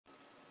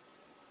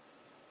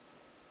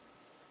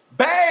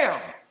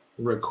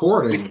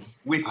Recording.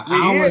 We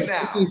here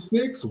now.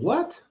 56?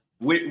 What?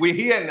 We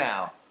here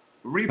now.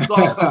 Reap's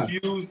all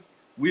confused.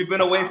 We've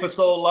been away for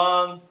so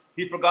long.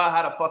 He forgot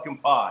how to fucking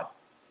pod.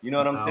 You know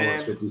what I'm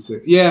saying?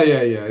 56. Yeah.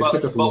 It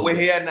took us a but we're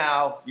bit. here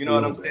now. You know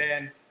what I'm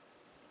saying?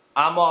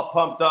 I'm all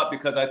pumped up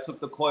because I took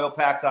the coil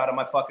packs out of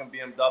my fucking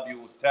BMW.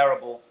 It was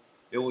terrible.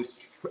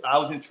 I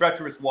was in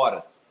treacherous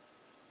waters.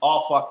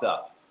 All fucked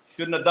up.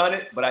 Shouldn't have done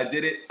it, but I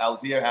did it. I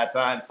was here, had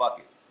time. Fuck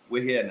it.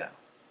 We're here now.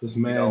 This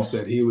man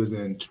said he was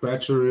in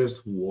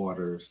treacherous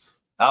waters.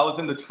 I was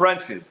in the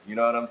trenches. You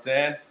know what I'm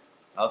saying?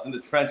 I was in the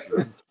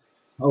trenches.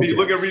 Okay. See,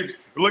 look at Reep's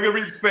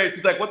face.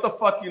 He's like, what the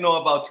fuck you know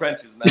about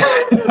trenches, man?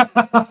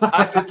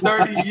 I did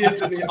 30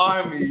 years in the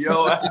army,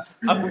 yo.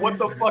 What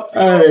the fuck you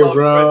know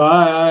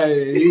about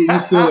trenches? You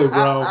silly,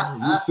 bro.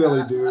 You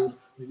silly, dude.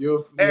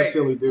 You're a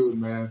silly dude,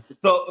 man.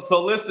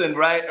 So listen,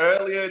 right?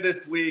 Earlier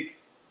this week,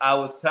 I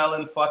was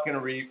telling fucking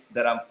Reep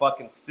that I'm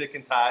fucking sick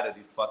and tired of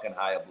these fucking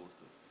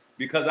Hayabusas.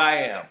 Because I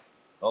am,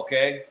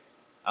 okay?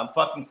 I'm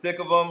fucking sick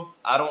of them.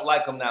 I don't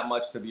like them that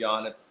much, to be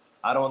honest.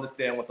 I don't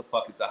understand what the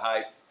fuck is the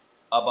hype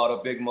about a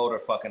big motor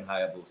fucking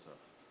Hayabusa.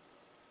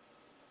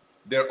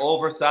 They're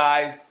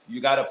oversized. You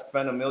gotta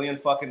spend $1 million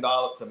fucking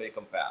dollars to make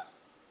them fast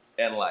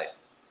and light.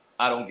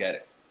 I don't get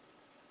it.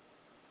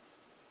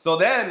 So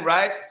then,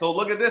 right? So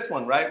look at this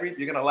one, right, Reep?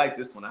 You're gonna like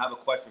this one. I have a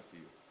question for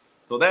you.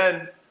 So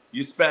then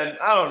you spend,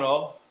 I don't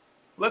know,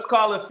 let's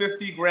call it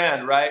 50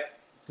 grand, right?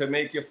 To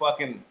make your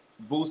fucking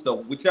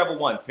Busa, whichever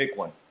one, pick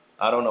one.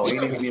 I don't know.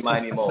 Any, me,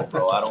 miny, mo,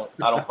 bro. I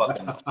don't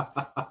fucking know.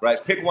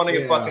 Right? Pick one of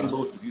your fucking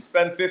Busas. You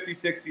spend 50,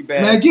 60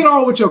 bands. Man, get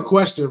on with your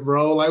question,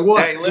 bro. Like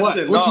what? Hey,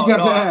 listen, what you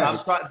got to ask?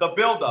 I'm trying the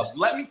build up.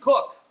 Let me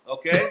cook,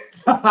 okay?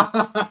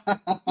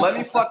 Let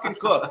me fucking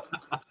cook.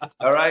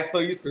 All right. So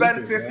you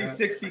spend 50,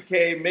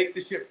 60K, make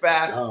the shit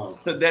fast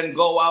to then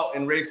go out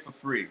and race for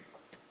free.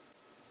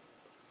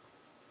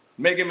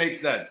 Make it make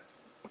sense.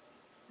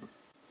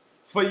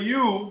 For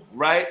you,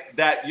 right,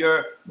 that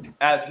you're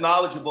as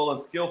knowledgeable and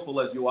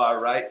skillful as you are,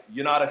 right,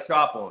 you're not a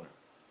shop owner,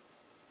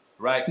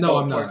 right? No,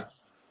 I'm not.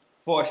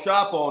 For a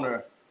shop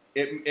owner,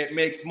 it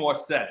makes more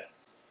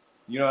sense.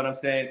 You know what I'm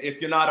saying? If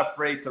you're not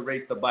afraid to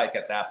race the bike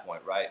at that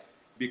point, right?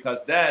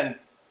 Because then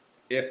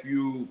if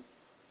you're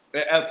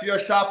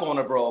a shop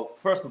owner, bro,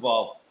 first of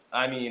all,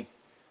 I mean,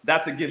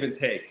 that's a give and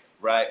take,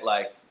 right?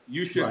 Like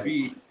you should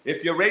be,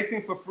 if you're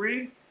racing for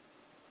free,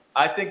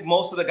 I think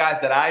most of the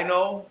guys that I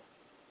know,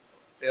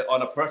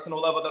 on a personal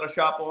level that are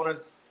shop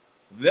owners,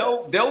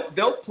 they'll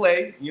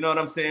play, you know what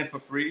I'm saying, for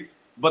free,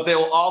 but they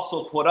will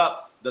also put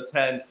up the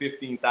 $10,000,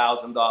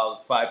 $15,000,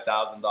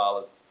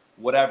 $5,000,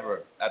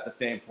 whatever at the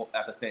same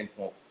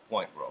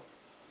point, bro.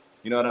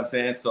 You know what I'm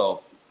saying?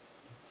 So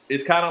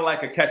it's kind of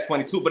like a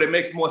catch-22, but it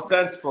makes more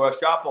sense for a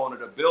shop owner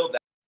to build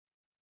that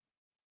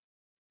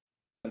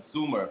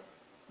consumer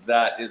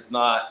that is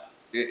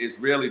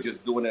really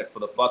just doing it for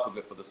the fuck of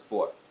it, for the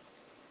sport.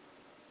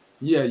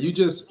 Yeah, you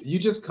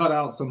just cut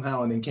out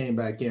somehow and then came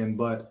back in,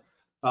 but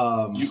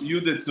you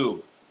did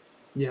too.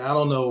 Yeah, I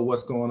don't know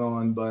what's going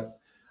on, but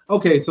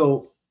okay,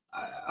 so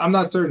I'm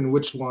not certain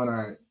which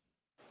one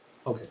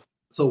okay.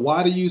 So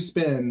why do you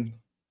spend,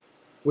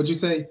 what'd you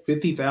say,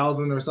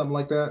 50,000 or something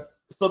like that?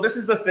 So this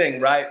is the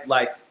thing, right?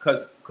 Like,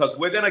 cause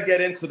we're gonna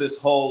get into this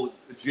whole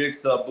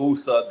Gsxrs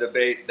Busa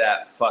debate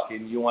that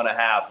fucking you want to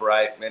have,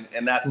 right?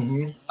 And that's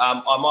I'm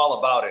all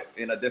about it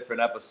in a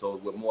different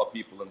episode with more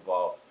people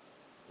involved.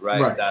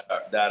 Right?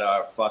 That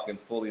are fucking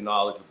fully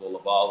knowledgeable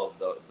of all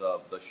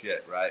of the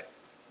shit, right?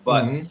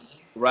 But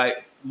right,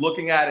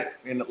 looking at it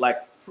in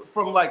like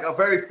from like a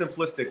very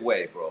simplistic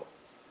way, bro.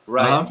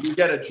 Right? You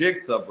get a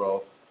Gsxrs,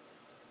 bro,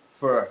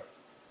 for,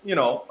 you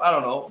know, I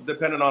don't know,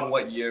 depending on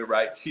what year,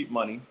 right? Cheap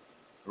money,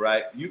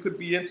 right? You could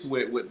be into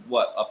it with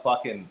what, a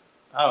fucking,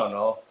 I don't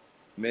know,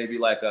 maybe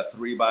like a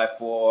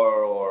 3x4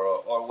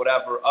 or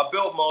whatever, a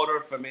build motor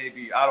for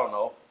maybe, I don't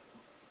know,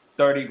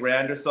 30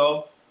 grand or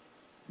so.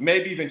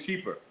 Maybe even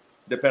cheaper,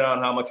 depending on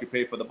how much you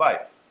pay for the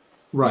bike.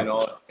 Right. You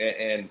know,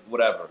 and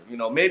whatever. You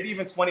know, maybe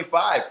even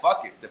 25,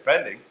 fuck it,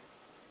 depending.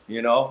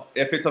 You know,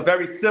 if it's a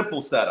very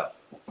simple setup,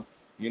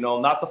 you know,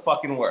 not the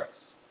fucking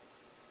works,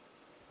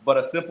 but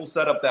a simple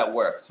setup that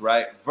works,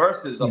 right?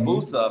 Versus a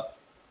Busa,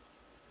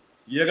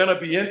 you're going to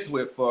be into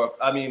it for,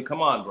 I mean,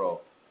 come on, bro.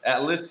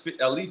 At least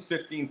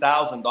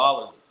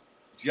 $15,000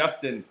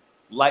 just in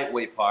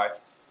lightweight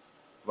parts,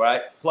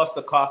 right? Plus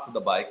the cost of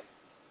the bike,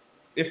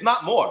 if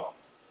not more.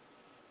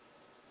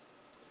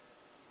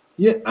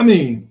 Yeah, I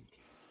mean,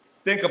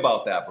 think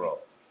about that, bro.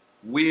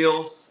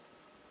 Wheels,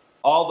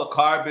 all the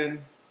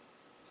carbon,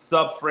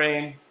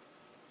 subframe,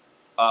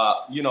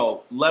 you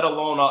know, let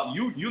alone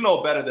you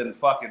know better than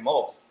fucking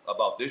most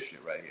about this shit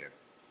right here,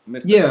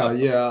 Mr.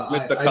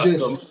 Mr.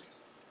 Custom.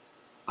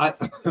 I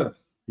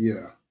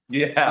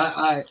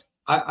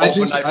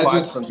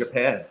just from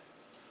Japan.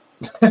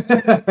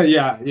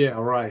 yeah,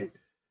 right.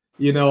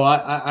 You know,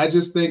 I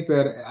just think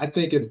that at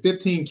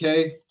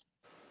 15K.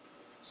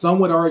 Some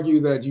would argue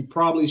that you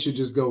probably should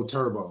just go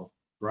turbo,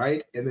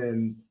 right? And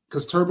then,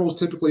 because turbos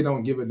typically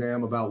don't give a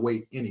damn about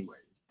weight anyway.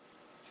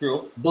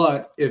 True.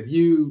 But if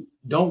you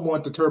don't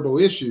want the turbo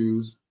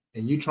issues,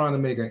 and you trying to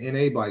make an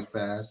NA bike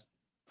fast,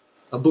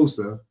 a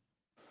BUSA.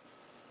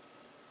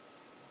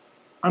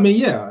 I mean,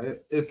 yeah,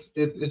 it's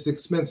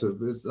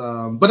expensive. It's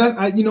but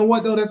I you know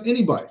what though? That's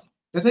anybody.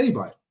 That's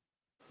anybody.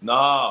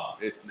 No,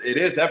 it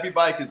is every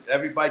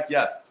bike,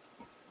 yes.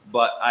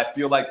 But I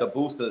feel like the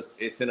BUSAs,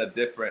 it's in a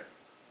different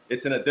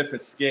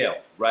scale,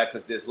 right?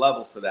 Because there's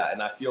levels to that.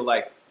 And I feel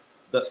like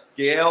the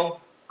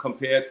scale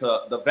compared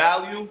to the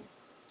value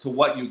to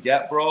what you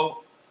get,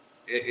 bro,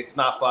 it's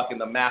not fucking,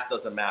 the math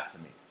doesn't math to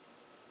me.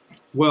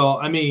 Well,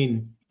 I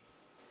mean,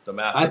 the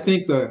math. I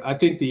think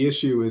the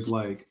issue is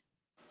like,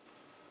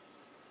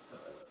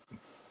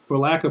 for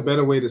lack of a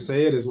better way to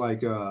say it, is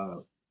like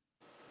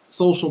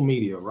social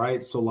media,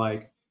 right? So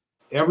like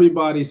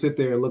everybody sit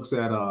there and looks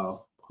at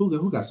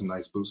who got some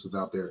nice boosters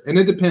out there, and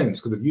it depends,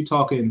 because if you're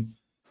talking,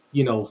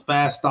 you know,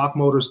 fast stock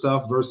motor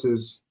stuff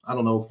versus, I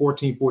don't know,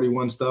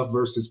 1441 stuff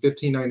versus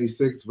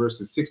 1596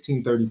 versus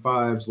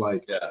 1635s,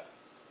 like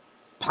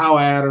power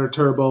adder,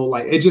 turbo,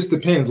 like it just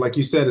depends. Like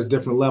you said, it's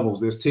different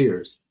levels. There's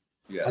tiers.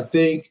 Yeah. I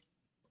think,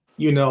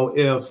 you know,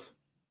 if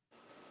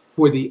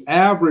for the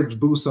average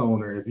boost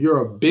owner, if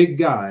you're a big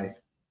guy,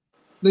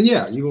 then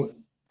yeah, you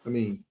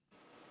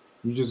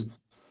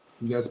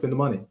gotta spend the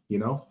money, you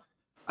know.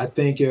 I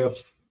think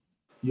if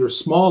you're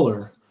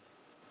smaller,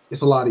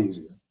 it's a lot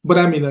easier. But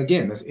I mean,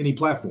 again, that's any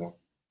platform.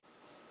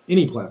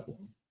 Any platform.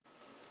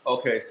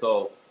 Okay,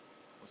 so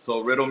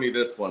riddle me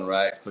this one,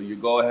 right? So you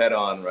go ahead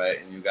on,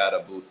 right, and you got a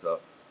BUSA,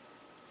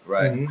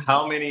 right? Mm-hmm.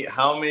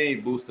 How many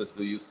boosters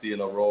do you see in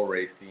a roll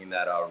race scene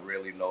that are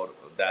really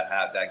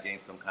that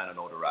gain some kind of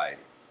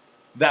notoriety,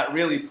 that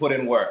really put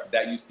in work,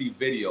 that you see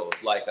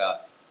videos like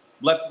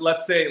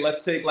let's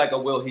take like a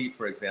Will Heat,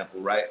 for example,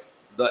 right?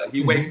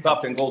 He wakes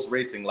up and goes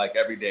racing like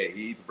every day.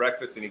 He eats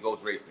breakfast and he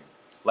goes racing.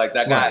 Like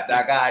that guy,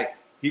 that guy,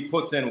 he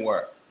puts in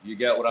work. You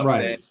get what I'm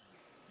saying?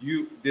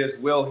 There's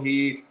Will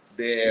Heats,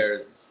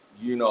 there's,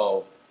 you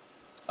know,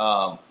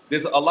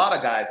 there's a lot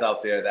of guys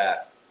out there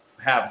that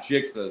have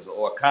Gsxrs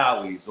or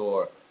Cowies,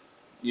 or,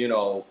 you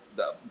know,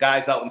 the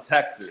guys out in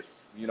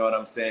Texas, you know what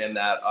I'm saying,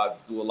 that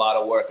do a lot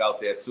of work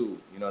out there too.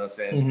 You know what I'm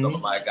saying? Some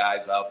of my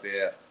guys out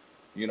there,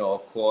 you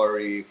know,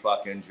 Corey,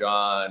 fucking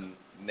John,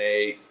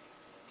 Nate,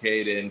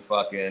 Caden,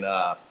 fucking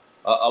a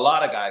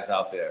lot of guys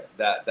out there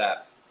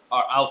that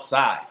are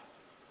outside.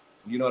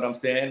 You know what I'm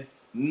saying?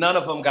 None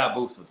of them got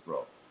boosters,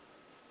 bro.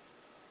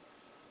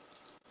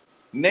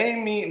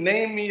 Name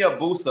me a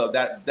booster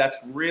that's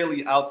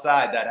really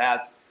outside, that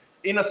has,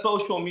 in a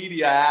social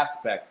media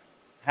aspect,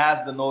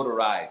 has the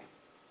notoriety.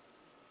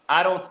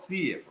 I don't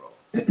see it, bro.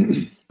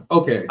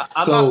 Okay.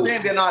 I'm not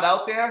saying they're not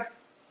out there.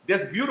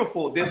 There's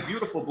beautiful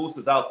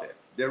boosters out there.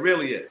 There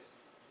really is.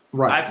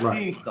 Right. I've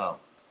seen some.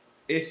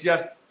 It's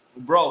just,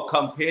 bro,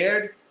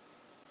 compared,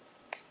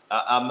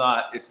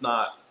 it's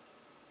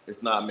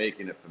not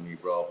making it for me,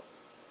 bro.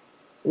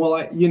 Well,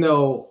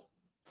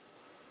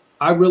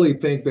 I really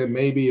think that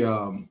maybe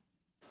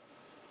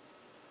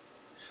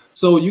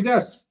so you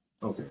guys,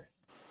 okay,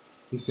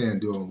 he's saying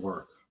doing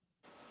work.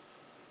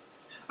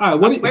 All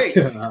right,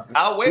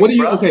 I'll wait. What do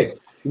you bro. Okay,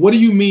 what do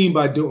you mean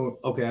by doing,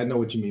 okay, I know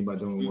what you mean by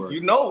doing work.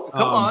 You know,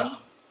 come on.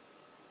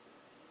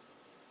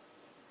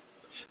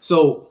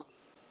 So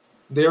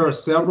there are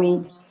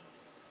several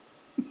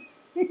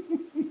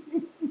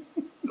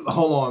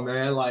hold on,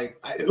 man.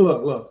 Like,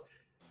 look.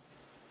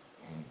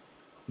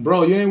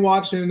 Bro, you ain't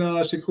watching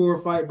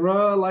Shakur fight,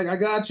 bro. Like, I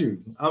got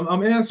you.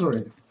 I'm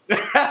answering.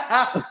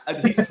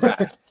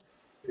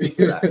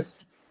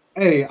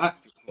 Hey,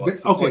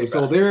 okay.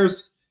 So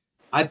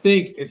I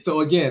think so.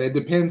 Again, it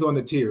depends on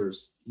the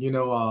tiers. You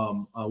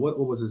know, what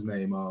was his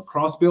name?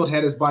 Crossbuild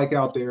had his bike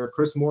out there.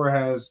 Chris Moore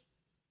has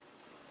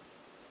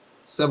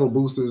several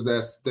boosters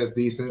that's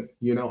decent.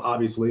 You know,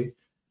 obviously,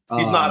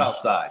 he's not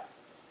outside.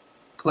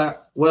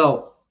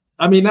 Well,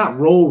 I mean, not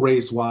roll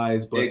race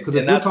wise, but because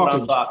that's what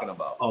I'm talking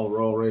about. Oh,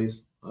 roll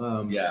race.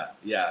 Yeah.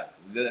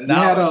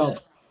 Now,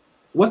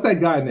 what's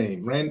that guy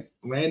name?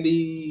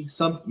 Randy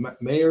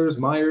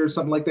Myers,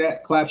 something like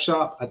that. Clap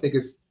Shop. I think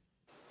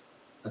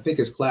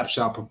it's Clap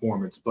Shop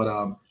Performance.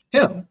 But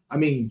him. I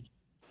mean,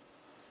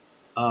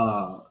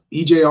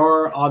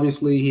 EJR.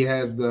 Obviously, he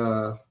has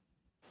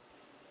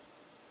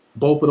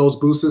both of those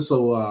boosters.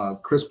 So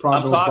Chris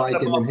Prono's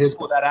bike and then his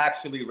people that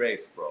actually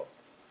race, bro.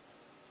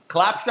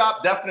 Clap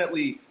Shop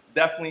definitely.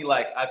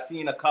 Like, I've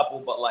seen a couple,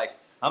 but like,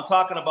 I'm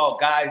talking about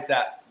guys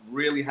that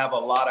really have a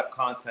lot of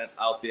content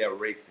out there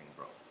racing,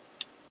 bro.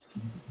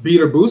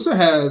 Beater Busa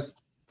has,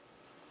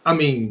 I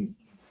mean,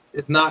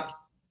 it's not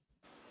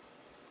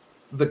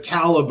the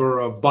caliber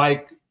of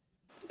bike.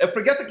 And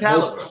forget the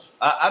caliber.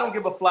 I don't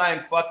give a flying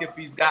fuck if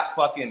he's got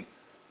fucking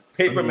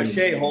paper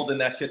mache holding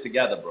that shit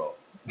together, bro.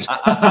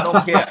 I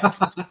don't care.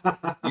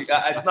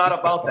 It's not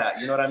about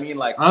that. You know what I mean?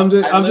 Like, I'm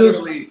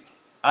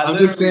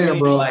just saying,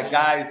 bro. Like,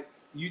 guys.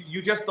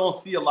 You just don't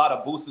see a lot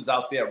of boosters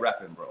out there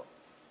repping, bro.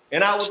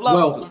 And I would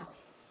love to.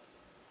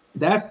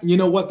 That's, you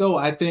know what though?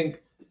 I think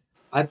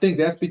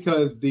that's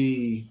because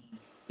in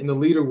the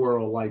leader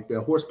world, like the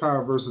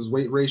horsepower versus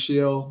weight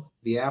ratio,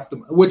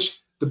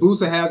 which the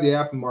Busa has the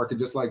aftermarket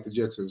just like the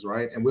Gsxrs,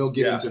 right? And we'll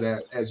get into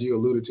that as you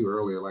alluded to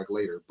earlier, like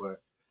later. But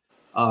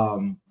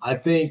I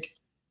think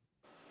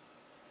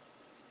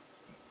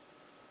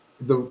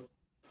so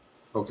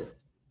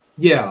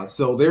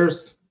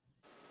there's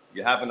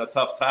you're having a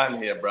tough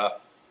time here, bro.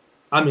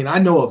 I mean, I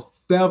know of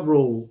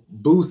several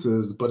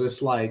Busas, but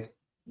it's like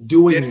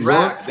doing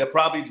work. They're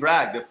probably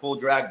drag. They're full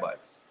drag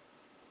bikes.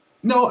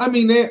 No, I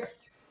mean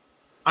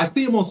I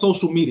see them on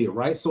social media,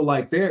 right? So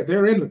like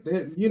they're in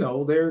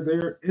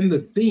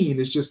the scene.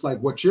 It's just like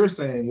what you're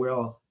saying.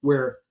 Well,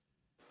 where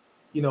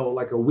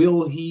like a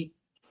Will Heat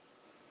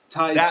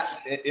type.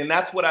 And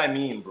that's what I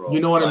mean, bro.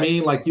 You know what I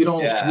mean? Like you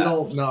don't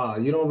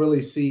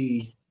really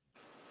see.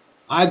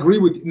 I agree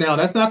with you. Now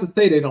that's not to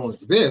say they don't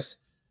exist.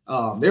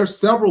 There's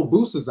several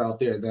Busas out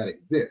there that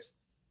exist.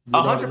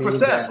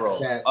 100%, bro.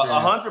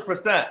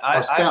 100%.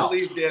 I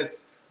believe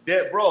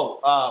bro.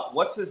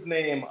 What's his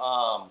name?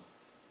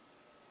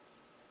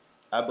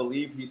 I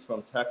believe he's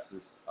from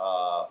Texas.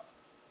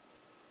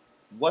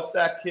 What's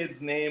that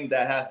kid's name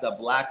that has the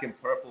black and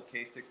purple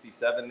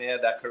K67 there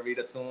that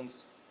Carita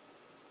tunes?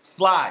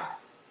 Slide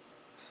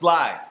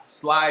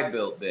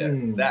built there.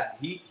 That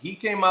he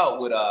came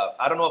out with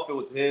I don't know if it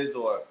was his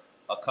or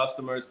a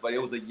customer's, but it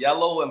was a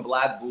yellow and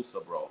black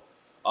Busa, bro.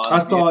 I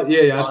saw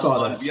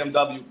that.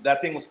 BMW.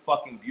 That thing was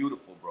fucking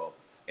beautiful, bro.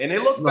 And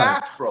it looked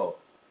fast, bro.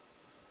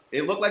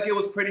 It looked like it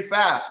was pretty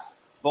fast.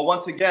 But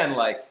once again,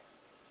 like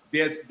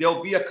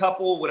there'll be a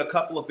couple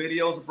of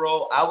videos,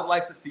 bro. I would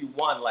like to see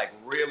one like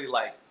really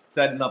like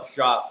setting up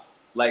shop,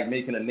 like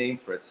making a name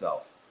for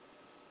itself.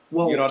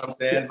 Well, you know what I'm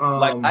saying?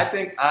 Like I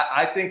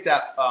think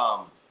that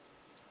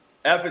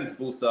Evans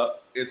Busa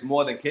is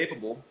more than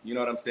capable, you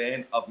know what I'm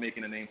saying, of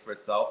making a name for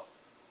itself.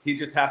 He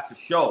just has to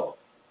show.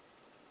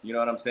 You know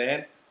what I'm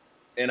saying?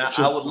 And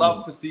I would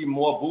love to see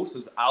more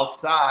Busas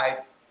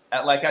outside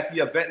at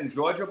the event in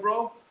Georgia,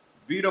 bro.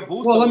 Be the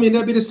Busa. Well, I mean,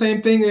 that'd be the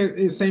same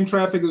thing, same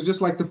traffic as just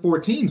like the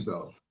 14s,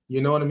 though.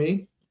 You know what I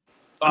mean?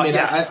 I mean,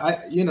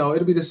 I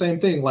it'll be the same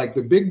thing. Like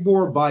the big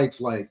bore bikes,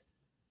 like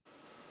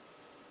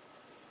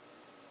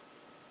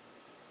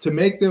to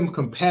make them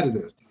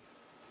competitive.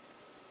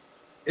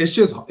 It's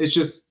just I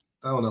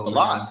don't know. It's a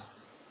lot,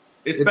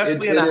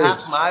 especially in a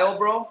half mile,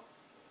 bro.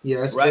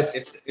 Yes, right.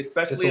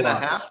 Especially in a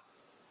half.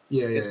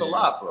 Yeah, it's a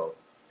lot, bro.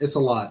 It's a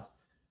lot.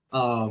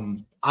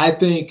 I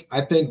think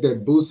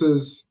that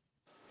Busas,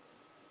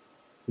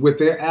 with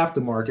their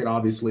aftermarket,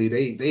 obviously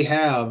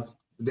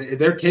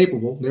they're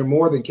capable. They're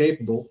more than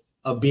capable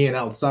of being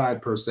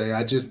outside per se.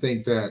 I just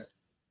think that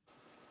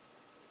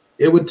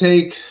it would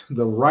take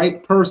the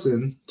right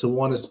person to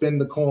want to spend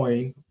the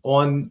coin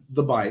on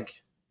the bike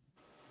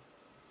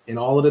and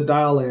all of the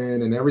dial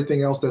in and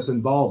everything else that's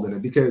involved in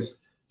it. Because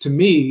to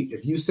me,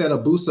 if you set a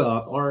Busa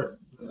up, or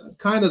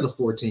kind of the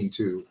 14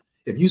 too,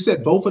 if you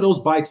set both of those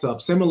bikes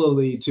up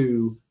similarly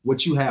to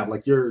what you have,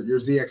 like your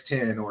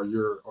ZX10 or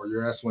your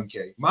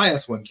S1K, my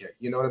S1K,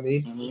 you know what I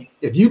mean? Mm-hmm.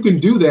 If you can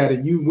do that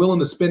and you're willing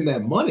to spend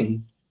that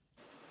money,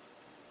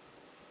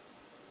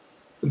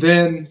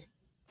 then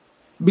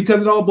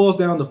because it all boils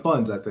down to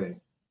funds, I think.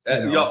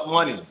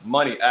 Money.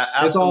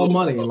 It's all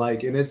money,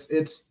 like, and it's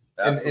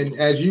and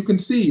as you can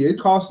see, it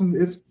costs them.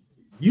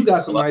 You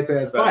got some nice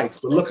ass bikes,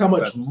 but look how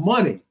much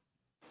money.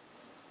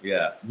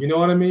 Yeah. You know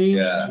what I mean?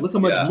 Yeah. Look how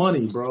much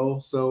money,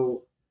 bro.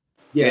 So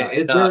yeah,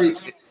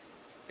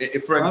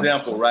 for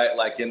example, right?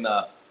 Like in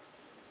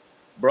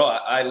bro,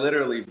 I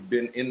literally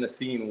been in the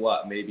scene,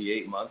 maybe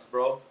 8 months,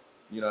 bro.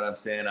 You know what I'm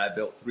saying? I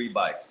built 3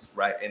 bikes,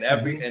 right? And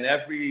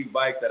every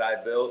bike that I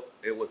built,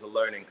 it was a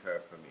learning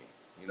curve for me.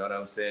 You know what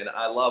I'm saying?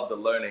 I love the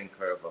learning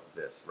curve of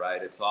this,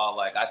 right? It's all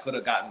like I could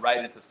have gotten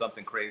right into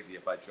something crazy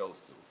if I chose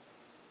to.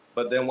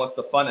 But then what's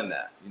the fun in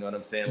that? You know what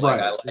I'm saying?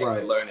 Like I like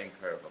the learning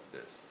curve of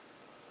this.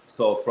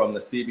 So from the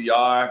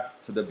CBR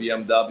to the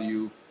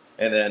BMW,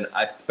 and then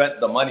I spent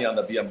the money on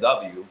the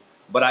BMW,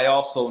 but I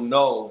also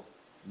know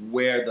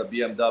where the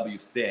BMW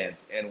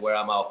stands and where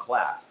I'm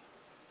outclassed.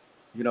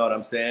 You know what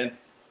I'm saying?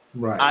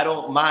 Right. I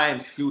don't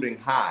mind shooting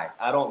high.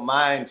 I don't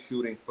mind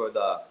shooting for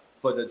the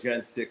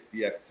Gen 6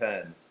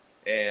 CX10s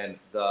and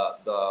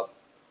the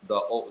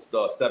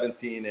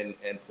 17 and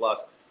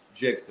plus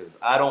Gsxrs.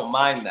 I don't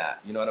mind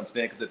that. You know what I'm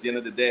saying? Because at the end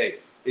of the day,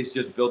 it's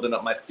just building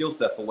up my skill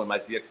set for when my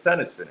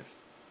CX10 is finished.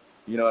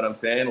 You know what I'm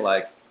saying?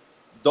 Like,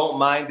 don't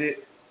mind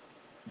it.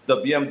 The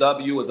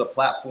BMW is a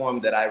platform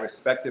that I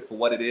respect it for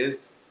what it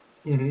is.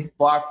 Mm-hmm.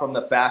 Far from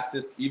the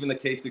fastest. Even the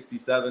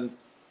K67s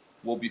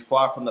will be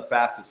far from the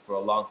fastest for a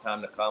long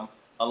time to come,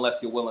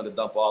 unless you're willing to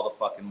dump all the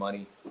fucking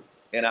money.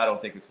 And I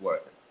don't think it's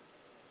worth it.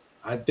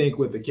 I think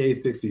with the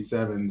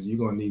K67s, you're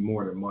gonna need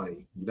more than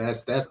money.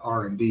 That's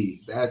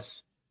R&D.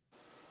 That's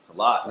a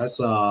lot. That's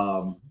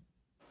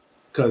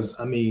because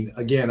I mean,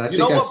 again, I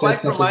think what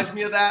bike reminds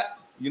me of that.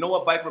 You know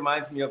what bike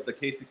reminds me of the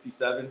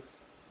K67?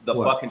 The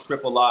fucking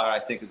Triple R, I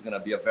think, is going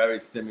to be a very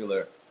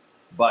similar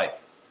bike.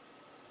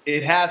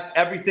 It has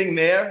everything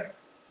there,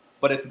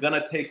 but it's going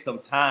to take some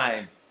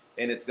time,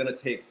 and it's going to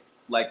take,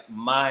 like,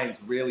 minds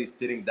really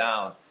sitting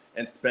down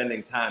and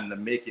spending time to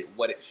make it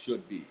what it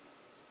should be.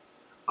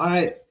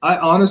 I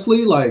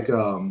honestly, like,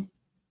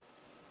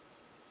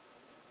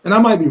 and I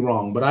might be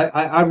wrong, but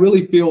I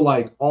really feel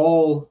like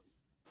all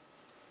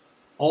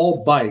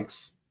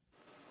bikes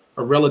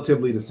are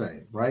relatively the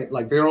same, right?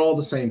 Like they're all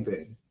the same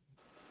thing.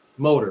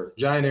 Motor,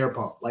 giant air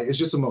pump, like it's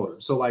just a motor.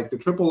 So like the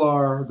Triple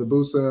R, the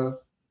BUSA,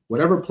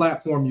 whatever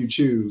platform you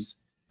choose,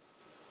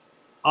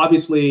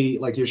 obviously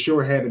like you're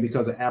sure-handed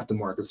because of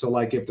aftermarket. So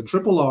like if the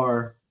Triple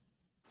R,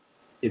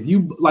 if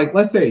you like,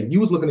 let's say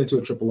you was looking into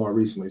a Triple R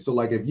recently. So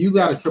like if you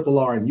got a Triple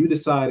R and you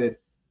decided,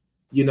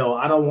 you know,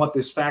 I don't want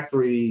this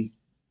factory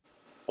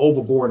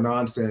overboard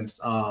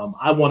nonsense.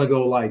 I want to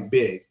go like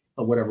big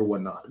or whatever,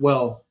 whatnot.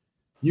 Well,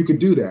 you could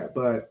do that,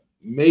 but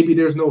maybe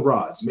there's no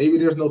rods, maybe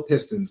there's no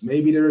pistons,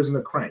 maybe there isn't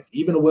a crank,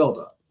 even a weld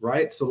up,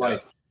 right? So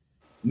like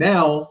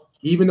now,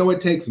 even though it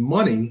takes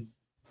money,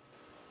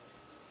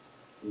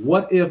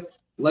 what if,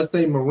 let's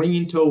say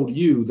Marine told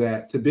you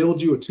that to build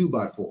you a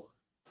 2x4,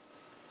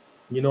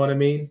 you know what I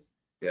mean?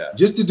 Yeah.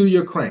 Just to do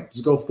your crank,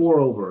 just go 4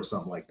 over or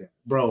something like that.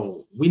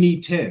 Bro, we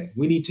need 10.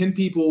 We need 10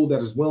 people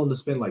that is willing to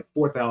spend like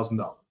 $4,000.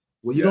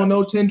 Well, you don't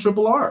know 10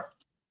 Triple R.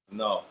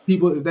 No.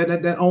 People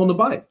that own the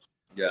bike.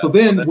 Yeah. So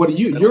then what are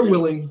you? You're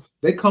willing,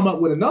 they come up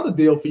with another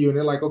deal for you and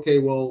they're like, okay,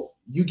 well,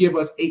 you give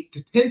us $8,000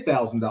 to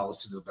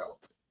 $10,000 to develop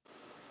it.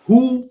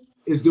 Who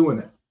is doing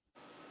that?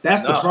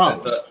 That's the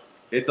problem.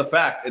 It's a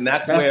fact. And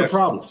that's the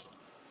problem.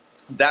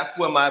 That's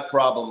where my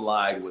problem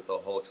lied with the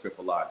whole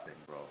Triple R thing,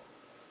 bro.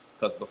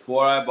 Because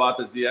before I bought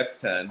the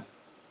ZX10,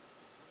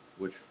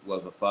 which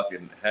was a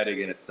fucking headache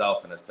in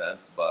itself in a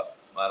sense, but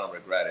I don't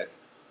regret it.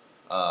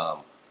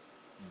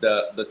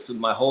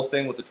 My whole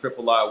thing with the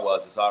Triple R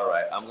is all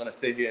right, I'm gonna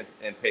sit here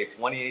and pay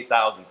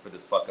 $28,000 for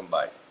this fucking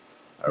bike.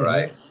 All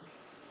right.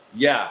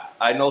 Yeah,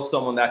 I know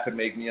someone that could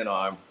make me an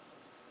arm.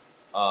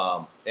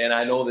 And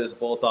I know there's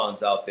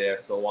bolt-ons out there,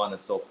 so on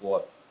and so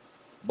forth.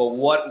 But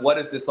what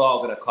is this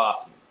all gonna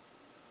cost me?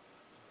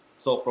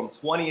 So from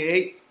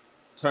 28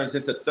 turns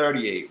into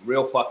 38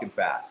 real fucking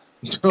fast.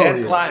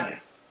 Climbing. Climbing.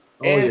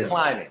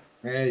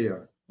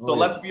 So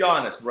let's be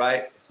honest,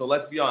 right? So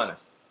let's be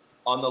honest.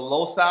 On the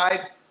low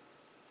side,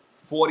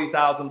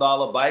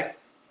 $40,000 bike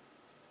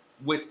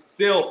with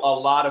still a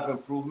lot of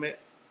improvement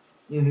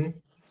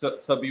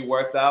to be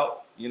worked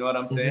out. You know what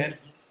I'm saying?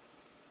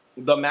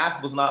 The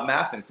math was not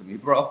mathing to me,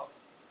 bro.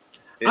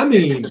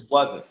 It just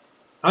wasn't.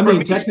 I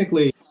mean,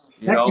 technically,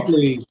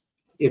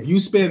 if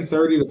you spend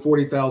 $30,000 to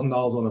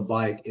 $40,000 on a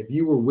bike, if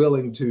you were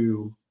willing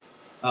to,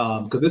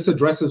 because this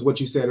addresses what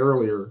you said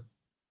earlier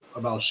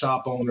about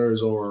shop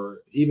owners or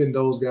even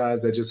those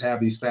guys that just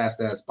have these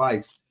fast ass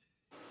bikes.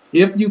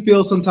 If you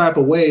feel some type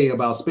of way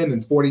about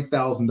spending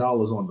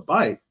 $40,000 on the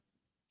bike,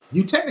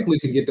 you technically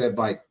can get that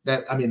bike,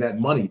 that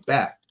money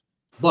back,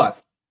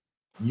 but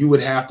you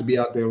would have to be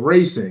out there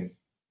racing.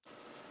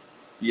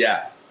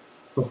 Yeah.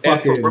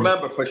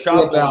 Remember, for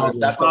shop owners,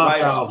 that's a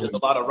write-off. There's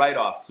a lot of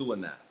write-off too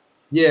in that.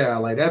 Yeah,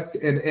 like that's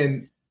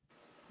and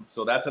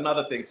so that's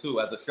another thing too.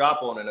 As a shop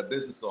owner and a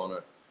business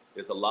owner,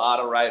 there's a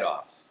lot of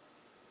write-offs,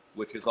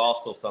 which is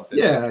also something.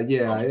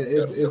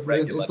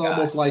 It's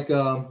almost like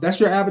that's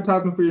your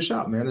advertisement for your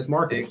shop, man. It's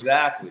marketing.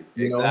 Exactly.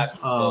 You know,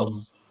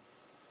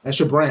 that's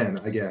your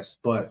brand, I guess.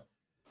 But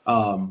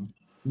like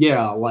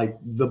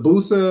the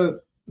BUSA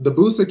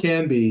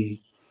can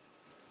be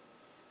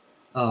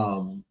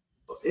but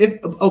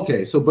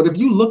if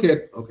you look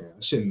at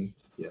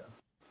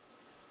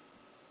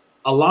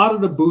a lot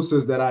of the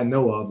BUSAs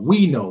that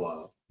we know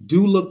of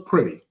do look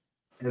pretty,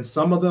 and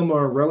some of them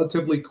are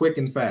relatively quick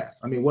and fast.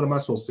 I mean, what am I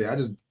supposed to say? I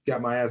just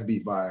got my ass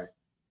beat by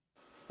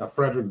a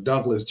Frederick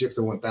Douglass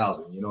Gsxrs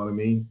 1000, you know what I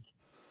mean?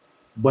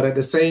 But at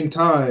the same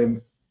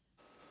time,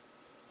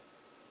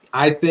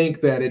 I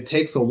think that it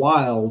takes a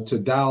while to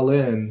dial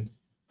in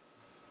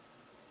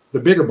the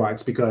bigger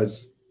bikes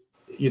because,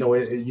 you know,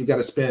 you got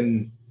to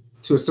spend,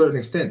 to a certain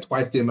extent,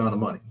 twice the amount of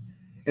money.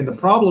 And the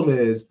problem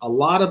is a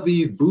lot of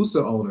these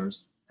BUSA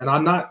owners, and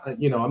I'm not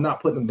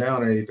putting them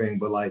down or anything,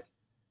 but like,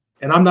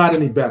 and I'm not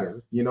any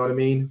better, you know what I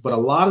mean? But a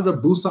lot of the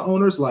BUSA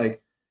owners,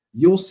 like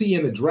you'll see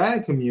in the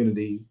drag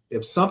community,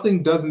 if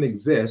something doesn't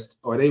exist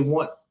or they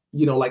want,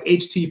 you know, like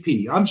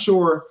HTP, I'm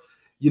sure,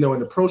 you know,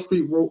 in the pro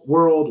street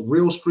world,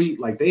 real street,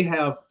 like they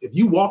have, if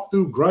you walk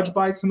through grudge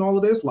bikes and all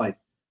of this, like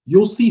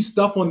you'll see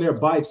stuff on their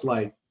bikes,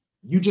 like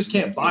you just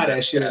can't buy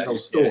that shit at no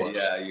store.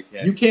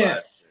 You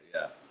can't.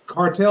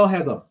 Kartel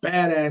has a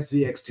badass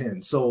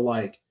ZX10. So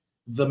like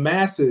the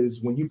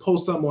masses, when you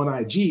post something on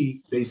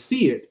IG, they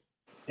see it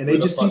and they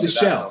just see the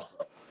shell.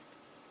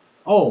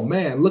 Oh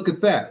man, look at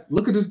that.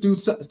 Look at this dude.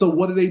 So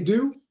what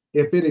do?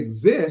 If it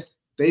exists,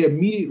 they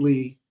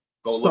immediately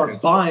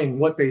start buying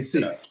what they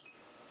see. Yeah.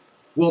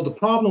 Well, the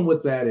problem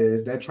with that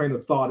is that train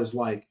of thought is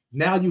like,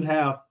 now you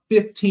have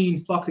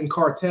 15 fucking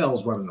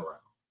cartels running around.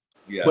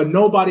 Yeah. But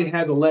nobody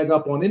has a leg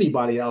up on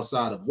anybody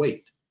outside of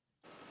weight.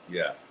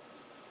 Yeah.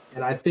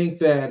 And I think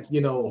that,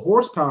 you know,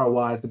 horsepower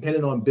wise,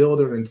 depending on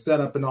builder and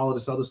setup and all of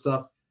this other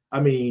stuff,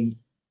 I mean,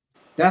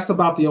 that's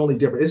about the only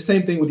difference. It's the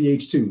same thing with the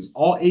H2s.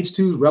 All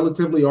H2s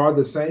relatively are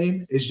the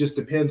same. It just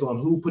depends on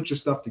who put your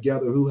stuff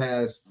together, who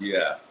has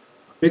a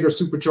bigger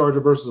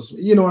supercharger versus,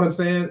 you know what I'm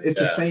saying? It's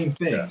the same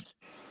thing.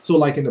 So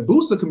like in the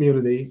BUSA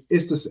community,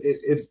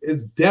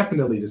 it's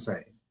definitely the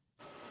same.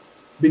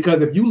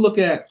 Because if you look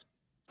at,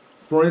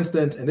 for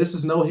instance, and this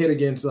is no hit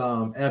against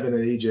Evan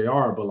and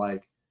EJR, but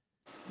like,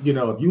 you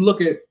know, if you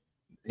look at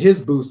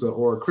his BUSA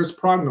or Chris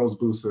Progno's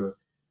BUSA,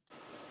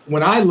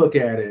 when I look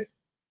at it,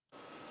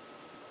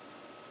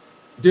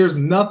 there's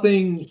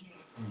nothing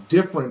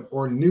different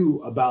or new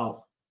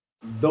about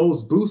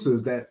those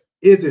BUSAs that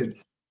isn't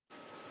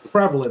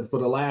prevalent for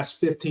the last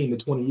 15 to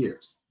 20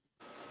 years.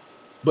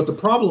 But the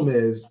problem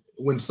is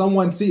when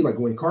someone sees, like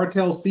when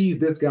Kartel sees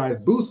this guy's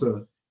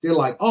BUSA, they're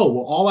like, oh,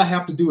 well, all I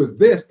have to do is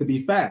this to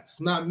be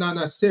fast. Not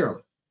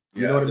necessarily.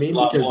 You know what I mean? A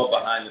lot more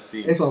behind the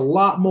scenes. It's a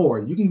lot more.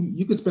 You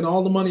can spend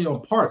all the money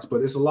on parts,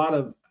 but it's a lot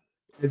of,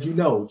 as you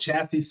know,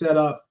 chassis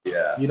setup.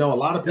 Yeah. You know, a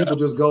lot of people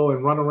just go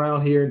and run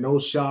around here, no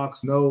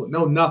shocks, no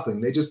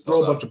nothing. They just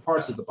throw a bunch of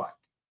parts at the bike.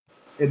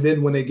 And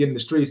then when they get in the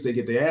streets, they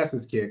get their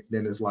asses kicked.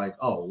 Then it's like,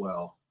 oh,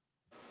 well,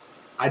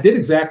 I did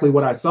exactly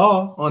what I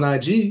saw on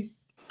IG.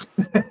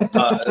 It's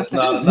not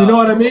enough. You know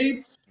what I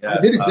mean? Yeah,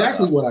 I did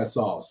exactly what I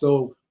saw.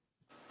 So,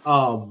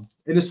 and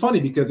it's funny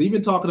because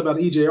even talking about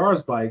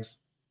EJR's bikes,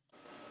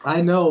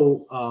 I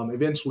know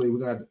eventually we're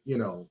gonna, you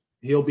know,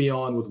 he'll be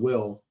on with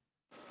Will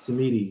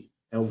Samedi,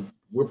 and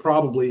we're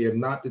probably, if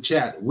not the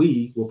chat,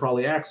 we will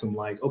probably ask him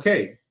like,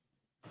 okay,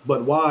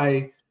 but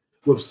why,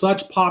 with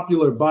such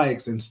popular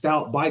bikes and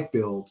stout bike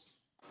builds,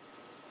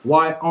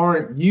 why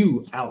aren't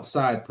you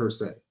outside per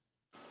se?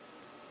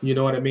 You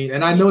know what I mean?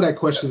 And I know that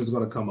question is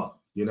going to come up,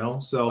 you know,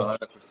 so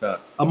 100%.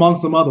 Among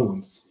some other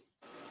ones.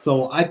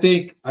 So I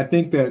think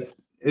that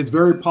it's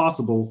very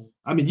possible.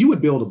 I mean, you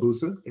would build a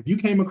BUSA if you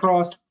came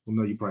across. Well,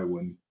 no, you probably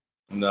wouldn't.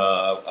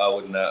 No, I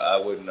would not. I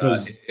would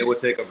not. It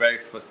would take a very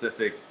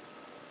specific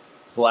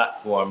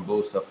platform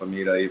BUSA for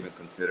me to even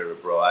consider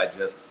it, bro. I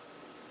just,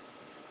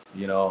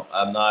 you know,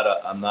 I'm not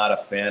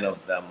a fan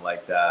of them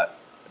like that.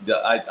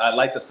 I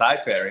like the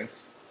side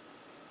fairings.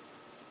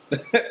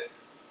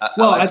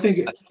 I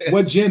think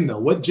what gen though?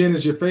 What gen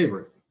is your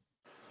favorite?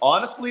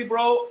 Honestly,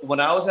 bro, when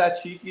I was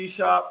at Cheeky's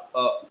shop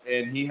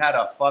and he had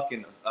a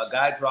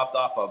guy dropped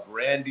off a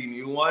brandy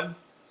new one,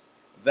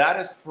 that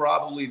is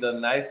probably the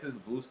nicest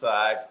BUSA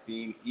I've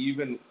seen.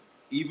 Even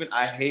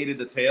I hated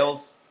the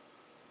tails,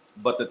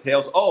 but the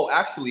tails. Oh,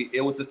 actually,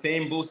 it was the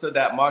same BUSA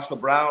that Marshall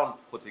Brown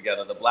put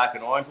together, the black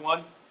and orange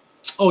one.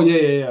 Oh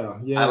yeah.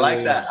 I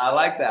like that. I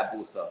like that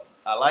BUSA.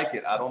 I like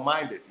it. I don't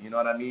mind it. You know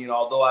what I mean?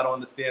 Although I don't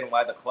understand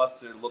why the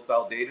cluster looks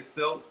outdated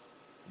still,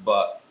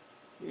 but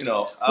you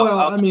know.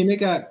 I mean, they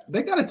got a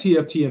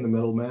TFT in the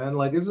middle, man.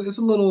 Like it's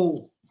a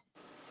little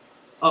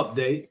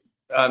update.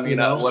 I mean, you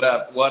know?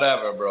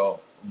 whatever, bro.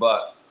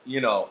 But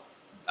you know,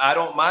 I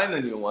don't mind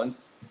the new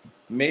ones.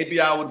 Maybe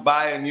I would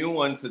buy a new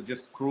one to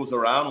just cruise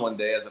around one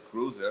day as a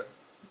cruiser.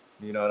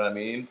 You know what I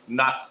mean?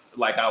 Not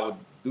like I would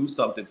do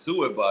something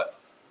to it, but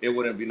it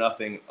wouldn't be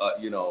nothing,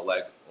 you know,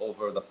 like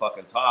over the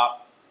fucking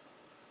top.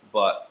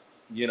 But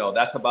you know,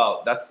 that's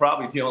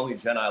probably the only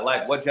gen I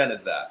like. What gen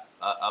is that?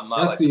 I'm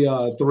not. That's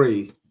the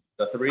 3.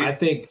 The 3. I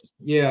think,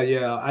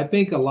 yeah. I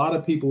think a lot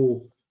of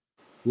people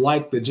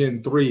like the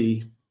Gen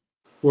 3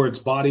 for its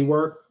body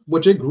work,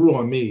 which it grew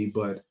on me,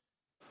 but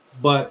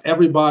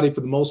everybody for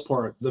the most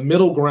part, the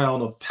middle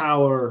ground of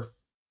power,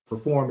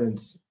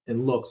 performance,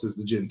 and looks is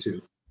the Gen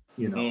 2.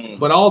 You know,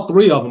 but all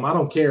 3 of them, I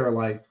don't care.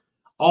 Like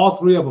all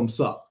 3 of them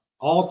suck.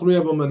 All 3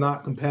 of them are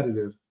not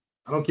competitive.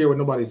 I don't care what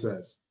nobody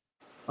says.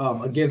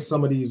 Against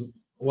some of these,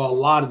 well, a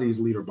lot of these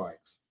leader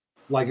bikes,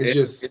 like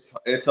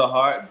it's a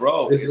hard,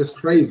 bro. It's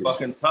crazy, it's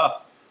fucking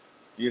tough.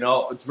 You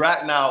know,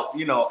 now,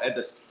 you know, at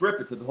the strip,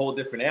 it's a whole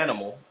different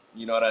animal.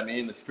 You know what I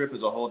mean? The strip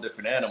is a whole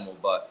different animal,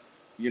 but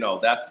you know,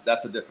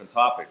 that's a different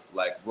topic.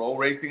 Like road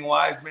racing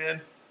wise,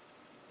 man.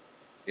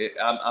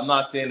 I'm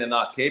not saying they're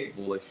not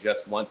capable. It's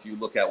just once you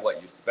look at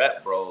what you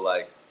spent, bro,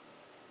 like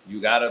you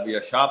gotta be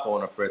a shop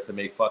owner for it to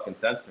make fucking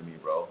sense to me,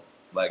 bro.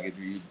 Like it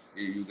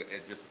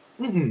just.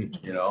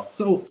 You know,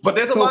 but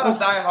there's a lot of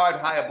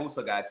diehard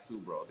Hayabusa guys too,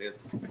 bro.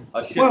 There's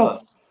a shit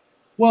ton.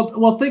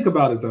 Well, think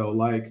about it though.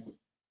 Like,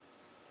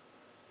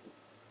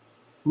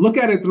 look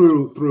at it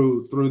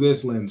through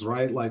this lens,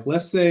 right? Like,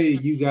 let's say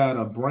you got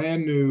a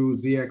brand new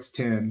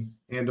ZX10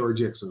 and or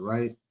Gsxrs,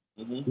 right?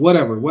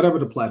 Whatever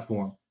the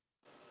platform.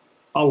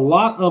 A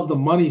lot of the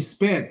money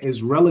spent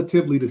is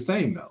relatively the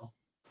same, though.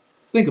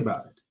 Think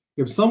about it.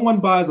 If someone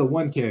buys a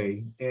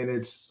 1K and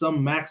it's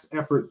some max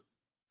effort.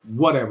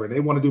 Whatever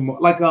they want to do more,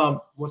 like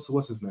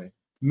what's his name?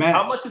 Matt.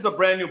 How much does a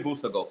brand new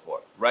BUSA go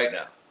for right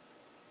now?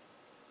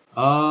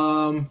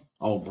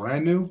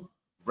 Brand new.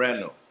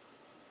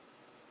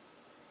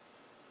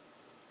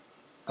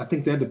 I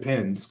think that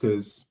depends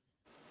because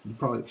you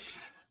probably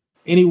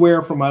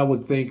anywhere from I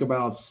would think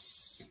about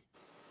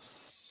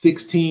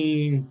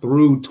 16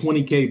 through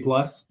 20K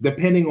plus,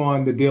 depending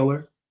on the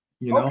dealer.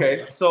 You know.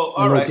 Okay, so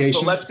all right.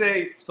 Location.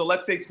 So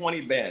let's say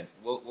 20 bands.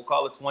 We'll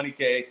call it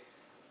 20K.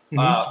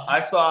 I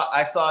saw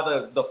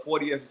the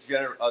 40th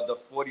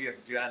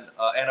gen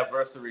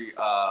anniversary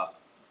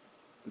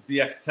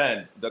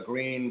ZX10, the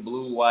green,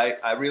 blue, white.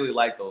 I really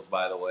like those,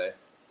 by the way.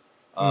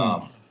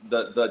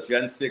 The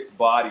Gen 6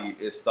 body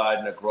is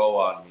starting to grow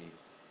on me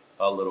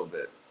a little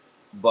bit.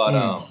 But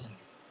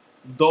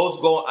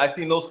I've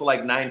seen those for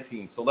like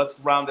 19. So let's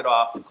round it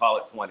off and call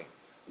it 20.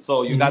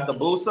 So you got the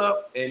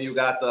BUSA and you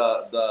got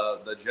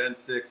the Gen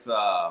 6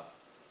 the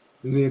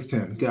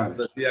ZX10. Got it.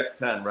 The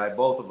ZX10, right?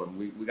 Both of them.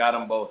 We got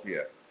them both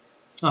here.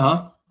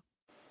 Uh-huh.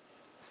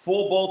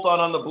 Full bolt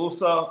on the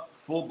BUSA,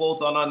 full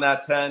bolt on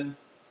that 10.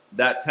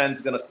 That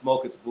 10's gonna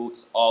smoke its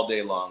boots all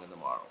day long and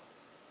tomorrow.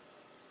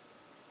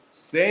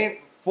 Same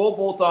full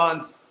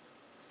bolt-ons,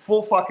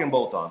 full fucking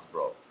bolt-ons,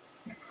 bro.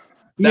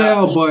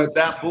 But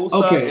that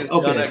BUSA is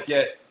gonna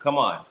get. Come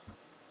on.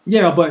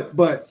 Yeah,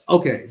 but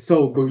okay.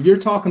 So you're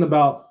talking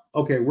about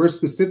we're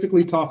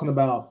specifically talking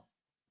about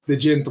the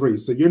Gen 3.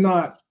 So you're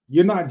not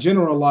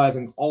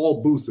generalizing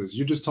all BUSAs.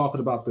 You're just talking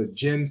about the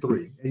Gen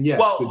 3. And yes,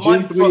 the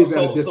Gen 3 is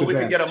at a disadvantage. So we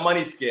can get a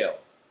money scale.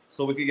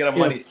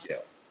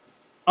 Scale.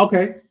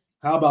 Okay.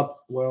 How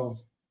about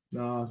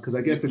because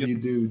I guess if you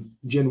do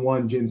Gen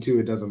 1, Gen 2,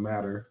 it doesn't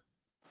matter.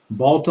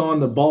 Bolt-on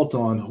to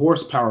bolt-on,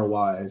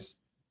 horsepower-wise.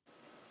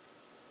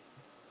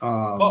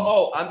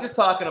 I'm just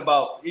talking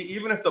about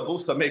even if the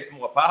BUSA makes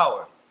more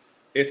power,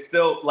 it's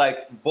still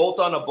like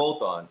bolt-on to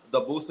bolt-on. The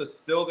BUSA's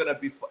still gonna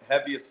be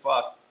heavy as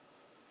fuck.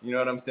 You know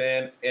what I'm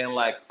saying? And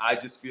like I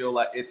just feel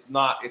like it's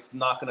not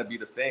gonna be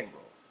the same,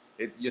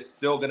 bro. You're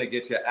still gonna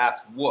get your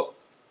ass whooped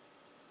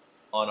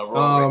on a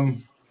road race.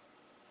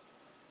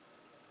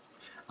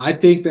 I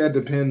think that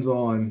depends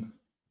on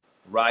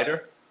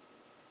rider.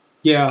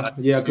 Yeah,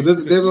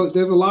 because there's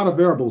a lot of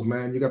variables,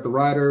 man. You got the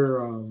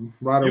rider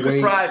weight. You can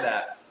try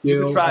that.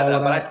 You can try that,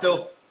 but I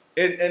still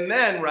and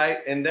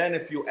then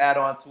if you add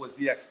on to a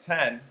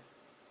ZX10,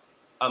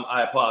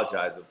 I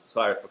apologize. I'm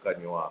sorry for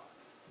cutting you off.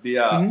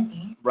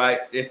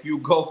 Right, if you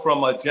go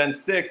from a Gen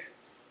 6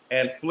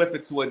 and flip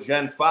it to a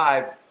Gen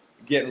 5,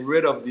 getting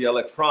rid of the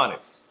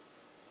electronics,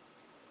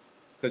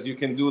 because you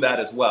can do that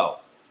as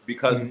well.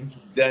 Because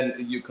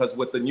because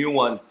with the new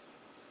ones,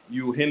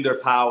 you hinder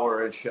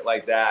power and shit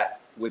like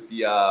that with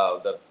the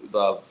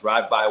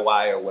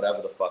drive-by-wire or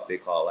whatever the fuck they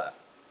call that.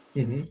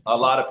 A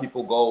lot of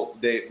people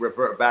they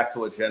revert back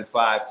to a Gen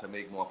 5 to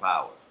make more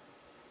power.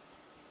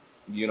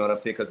 You know what I'm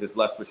saying? Because there's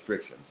less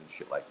restrictions and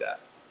shit like that.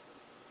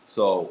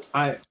 So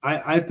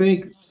I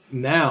think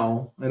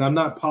now, and I'm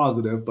not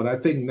positive, but I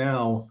think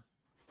now,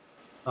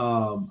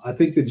 I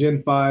think the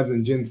Gen 5s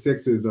and Gen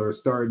 6s are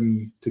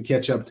starting to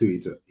catch up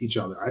to each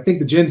other. I think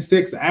the Gen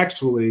 6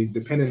 actually,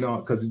 depending on,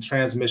 because the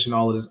transmission,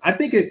 all of this, I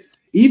think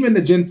even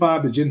the Gen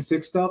 5 to Gen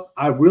 6 stuff,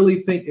 I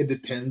really think it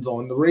depends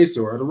on the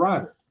racer or the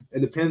rider. It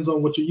depends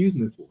on what you're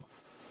using it for.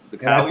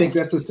 And I think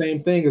that's the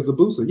same thing as the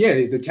BUSA. Yeah,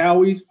 the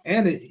Cowies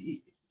and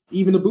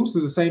even the BUSA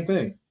is the same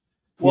thing.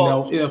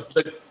 Well, if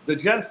the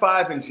Gen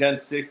 5 and Gen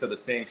 6 are the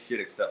same shit,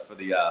 except for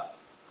the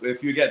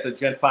if you get the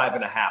Gen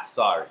 5.5,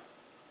 sorry.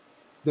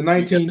 The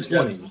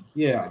 1920,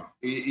 yeah,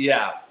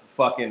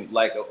 fucking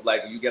like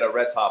you get a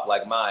red top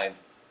like mine,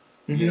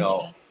 you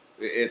know,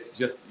 it's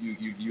just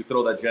you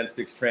throw that Gen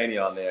 6 trainee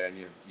on there and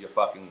you're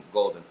fucking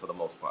golden for the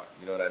most part.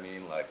 You know what I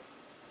mean? Like,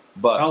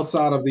 but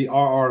outside of the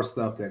RR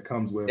stuff that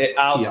comes with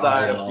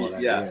outside of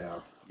that,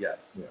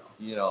 yes,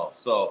 you know.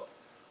 So,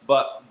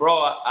 but bro,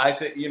 I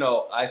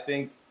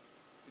think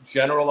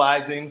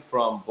generalizing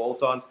from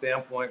bolt-on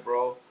standpoint,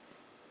 bro,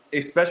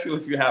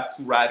 especially if you have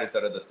two riders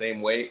that are the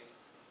same weight.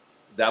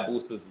 That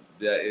BUSA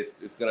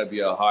it's gonna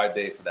be a hard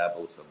day for that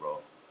BUSA, bro.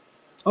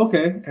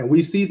 Okay, and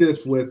we see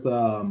this with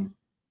Boosted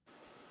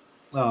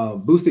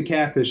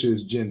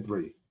Catfish's Gen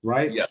 3,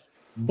 right? Yes.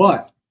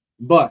 But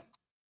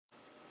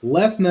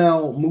let's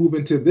now move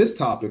into this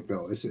topic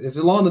though. It's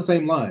along the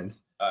same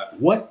lines.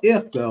 What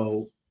if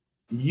though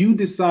you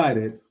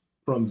decided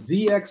from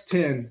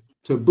ZX10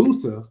 to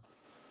BUSA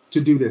to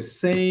do the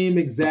same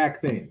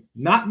exact thing?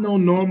 Not no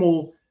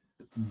normal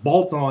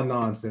bolt-on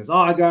nonsense. Oh,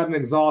 I got an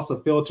exhaust, a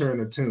filter,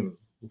 and a tune.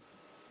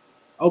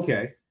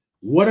 Okay,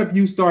 what if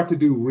you start to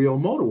do real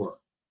motor work?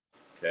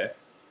 Okay,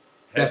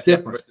 that's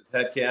different. Versus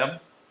head cam.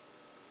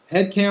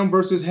 Head cam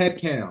versus head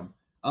cam.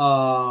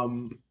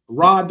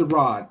 Rod to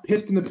rod,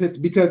 piston to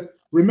piston. Because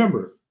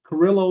remember,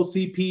 Carrillo,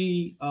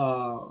 CP,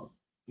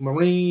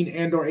 Marine,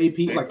 and/or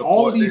AP,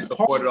 all of these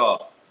support it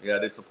all. Yeah,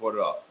 they support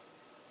it all.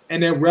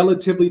 And they're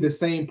relatively the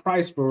same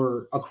price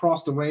for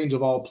across the range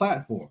of all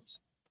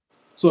platforms.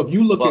 So if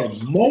you look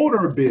at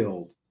motor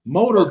build,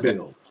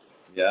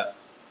 yeah,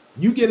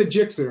 you get a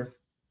Gsxrs.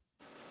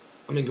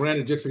 I mean,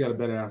 granted, Gsxrs got a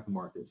better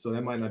aftermarket, so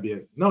that might not be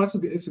it. No, it's a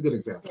good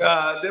example.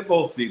 They're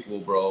both equal,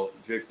 bro.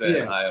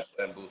 Gsxrs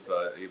and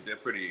BUSA, they're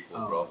pretty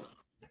equal, bro.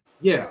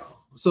 Yeah.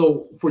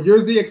 So for your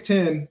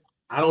ZX10,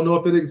 I don't know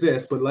if it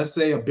exists, but let's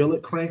say a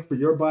billet crank for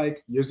your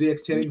bike, your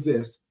ZX10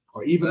 exists,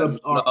 or even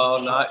no,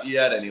 not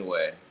yet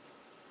anyway.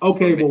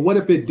 Okay, well, what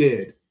if it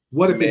did?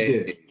 What if it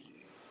did?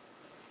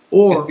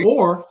 Or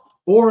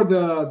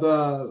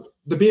the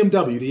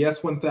BMW, the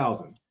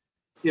S1000.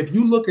 If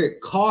you look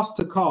at cost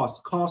to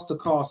cost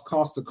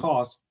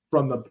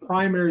from the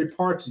primary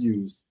parts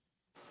used,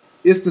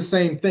 it's the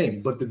same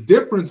thing. But the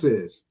difference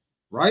is,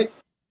 right?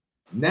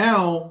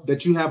 Now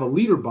that you have a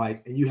leader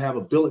bike and you have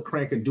a billet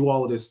crank and do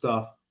all of this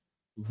stuff,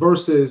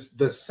 versus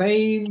the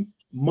same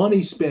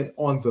money spent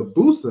on the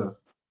BUSA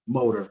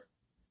motor,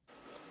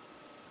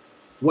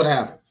 what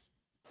happens?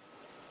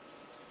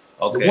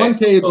 Okay. The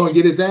 1K is going to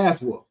get his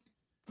ass whooped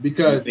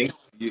because all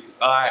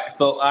right.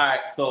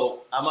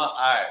 So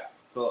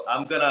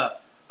I'm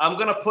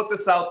gonna put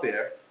this out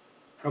there.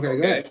 Okay,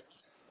 go ahead.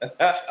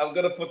 I'm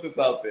gonna put this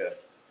out there,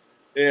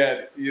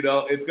 and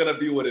it's gonna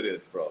be what it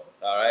is, bro.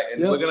 All right,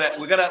 and we're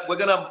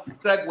gonna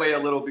segue a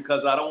little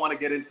because I don't want to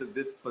get into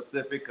this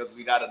specific because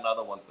we got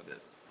another one for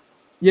this.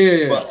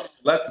 Yeah. But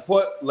let's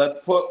put.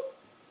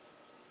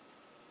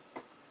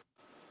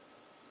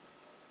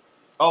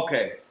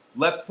 Okay,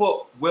 let's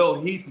put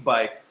Will Heath's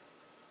bike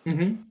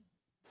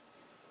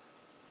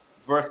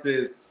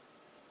versus,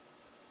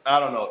 I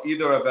don't know,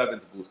 either of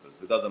Evan's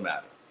BUSAs. It doesn't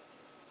matter.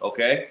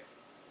 Okay?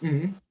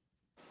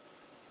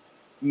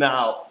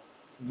 Now,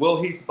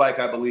 Will Heath's bike,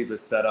 I believe,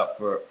 is set up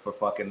for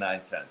fucking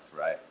 9/10ths,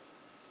 right?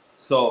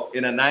 So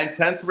in a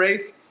 9/10ths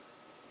race,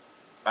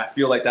 I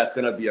feel like that's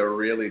going to be a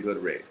really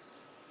good race.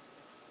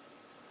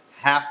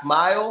 Half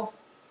mile,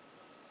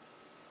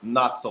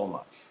 not so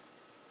much.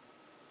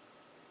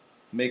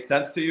 Make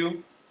sense to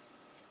you?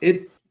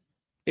 It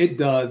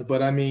does,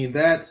 but I mean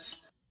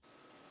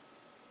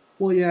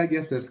well, yeah, I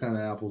guess that's kind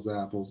of apples to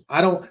apples.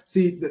 I don't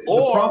see the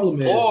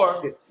problem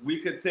is we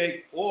could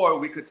take,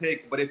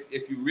 but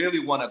if you really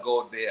want to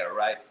go there,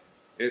 right?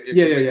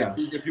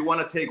 If you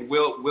want to take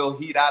Will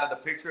Heath out of the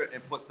picture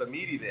and put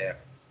Samedi there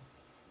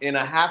in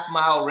a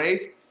half-mile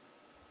race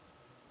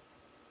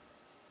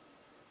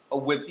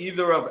with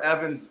either of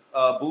Evan's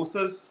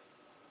BUSAs,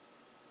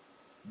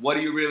 what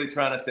are you really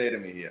trying to say to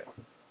me here?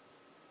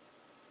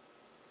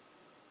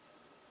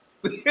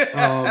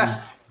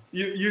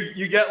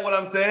 You get what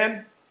I'm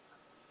saying?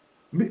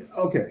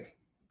 Okay.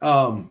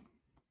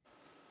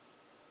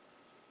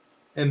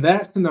 In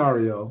that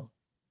scenario,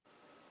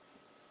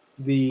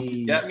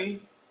 get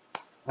me?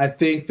 I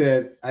think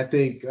it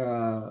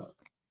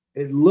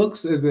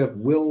looks as if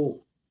Will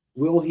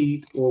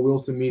Heath or Will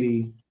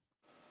Samedi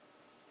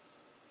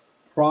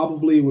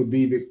probably would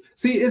be the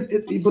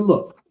but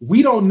look,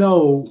 we don't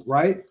know,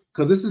 right?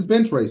 Because this is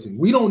bench racing.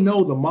 We don't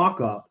know the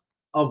mock-up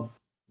of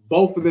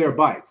both of their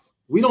bikes.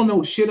 We don't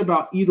know shit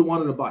about either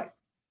one of the bikes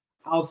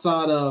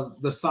outside of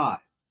the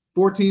size,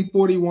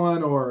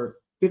 1441 or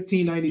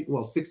 1590,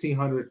 well,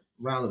 1600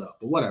 rounded up,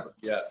 but whatever.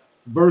 Yeah.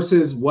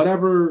 Versus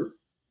whatever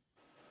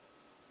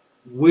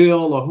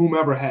Will or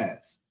whomever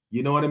has.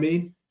 You know what I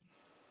mean?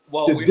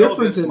 Well, we know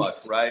this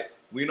much, right?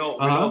 We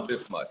know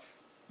this much.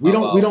 We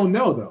don't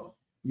know though.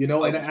 And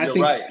I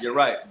think you're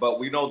right, but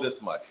we know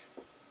this much.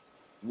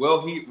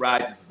 Will Heath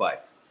rides his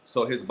bike,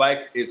 so his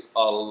bike is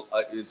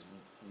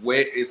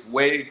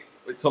way,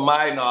 to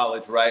my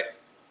knowledge, right?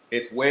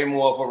 It's way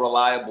more of a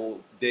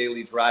reliable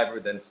daily driver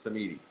than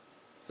Samedi.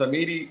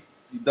 Samedi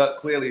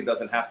clearly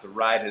doesn't have to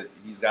ride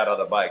he's got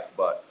other bikes,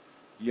 but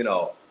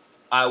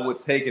I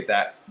would take it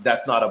that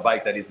that's not a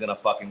bike that he's gonna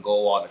fucking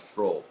go on a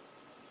stroll.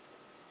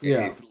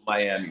 Through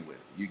Miami with.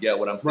 You get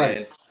what I'm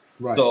saying?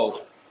 Right.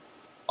 So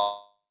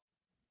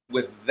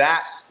with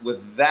that,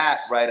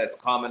 right, as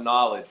common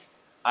knowledge,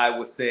 I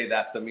would say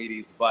that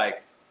Samedi's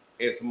bike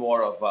is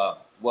more of a,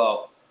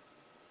 well,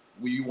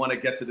 you want to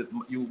get to this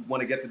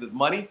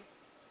money?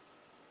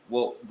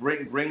 Well,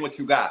 bring what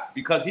you got.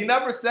 Because he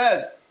never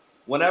says,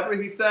 whenever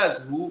he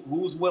says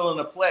who's willing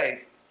to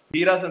play,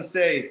 he doesn't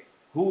say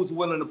who's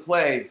willing to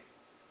play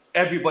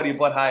everybody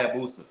but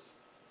Hayabusas.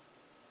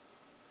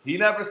 He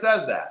never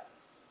says that.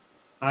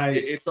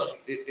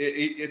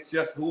 It's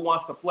just who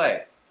wants to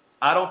play.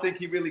 I don't think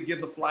he really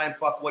gives a flying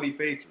fuck what he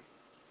faces.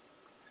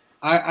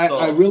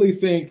 I really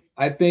think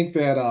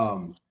that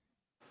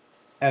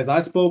as I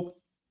spoke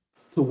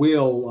to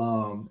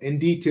Will in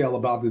detail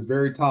about this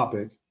very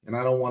topic, and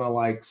I don't want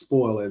to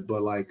spoil it,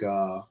 but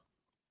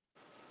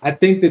I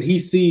think that he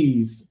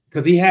sees,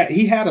 because he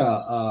had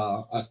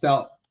a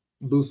stout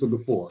BUSA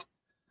before,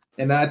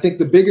 and I think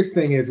the biggest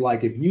thing is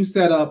if you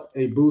set up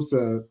a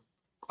BUSA,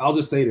 I'll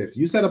just say this: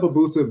 you set up a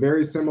BUSA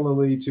very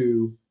similarly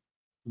to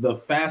the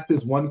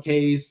fastest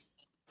 1Ks,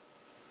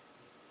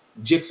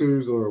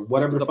 Gsxrs, or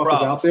whatever the fuck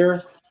is out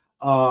there.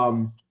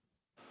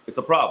 It's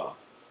a problem.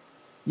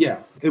 Yeah,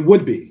 it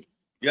would be.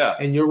 Yeah,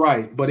 and you're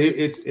right, but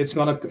it's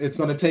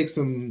gonna take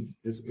some.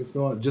 It's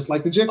gonna, just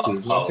like the Gsxrs.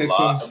 It's gonna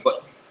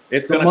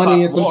take some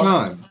money and some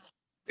time.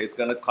 It's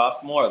gonna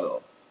cost more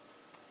though.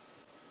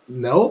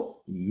 No,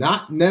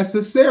 not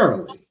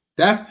necessarily.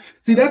 That's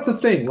the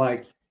thing.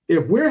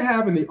 If we're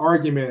having the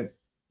argument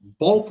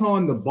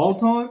bolt-on to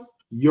bolt-on,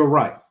 you're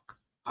right.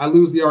 I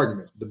lose the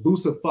argument. The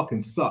BUSA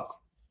fucking sucks.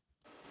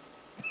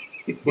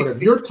 But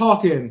if you're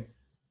talking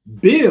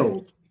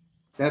build,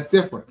 that's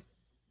different.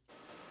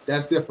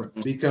 That's different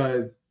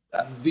because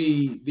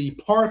the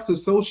parts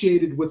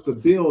associated with the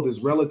build is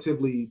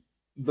relatively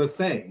the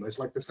same. It's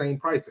the same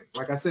pricing.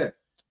 Like I said,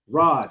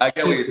 rods. I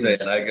get what you're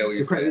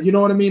saying. You know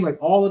what I mean?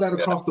 All of that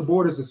across the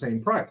board is the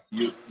same price.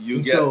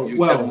 You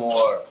get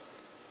more.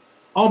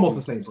 Almost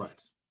the same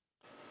price.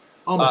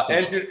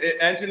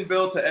 Engine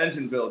build to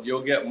engine build,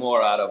 you'll get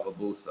more out of a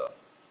BUSA.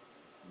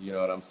 You know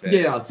what I'm saying?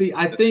 Yeah. See,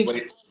 I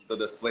think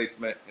the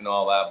displacement and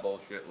all that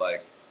bullshit,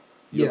 like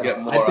you'll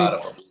get more out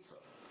of a BUSA.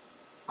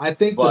 I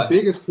think the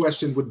biggest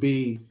question would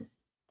be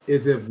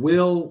is if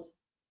Will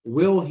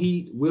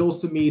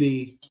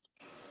Samedi,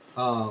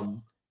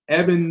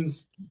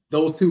 Evans,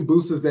 those two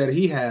BUSAs that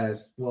he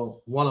has,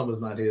 well, one of them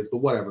is not his, but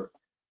whatever.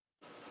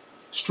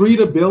 Street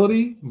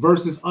ability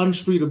versus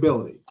unstreet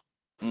ability.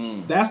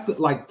 That's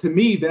the, like, to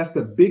me, that's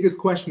the biggest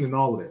question in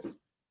all of this.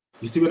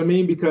 You see what I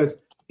mean? Because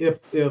if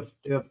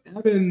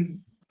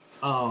Evan,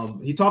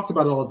 he talks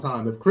about it all the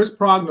time. If Chris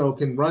Progno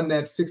can run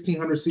that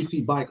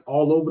 1600cc bike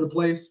all over the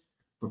place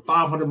for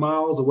 500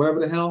 miles or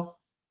whatever the hell,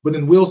 but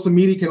then Will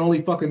Samedi can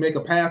only fucking make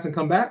a pass and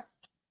come back.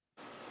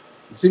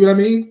 You see what I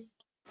mean?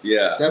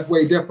 Yeah. That's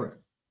way different.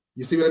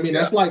 You see what I mean?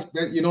 Yeah. That's like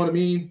that, you know what I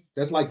mean?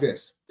 That's like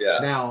this. Yeah.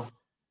 Now,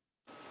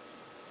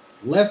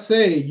 let's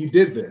say you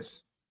did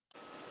this.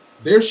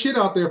 There's shit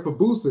out there for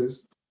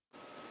BUSAs,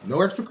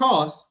 no extra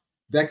cost,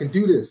 that can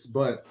do this,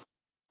 but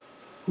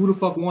who the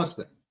fuck wants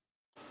that?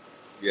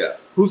 Yeah.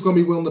 Who's gonna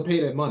be willing to pay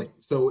that money?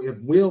 So if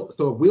Will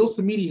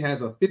Samedi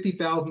has a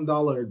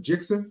 $50,000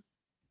 Gsxrs,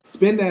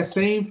 spend that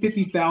same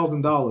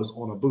 $50,000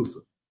 on a BUSA.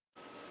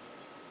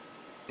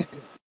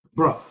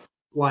 Bro,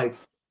 like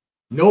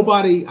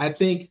nobody, I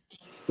think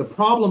the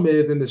problem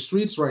is in the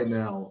streets right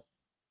now,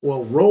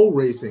 well, road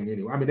racing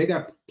anyway. I mean, they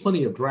got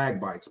plenty of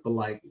drag bikes, but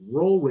like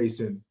road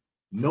racing,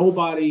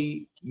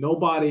 nobody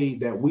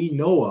that we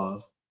know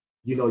of,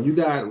 you know, you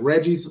got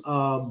Reggie's,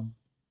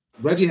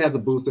 Reggie has a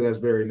BUSA that's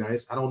very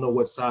nice. I don't know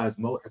what size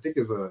motor. I think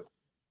it's a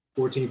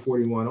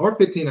 1441 or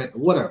 15,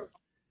 whatever.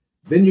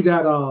 Then you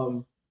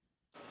got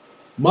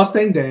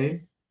Mustang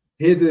Dane.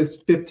 His is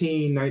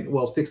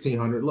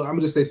 1600. Look, I'm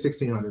gonna just say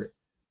 1600.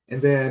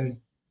 And then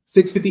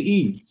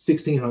 650E,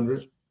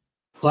 1600.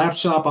 Clap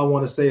Shop, I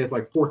want to say is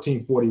like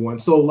 1441.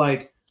 So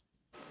like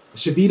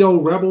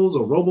Chevito Rebels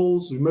or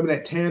Robles, remember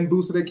that tan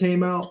BUSA that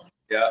came out?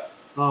 Yeah.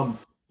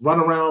 Run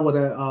around with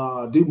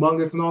a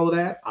Dumungus and all of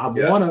that. I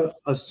want to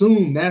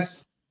assume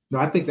that's no.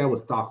 I think that was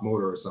stock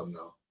motor or something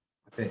though.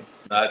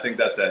 I think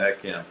that's a head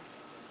cam.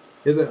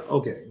 Is it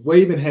okay? Well,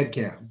 even head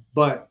cam,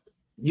 but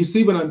you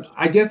see what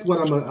I guess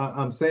what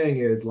I'm saying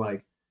is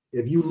like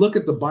if you look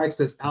at the bikes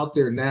that's out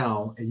there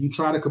now and you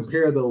try to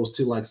compare those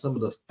to like some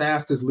of the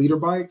fastest leader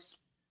bikes,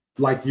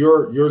 like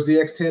your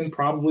ZX10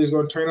 probably is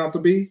going to turn out to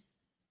be.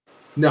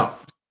 No,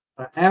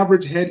 an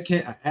average head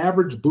cam, an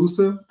average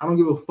BUSA. I don't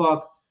give a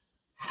fuck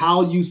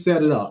how you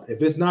set it up.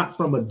 If it's not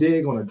from a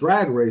dig on a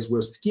drag race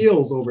where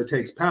skills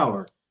overtakes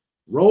power,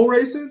 roll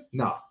racing,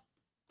 nah,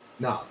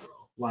 bro.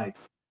 Like,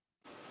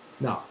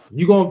 nah.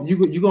 You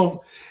gonna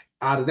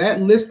out of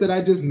that list that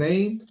I just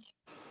named,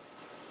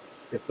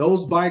 if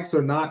those bikes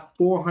are not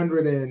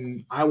 400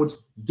 and I would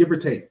give or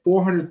take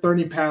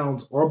 430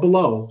 pounds or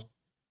below,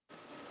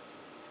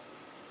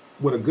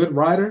 with a good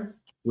rider,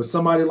 with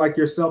somebody like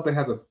yourself that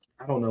has a,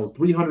 I don't know,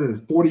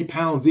 340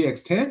 pound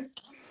ZX10,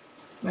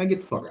 man,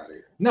 get the fuck out of here.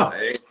 No,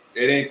 it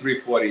ain't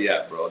 340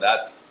 yet, bro.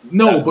 That's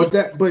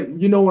but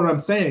you know what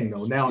I'm saying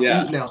though. Now,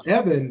 now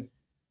Evan,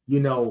 you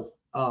know,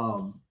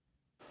 I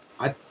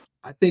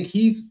think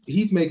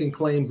he's making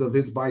claims of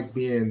his bikes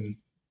being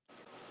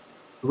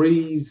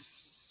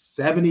 370s,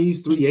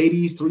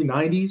 380s,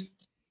 390s,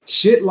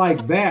 shit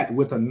like that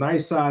with a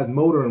nice size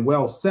motor and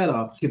well set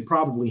up can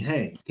probably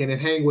hang. Can it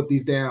hang with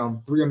these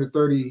damn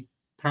 330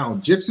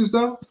 pound Gsxrs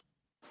though,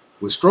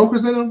 with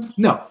strokers in them?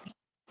 No.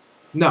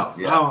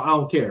 I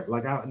don't care.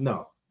 Like I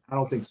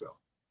don't think so.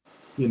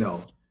 You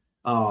know,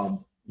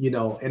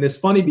 and it's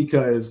funny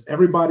because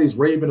everybody's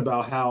raving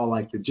about how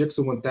like the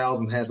Gsxrs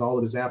 1000 has all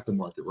of this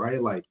aftermarket,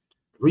 right? Like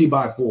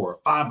 3x4,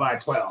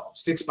 5x12,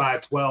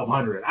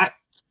 6x1200.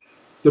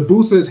 The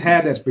BUSAs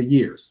had that for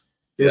years.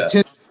 There's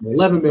 10,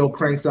 11 mil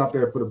cranks out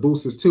there for the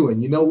BUSAs too.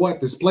 And you know what?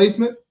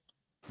 Displacement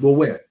will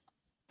win.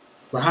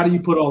 But how do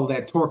you put all of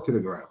that torque to the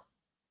ground?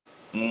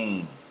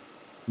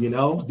 You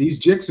know,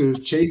 these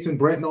Gsxrs, Chase and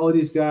Brett and all of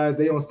these guys,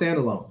 they on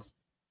standalones.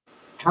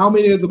 How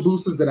many of the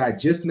BUSAs that I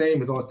just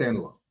named is on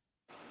standalone?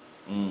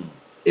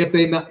 If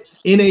they not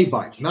NA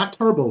bikes, not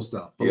turbo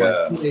stuff, but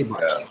like NA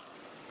bikes. Yeah.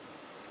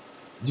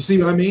 You see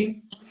what I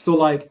mean? So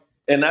like,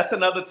 and that's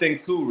another thing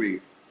too,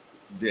 Reed.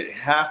 The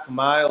half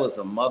mile is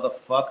a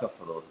motherfucker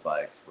for those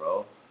bikes,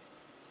 bro.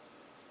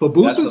 For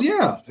BUSAs,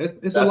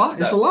 it's a lot.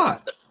 It's a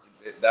lot.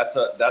 That's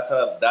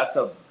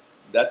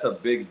a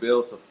big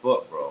bill to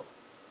foot, bro,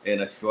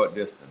 in a short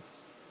distance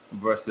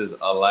versus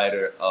a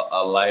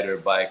lighter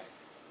bike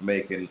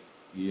making,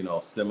 you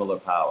know, similar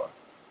power.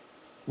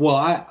 Well,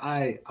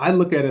 I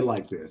look at it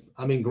like this.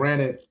 I mean,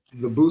 granted,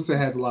 the BUSA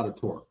has a lot of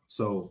torque,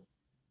 so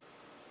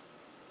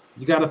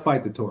you got to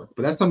fight the torque.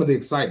 But that's some of the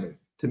excitement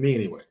to me,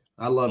 anyway.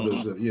 I love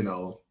the you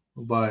know.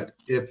 But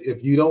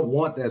if you don't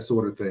want that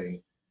sort of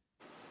thing,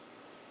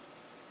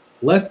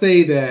 let's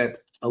say that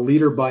a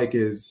leader bike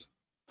is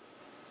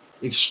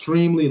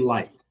extremely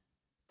light,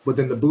 but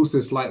then the BUSA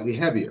is slightly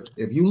heavier.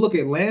 If you look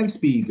at land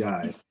speed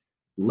guys,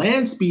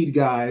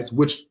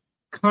 which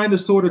kind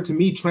of sort of to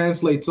me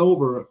translates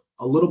over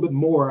a little bit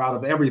more out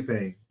of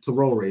everything to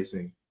roll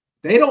racing,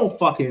 they don't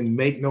fucking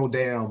make no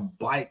damn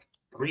bike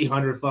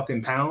 300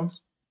 fucking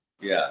pounds.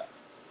 Yeah.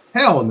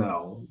 Hell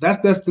no. That's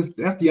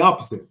the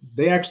opposite.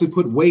 They actually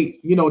put weight.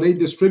 You know, they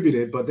distribute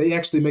it, but they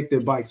actually make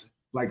their bikes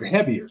like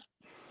heavier.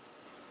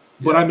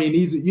 But I mean,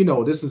 these, you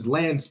know, this is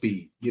land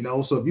speed, you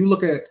know. So if you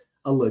look at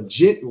a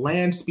legit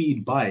land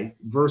speed bike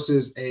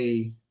versus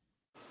a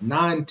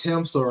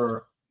 9/10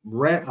 or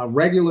a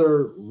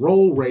regular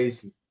roll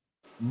race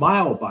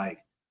mile bike,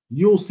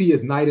 you'll see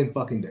it's night and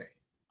fucking day.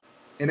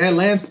 And that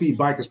land speed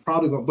bike is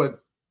probably going,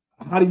 but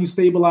how do you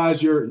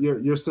stabilize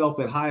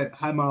yourself at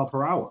high mile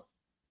per hour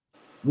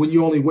when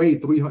you only weigh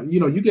 300? You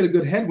know, you get a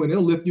good headwind,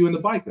 it'll lift you in the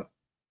bike up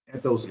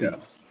at those speeds.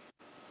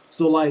 Yeah.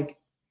 So like,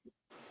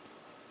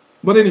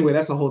 but anyway,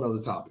 that's a whole other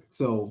topic.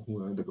 So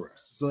we're gonna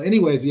digress. So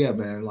anyways, yeah,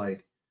 man,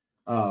 like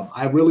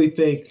I really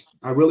think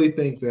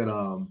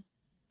that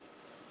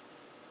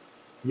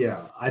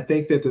yeah, I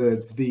think that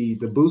the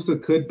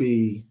BUSA could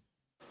be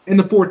in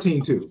the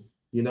 14 too.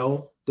 You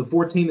know, the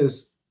 14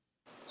 is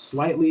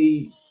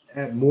slightly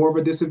at more of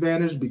a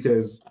disadvantage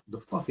because the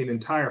fucking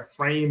entire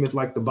frame is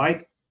like the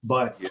bike,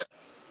 but yeah.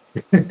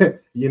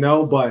 You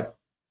know, but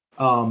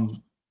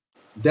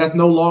that's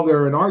no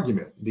longer an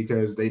argument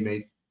because they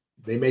make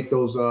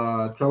those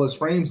trellis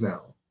frames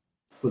now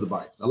for the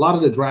bikes. A lot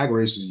of the drag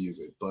races use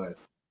it, but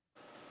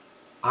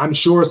I'm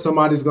sure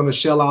somebody's going to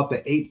shell out the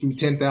 $8,000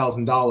 to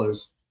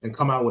 $10,000 and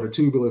come out with a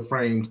tubular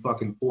framed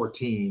fucking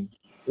 14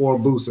 or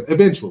BUSA.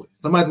 Eventually,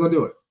 somebody's going to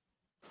do it.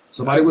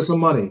 Somebody with some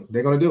money,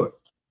 they're going to do it.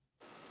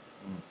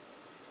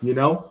 You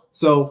know,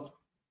 so,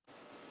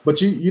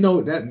 but you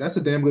know that's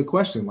a damn good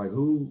question. Like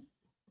who,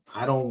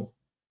 I don't,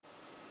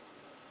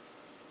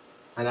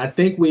 and I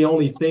think we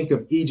only think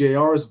of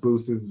Gsxrs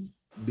boosters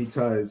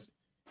because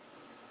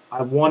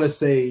I want to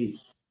say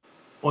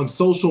on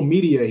social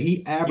media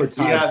he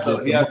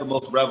advertises. He has the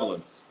most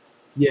relevance.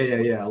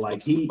 Yeah.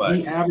 Like he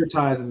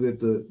advertises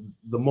it the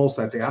most.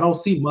 I think I don't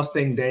see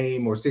Mustang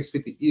Dame or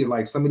 650E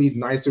like some of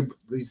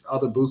these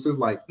other boosters.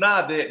 Like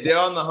nah, they're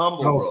on the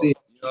humble. I don't see it.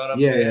 You know what I'm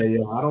saying?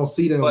 Yeah. I don't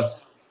see them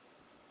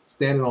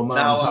standing on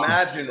mountaintops. Now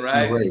imagine,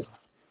 right?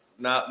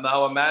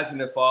 Now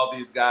imagine if all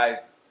these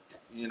guys,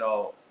 you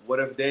know, what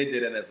if they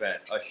did an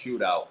event, a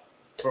shootout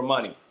for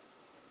money?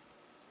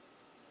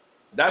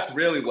 That's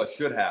really what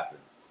should happen.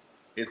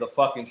 Is a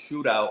fucking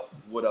shootout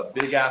with a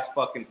big ass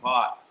fucking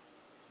pot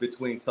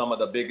between some of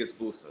the biggest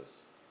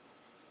boosters.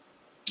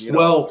 You know,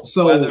 well,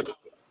 so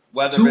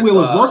whether Two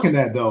Wheel is working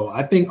that though.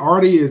 I think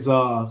Artie is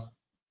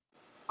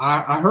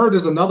I heard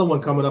there's another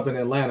one coming up in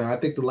Atlanta. I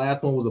think the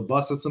last one was a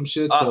bus or some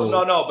shit. So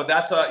no, but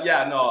that's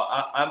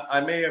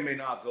I may or may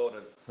not go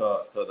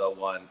to the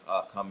one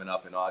coming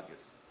up in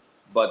August.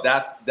 But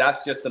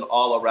that's just an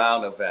all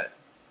around event.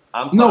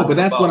 No, but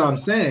that's what I'm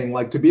saying.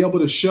 Like to be able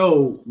to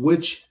show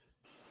which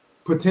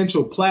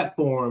potential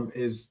platform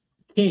is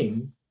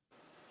king,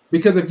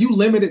 because if you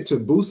limit it to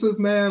BUSAs,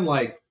 man,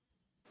 like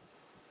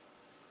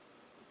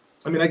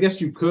I mean, I guess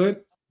you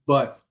could,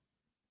 but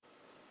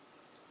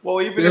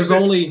well, even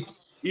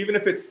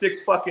if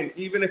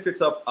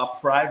it's a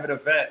private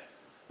event,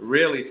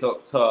 really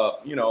to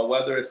you know,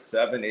 whether it's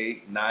 7,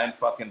 8, 9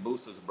 fucking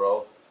BUSAs,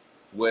 bro,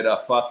 with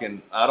a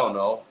fucking, I don't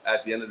know,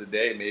 at the end of the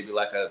day, maybe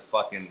like a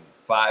fucking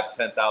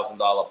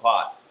 $5,000-$10,000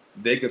 pot.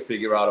 They could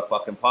figure out a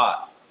fucking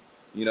pot.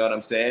 You know what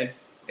I'm saying?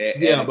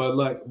 Yeah, but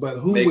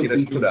who would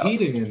be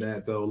competing in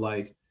that though?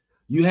 Like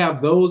you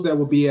have those that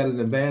will be at an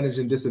advantage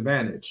and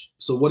disadvantage.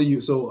 So what do you?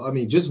 So I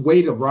mean, just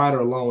weight of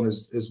rider alone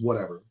is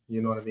whatever.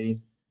 You know what I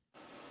mean?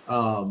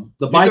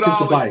 The bike is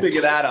the bike. You could always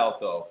figure that out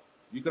though.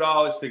 You could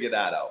always figure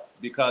that out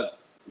because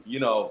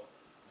you know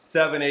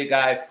 7, 8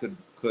 guys could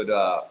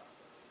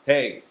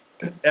hey,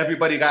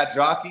 everybody got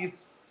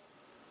jockeys?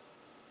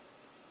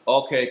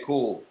 Okay,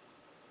 cool.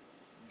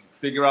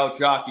 Figure out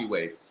jockey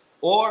weights.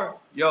 Or,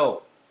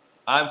 yo,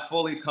 I'm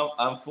fully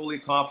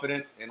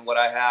confident in what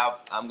I have.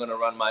 I'm gonna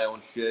run my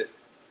own shit.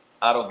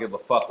 I don't give a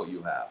fuck what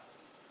you have.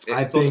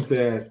 I think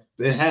that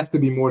there has to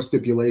be more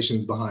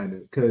stipulations behind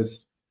it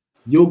because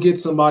you'll get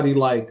somebody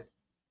like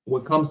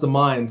what comes to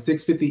mind,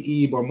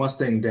 650E or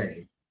Mustang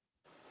Dame.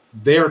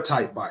 They're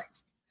tight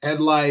bikes.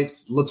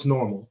 Headlights looks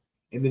normal.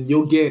 And then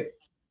you'll get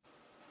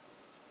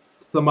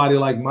somebody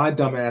like my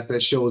dumbass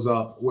that shows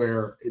up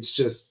where it's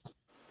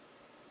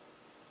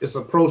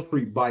a pro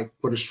street bike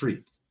for the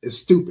streets. It's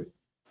stupid.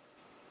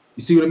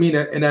 You see what I mean?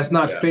 And that's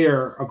not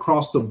fair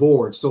across the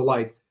board. So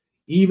like,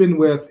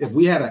 even if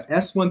we had a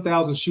S1000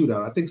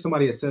 shootout, I think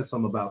somebody had said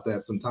something about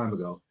that some time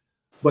ago,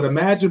 but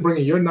imagine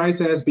bringing your nice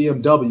ass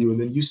BMW and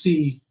then you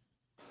see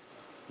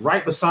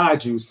right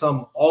beside you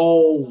some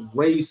all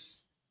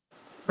race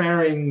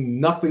faring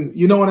nothing.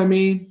 You know what I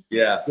mean?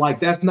 Yeah.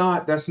 Like that's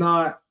not,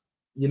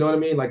 you know what I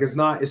mean? Like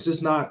it's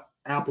just not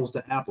apples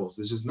to apples.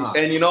 It's just not.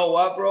 And you know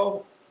what,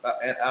 bro?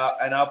 And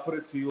I'll put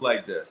it to you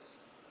like this.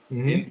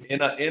 Mm-hmm.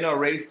 In a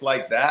race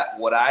like that,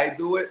 would I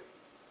do it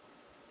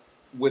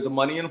with the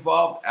money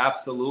involved?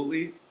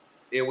 Absolutely.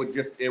 It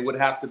would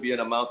have to be an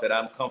amount that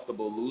I'm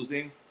comfortable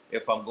losing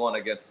if I'm going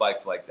against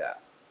bikes like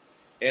that.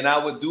 And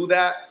I would do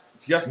that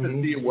just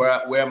to see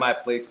where my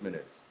placement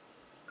is.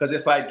 Because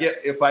if I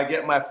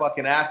get my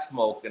fucking ass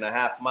smoked in a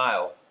half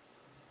mile,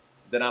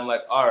 then I'm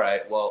like, all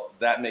right, well,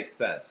 that makes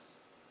sense.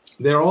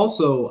 There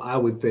also, I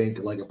would think,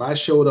 like if I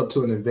showed up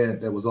to an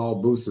event that was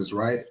all BUSAs,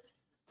 right?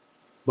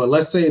 But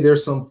let's say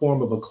there's some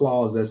form of a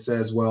clause that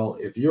says, well,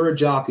 if you're a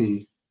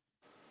jockey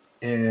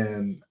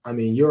and I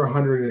mean, you're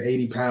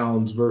 180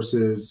 pounds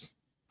versus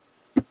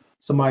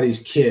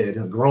somebody's kid,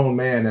 a grown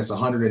man that's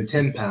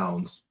 110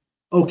 pounds.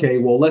 Okay,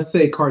 well, let's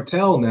say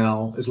Kartel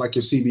now is like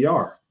your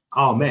CBR.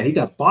 Oh man, he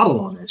got bottled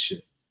on that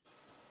shit.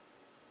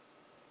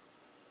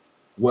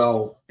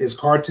 Well, is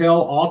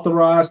Kartel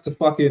authorized to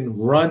fucking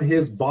run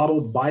his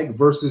bottled bike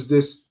versus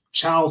this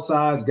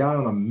child-sized guy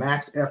on a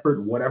max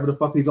effort, whatever the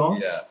fuck he's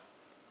on? Yeah.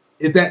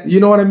 Is that, you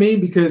know what I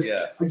mean? Because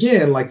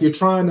again, like you're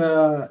trying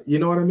to, you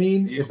know what I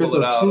mean? If it's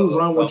a true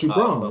run what you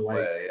brung,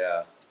 like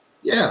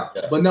yeah.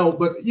 But no,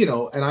 but you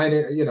know, and I,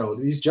 you know,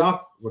 these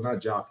well, not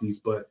jockeys,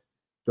 but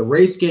the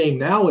race game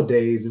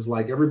nowadays is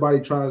like everybody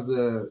tries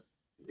to,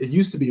 it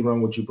used to be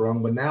run what you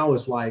brung, but now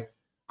it's like,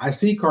 I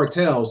see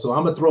Kartel, so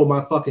I'm gonna throw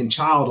my fucking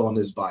child on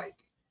this bike,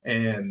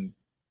 and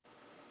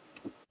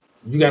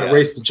you got to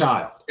race the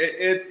child.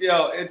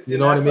 You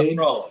know what I mean,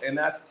 bro? And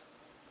that's,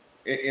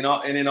 you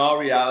know, and in all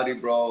reality,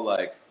 bro,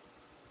 like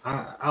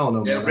I don't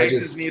know, man.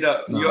 Races need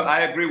a.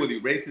 I agree with you.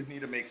 Races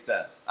need to make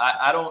sense.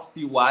 I don't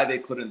see why they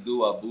couldn't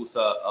do a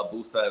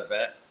BUSA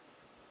event,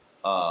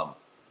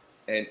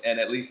 and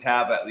at least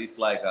have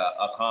like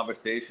a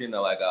conversation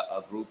or like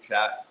a group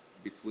chat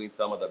between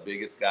some of the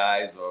biggest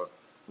guys or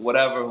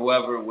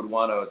whoever would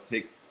want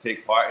to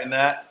take part in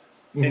that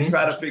and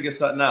try to figure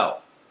something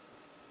out.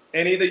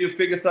 And either you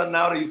figure something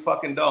out or you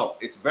fucking don't.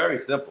 It's very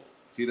simple.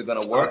 It's either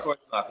gonna work or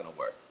it's not gonna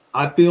work.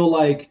 I feel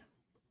like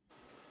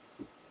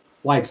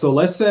so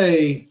let's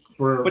say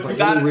but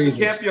you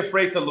can't be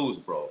afraid to lose,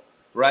 bro.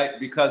 Right?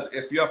 Because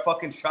if you're a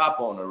fucking shop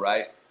owner,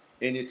 right,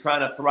 and you're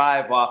trying to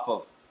thrive off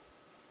of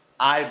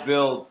I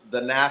build the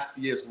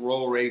nastiest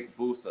roll race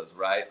BUSAs,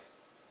 right?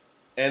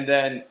 And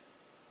then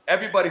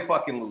everybody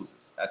fucking loses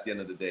at the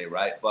end of the day,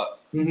 right? But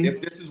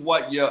if this is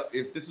what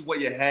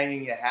you're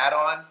hanging your hat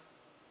on,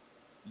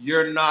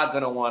 you're not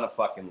gonna want to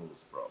fucking lose,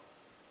 bro.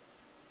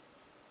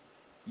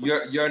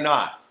 You're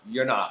not.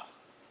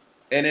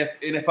 And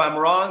if I'm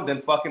wrong,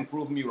 then fucking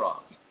prove me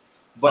wrong.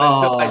 But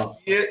until I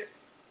see it,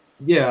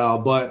 yeah.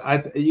 But I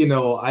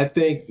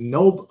think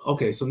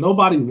so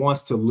nobody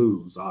wants to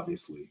lose,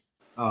 obviously.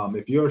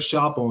 If you're a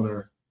shop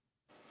owner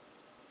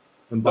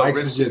and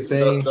bikes is your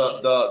thing,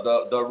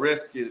 the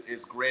risk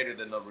is greater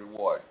than the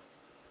reward.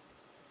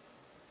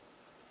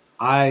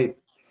 The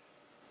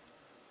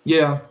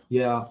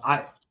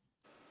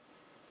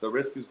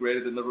risk is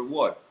greater than the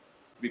reward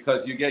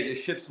because you get your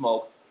shit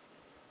smoked.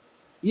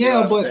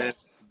 Yeah, but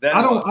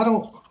I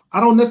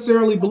don't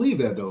necessarily believe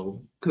that though,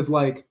 because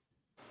like,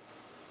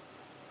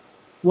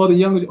 well,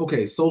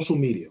 social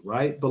media,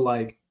 right? But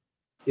like,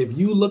 if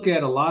you look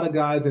at a lot of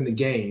guys in the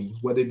game,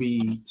 whether it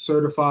be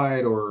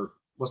certified or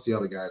what's the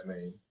other guy's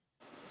name,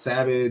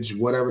 Savage,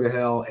 whatever the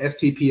hell,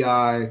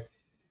 STPI,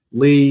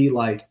 Lee,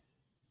 like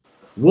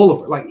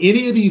Wolf, like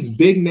any of these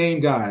big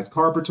name guys,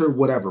 Carpenter,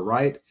 whatever,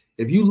 right?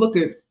 If you look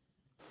at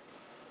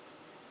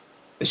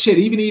shit,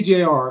 even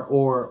EJR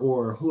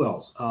or who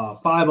else,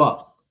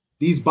 5UP,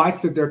 these bikes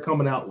that they're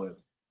coming out with,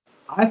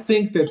 I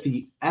think that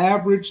the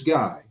average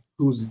guy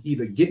who's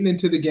either getting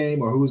into the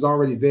game or who's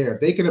already there,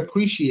 they can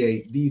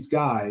appreciate these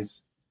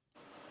guys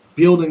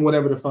building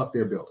whatever the fuck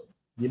they're building.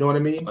 You know what I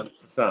mean?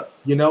 100%.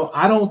 You know,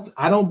 I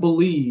don't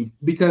believe,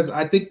 because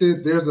I think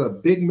that there's a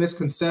big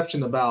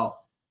misconception about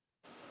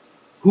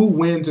who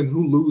wins and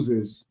who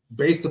loses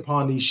based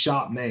upon these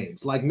shop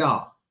names. Like,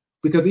 nah,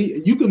 because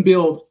you can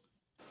build,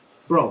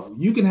 bro,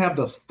 you can have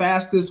the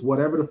fastest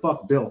whatever the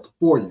fuck built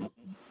for you.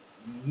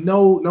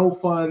 No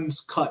funds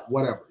cut,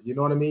 whatever. You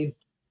know what I mean?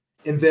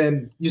 And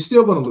then you're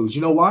still going to lose.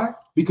 You know why?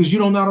 Because you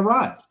don't know how to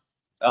ride.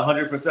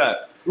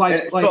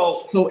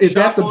 100%. So is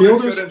that the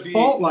builder's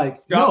fault?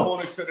 Like, shop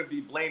owners shouldn't be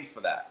blamed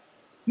for that.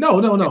 No.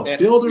 And,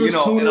 builders, you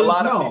know, tuners, and a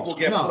lot of people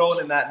get thrown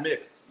in that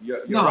mix.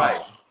 You're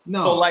right.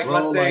 No. So like,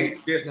 bro, let's say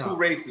there's two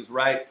races,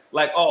 right?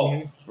 Like,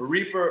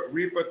 Reaper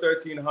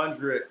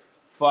 1300,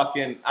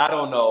 fucking, I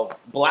don't know,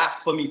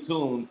 blasphemy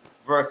tune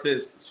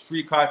versus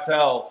Street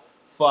Cartel,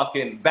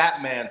 fucking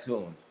Batman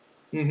tune.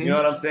 You know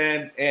what I'm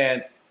saying?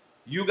 And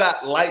you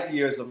got light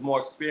years of more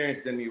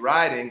experience than me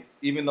riding,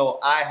 even though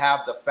I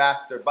have the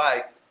faster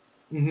bike,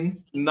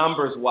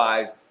 numbers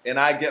wise, and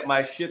I get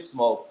my shit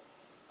smoked.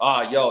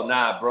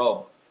 Nah,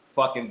 bro,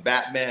 fucking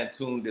Batman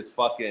tuned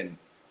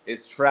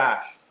is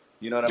trash.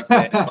 You know what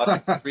I'm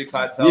saying? Street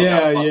Cartel.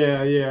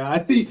 Yeah.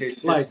 I see,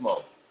 like,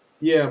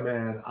 yeah,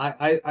 man.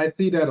 I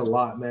see that a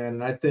lot, man.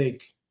 And I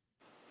think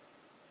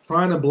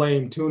trying to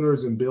blame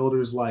tuners and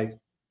builders, like,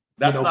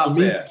 that's not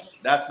fair.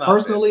 That's not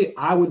personally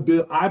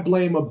fair. I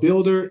blame a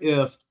builder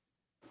if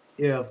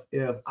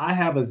I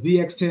have a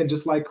ZX10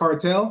 just like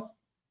Kartel,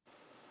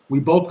 we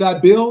both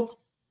got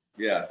builds.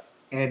 Yeah.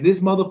 And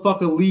this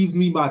motherfucker leaves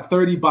me by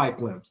 30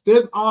 bike lengths.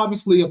 There's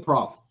obviously a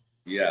problem.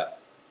 Yeah.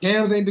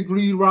 Cams ain't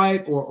degree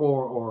right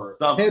or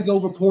heads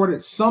over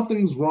ported.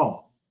 Something's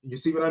wrong. You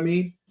see what I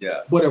mean? Yeah.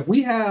 But if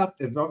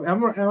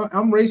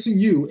I'm racing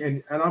you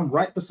and I'm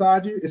right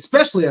beside you,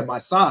 especially at my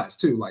size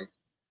too, like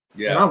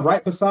and I'm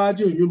right beside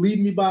you and you're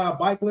leading me by a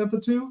bike length or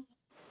two,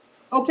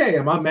 okay,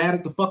 am I mad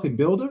at the fucking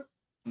builder?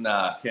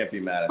 Nah, can't be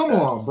mad at Come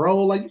that. on, bro.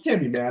 Like, you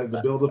can't be mad at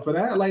the builder for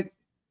that. Like,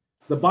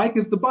 the bike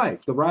is the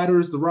bike. The rider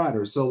is the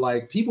rider. So,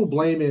 like, people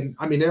blaming,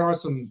 I mean, there are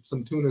some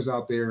tuners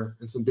out there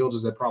and some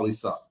builders that probably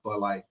suck. But,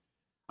 like,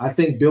 I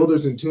think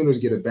builders and tuners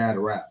get a bad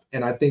rap.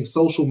 And I think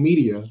social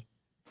media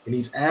and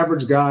these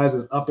average guys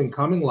is up and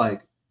coming,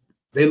 like,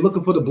 they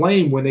looking for the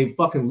blame when they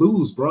fucking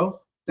lose, bro.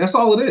 That's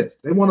all it is.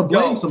 They want to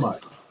blame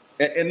somebody.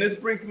 And this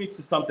brings me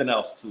to something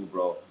else too,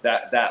 bro.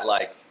 That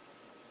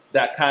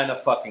kind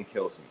of fucking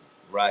kills me,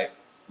 right?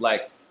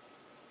 Like,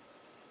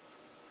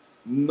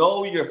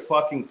 know your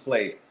fucking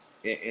place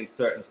in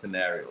certain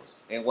scenarios.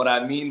 And what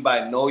I mean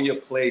by know your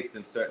place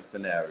in certain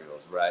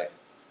scenarios, right?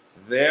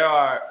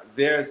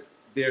 There's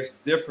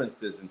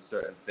differences in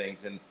certain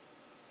things. And,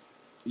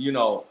 you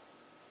know,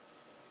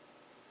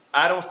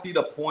 I don't see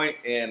the point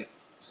in,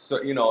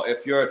 so, you know,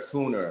 if you're a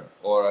tuner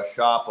or a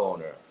shop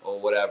owner or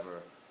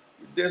whatever,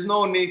 there's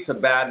no need to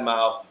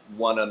badmouth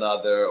one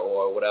another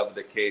or whatever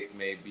the case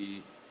may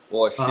be,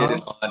 or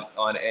shitting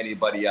on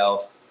anybody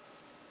else.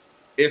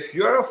 If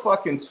you're a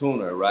fucking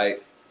tuner,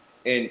 right,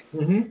 and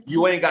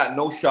you ain't got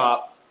no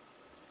shop,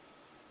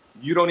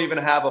 you don't even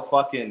have a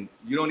fucking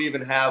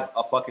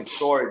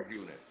storage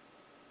unit.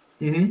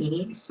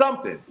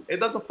 Something.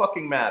 It doesn't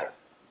fucking matter.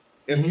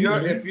 If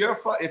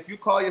you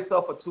call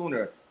yourself a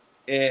tuner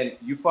and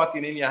you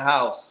fucking in your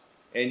house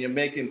and you're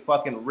making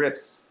fucking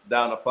rips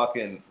down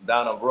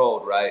a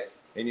road, right?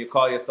 And you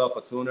call yourself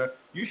a tuner,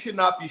 you should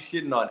not be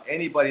shitting on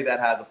anybody that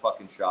has a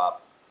fucking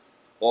shop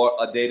or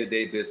a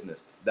day-to-day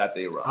business that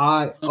they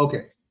run.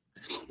 Okay.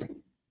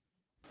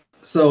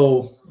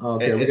 So,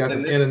 okay, we got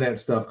some internet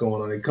stuff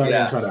going on. It cut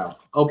in, cut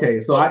out. Okay,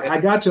 so I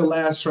got your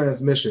last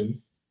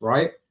transmission,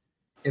 right?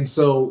 And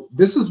so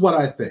this is what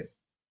I think.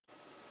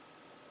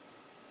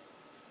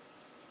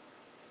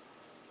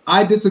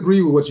 I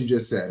disagree with what you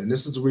just said, and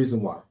this is the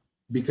reason why.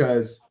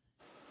 Because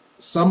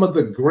some of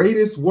the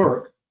greatest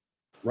work,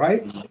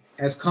 right,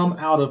 has come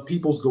out of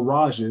people's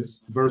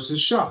garages versus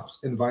shops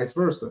and vice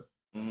versa.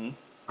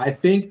 I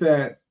think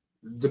that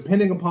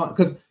depending upon,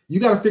 because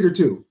you got to figure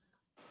too,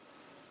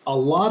 a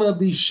lot of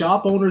these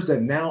shop owners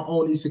that now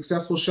own these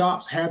successful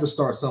shops had to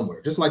start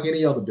somewhere, just like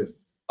any other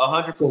business.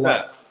 100%. So,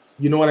 like,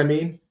 you know what I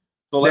mean?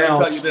 So let me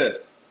tell you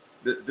this.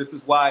 This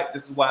is why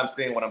I'm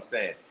saying what I'm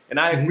saying. And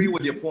I agree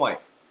with your point.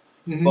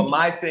 But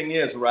my thing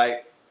is, right,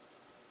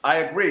 I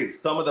agree.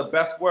 Some of the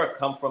best work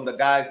come from the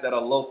guys that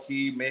are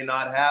low-key, may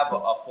not have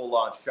a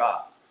full-on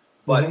shop.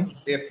 But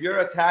if you're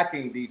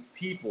attacking these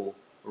people,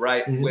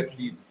 right, with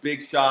these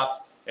big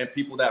shops and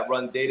people that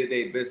run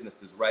day-to-day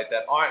businesses, right,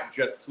 that aren't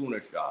just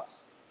tuner shops,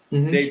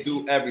 they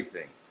do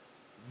everything.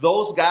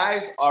 Those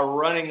guys are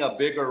running a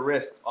bigger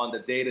risk on the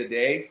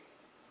day-to-day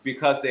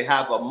because they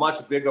have a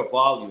much bigger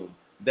volume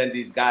than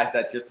these guys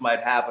that just might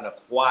have an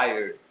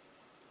acquired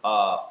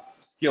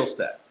skill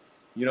set.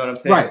 You know what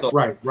I'm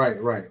saying?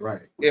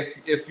 Right.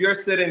 If you're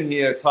sitting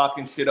here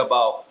talking shit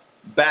about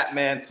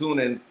Batman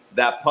tuning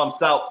that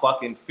pumps out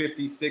fucking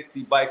 50,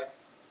 60 bikes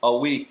a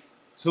week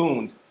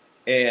tuned,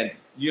 and,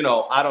 you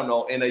know, I don't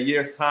know, in a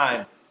year's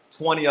time,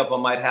 20 of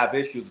them might have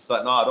issues. It's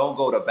like, no, don't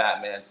go to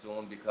Batman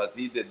tune because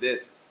he did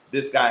this.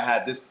 This guy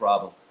had this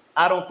problem.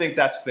 I don't think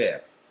that's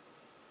fair.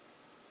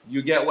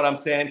 You get what I'm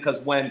saying? Because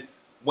when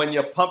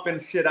you're pumping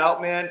shit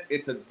out, man,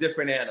 it's a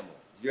different animal.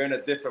 You're in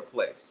a different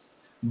place.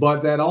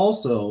 But that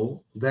also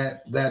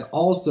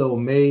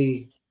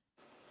may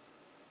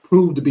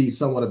prove to be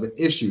somewhat of an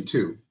issue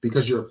too,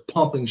 because you're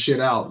pumping shit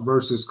out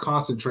versus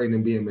concentrating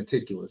and being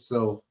meticulous.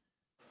 So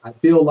I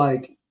feel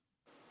like,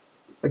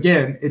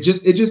 again, it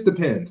just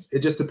depends. It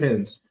just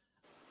depends.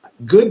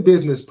 Good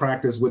business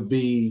practice would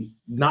be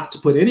not to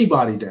put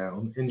anybody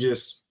down and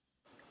just,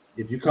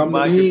 if you come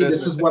to me,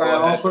 this is what I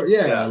offer.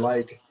 Yeah,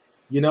 like,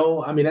 you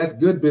know, I mean, that's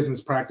good business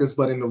practice.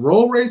 But in the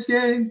road race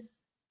game,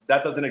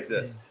 that doesn't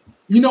exist.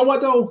 You know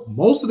what, though?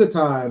 Most of the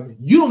time,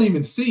 you don't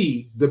even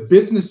see the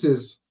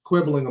businesses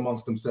quibbling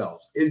amongst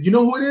themselves. You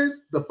know who it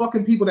is? The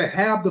fucking people that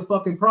have the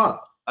fucking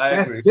product.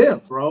 That's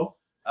them, bro.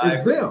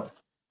 It's them.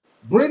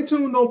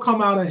 Brentoon don't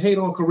come out and hate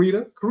on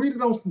Karita. Karita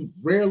don't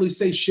rarely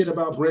say shit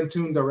about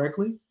Brentoon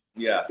directly.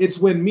 Yeah. It's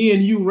when me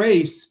and you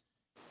race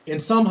and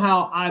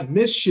somehow I've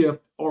misshift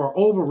or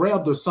over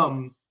revved or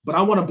something, but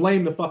I want to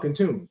blame the fucking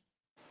tune.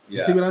 You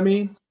see what I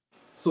mean?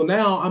 So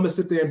now I'm gonna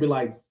sit there and be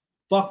like,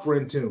 fuck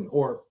Brentoon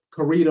or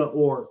Karita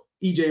or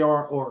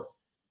EJR or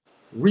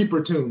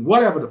Reaper tune,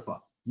 whatever the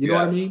fuck. You know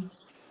what I mean?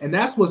 And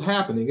that's what's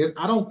happening.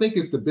 I don't think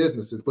it's the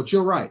businesses, but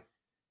you're right.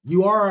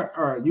 You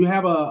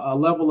have a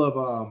level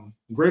of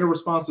greater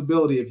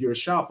responsibility if you're a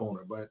shop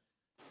owner. But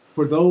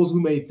for those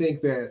who may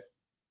think that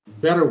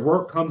better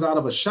work comes out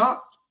of a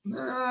shop,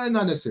 not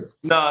necessarily.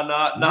 No. And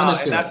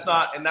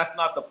that's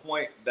not the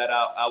point that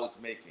I was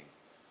making.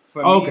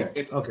 For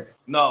me,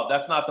 no,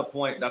 that's not the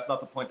point. That's not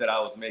the point that I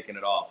was making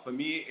at all. For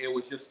me, it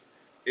was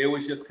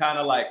just kind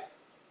of like,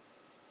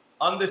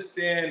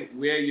 understand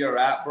where you're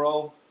at,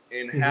 bro,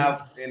 and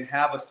have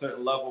a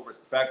certain level of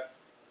respect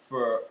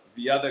for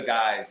the other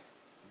guys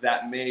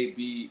that may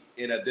be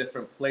in a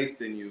different place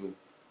than you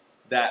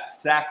that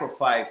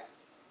sacrifice,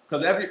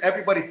 because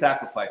everybody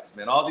sacrifices,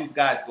 man. All these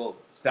guys go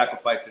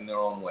sacrifice in their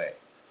own way.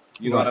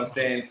 You know what I'm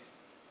saying?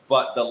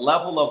 But the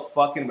level of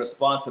fucking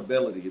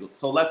responsibility.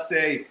 So let's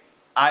say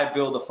I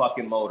build a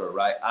fucking motor,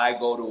 right? I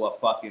go to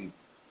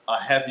a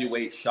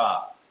heavyweight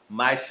shop.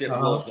 My shit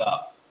blows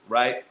up,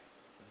 right?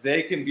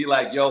 They can be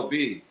like, yo,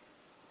 B,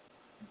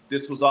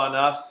 this was on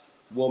us.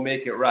 We'll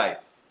make it right.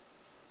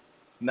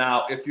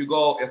 Now, if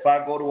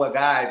I go to a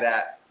guy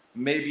that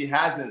maybe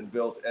hasn't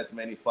built as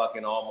many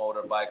fucking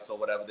all-motor bikes or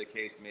whatever the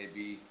case may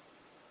be,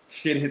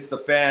 shit hits the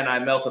fan, I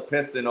melt a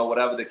piston or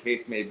whatever the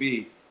case may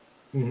be.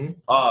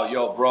 Oh,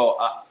 yo, bro,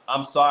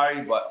 I'm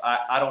sorry, but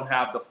I don't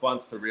have the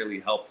funds to really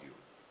help you.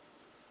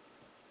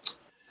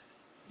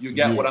 You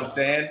get what I'm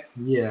saying?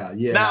 Yeah.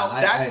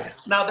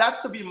 Now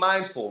that's to be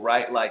mindful,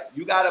 right? Like,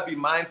 you got to be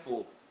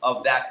mindful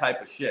of that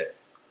type of shit.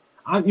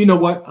 You know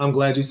what? I'm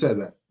glad you said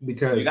that,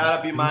 because you got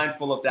to be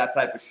mindful of that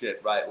type of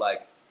shit, right?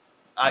 Like,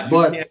 you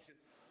can't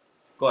just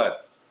go ahead.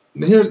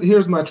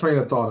 Here's my train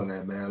of thought on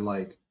that, man.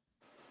 Like,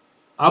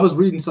 I was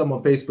reading something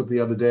on Facebook the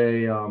other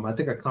day. I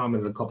think I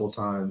commented a couple of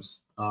times.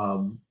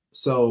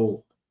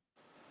 So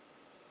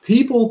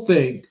people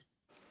think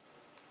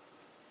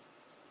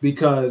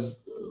because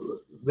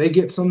they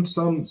get some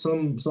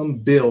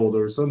build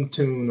or some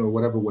tune or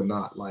whatever,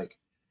 whatnot, like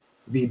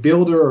the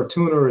builder or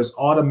tuner is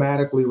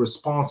automatically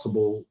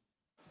responsible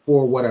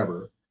for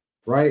whatever,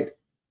 right?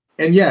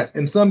 And yes,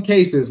 in some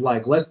cases,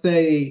 like let's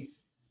say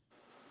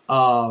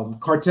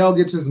Kartel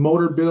gets his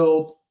motor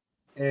build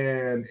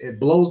and it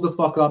blows the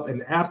fuck up,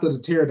 and after the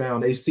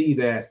teardown, they see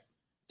that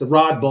the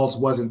rod bolts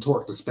wasn't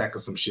torqued to spec or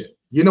some shit.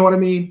 You know what I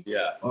mean?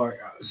 Yeah. Or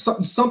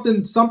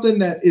something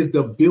that is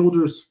the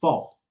builder's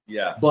fault.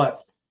 Yeah.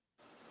 But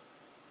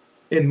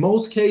in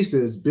most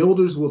cases,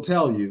 builders will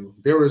tell you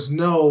there is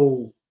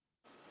no,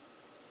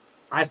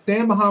 I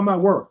stand behind my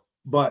work,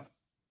 but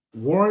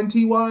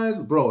warranty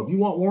wise, bro, if you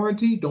want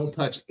warranty, don't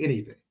touch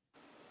anything.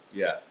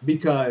 Yeah.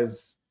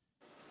 Because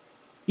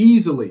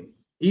easily,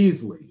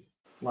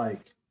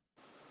 like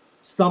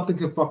something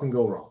can fucking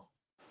go wrong.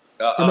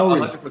 For no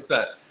 100%.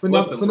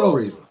 Reason. For no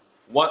reason.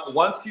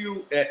 Once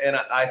you, and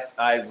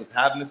I was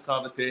having this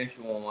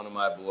conversation with one of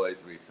my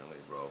boys recently,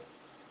 bro.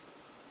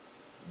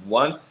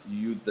 Once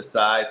you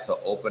decide to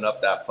open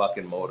up that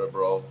fucking motor,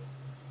 bro,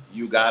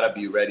 you gotta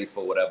be ready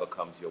for whatever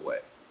comes your way.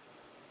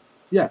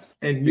 Yes,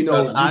 and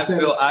because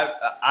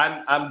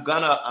I'm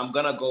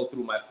gonna go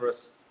through my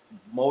first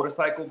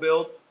motorcycle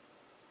build,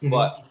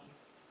 but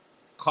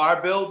car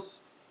builds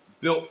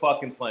built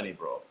fucking plenty,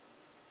 bro.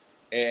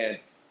 And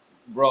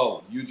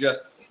bro, you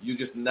just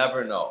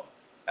never know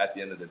at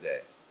the end of the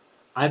day.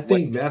 I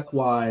think that's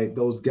why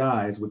those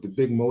guys with the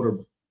big motor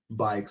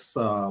bikes,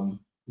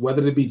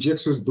 whether it be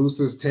Gsxrs,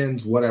 BUSAs,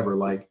 10s, whatever,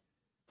 like,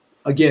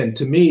 again,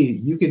 to me,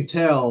 you can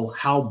tell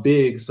how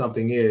big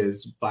something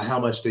is by how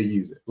much they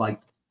use it.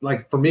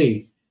 Like for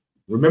me,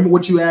 remember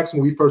what you asked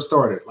when we first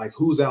started, like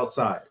who's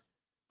outside?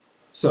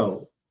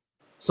 So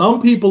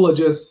some people are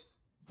just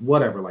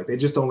whatever, like they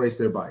just don't race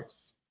their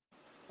bikes,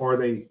 or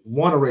they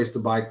want to race the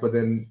bike, but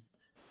then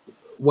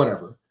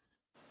whatever.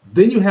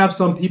 Then you have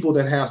some people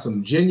that have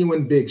some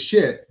genuine big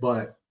shit,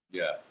 but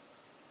yeah,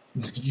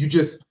 you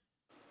just,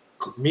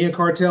 me and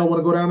Kartel want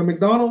to go down to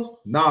McDonald's?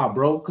 Nah,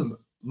 bro, because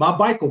my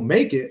bike will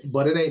make it,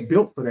 but it ain't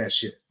built for that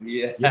shit.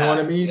 Yeah. You know what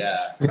I mean?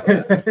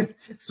 Yeah.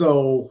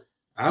 So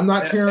I'm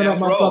not tearing up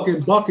my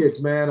fucking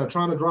buckets, man, or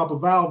trying to drop a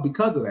valve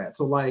because of that.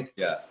 So like,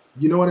 yeah,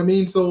 you know what I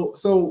mean?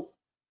 So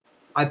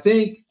I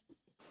think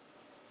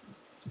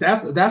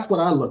that's what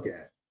I look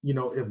at. You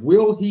know, if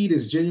Will Heat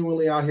is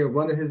genuinely out here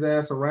running his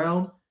ass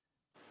around,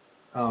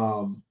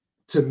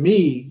 to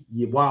me,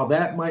 while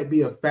that might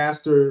be a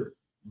faster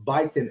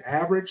bike than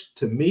average,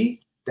 to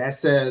me, that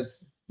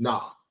says,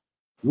 nah,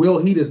 Will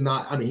Heat is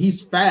not. I mean,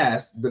 he's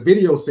fast. The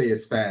videos say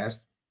it's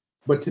fast,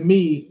 but to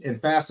me,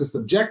 and fast is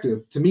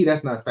subjective. To me,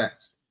 that's not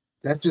fast.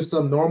 That's just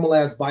some normal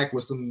ass bike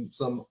with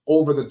some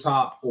over the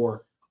top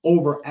or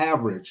over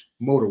average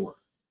motor work.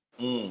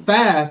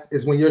 Fast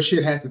is when your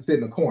shit has to fit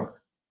in a corner.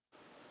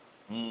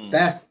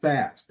 That's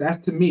fast. That's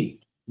to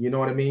me. You know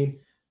what I mean?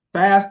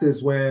 Fast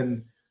is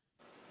when,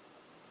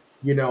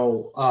 you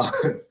know,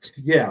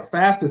 yeah,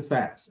 fast is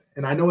fast.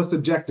 And I know it's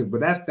subjective,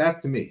 but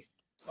that's to me.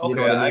 Okay, you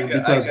know what I mean?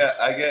 Because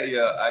I get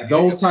you.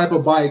 Those type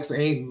of bikes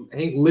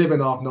ain't living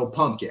off no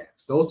pump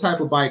gas. Those type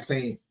of bikes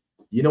ain't,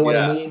 you know what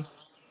I mean?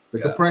 The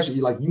compression,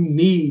 you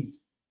need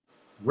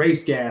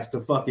race gas to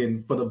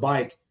fucking, for the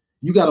bike.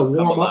 You got to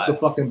warm up the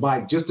fucking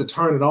bike just to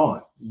turn it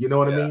on. You know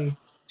what I mean?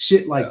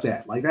 Shit like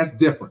that. Like, that's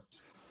different.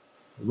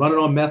 Running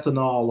on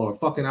methanol or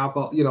fucking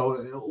alcohol, you know,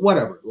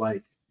 whatever.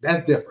 Like,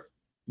 that's different,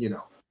 you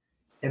know.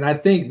 And I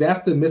think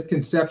that's the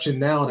misconception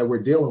now that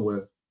we're dealing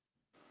with,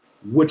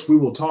 which we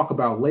will talk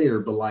about later.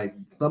 But like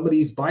some of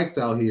these bikes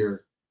out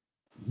here,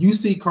 you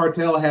see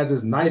Kartel has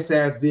his nice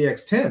ass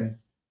ZX10,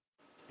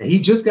 and he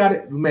just got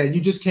it, man.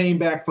 You just came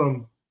back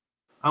from,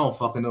 I don't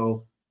fucking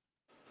know,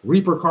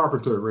 Reaper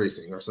Carpenter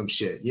racing or some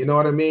shit. You know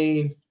what I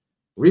mean?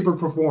 Reaper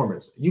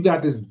Performance. You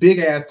got this big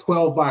ass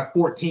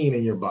 12x14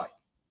 in your bike.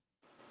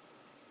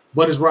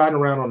 but is riding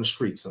around on the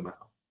street somehow.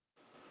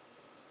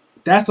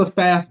 That's a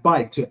fast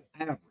bike to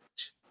average.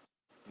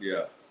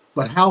 Yeah.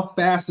 But how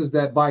fast is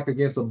that bike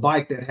against a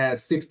bike that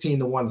has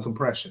 16-to-1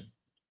 compression?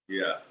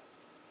 Yeah.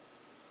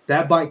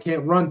 That bike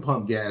can't run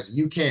pump gas.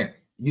 You can't.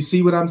 You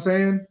see what I'm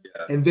saying?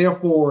 Yeah. And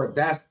therefore,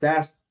 that's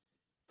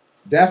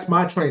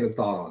my train of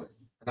thought on it.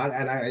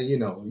 And I you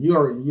know,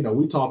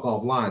 we talk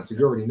offline, so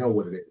you already know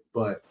what it is.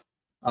 But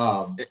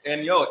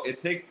and yo, it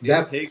takes a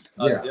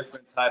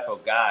different type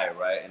of guy,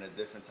 right? And a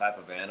different type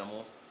of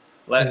animal.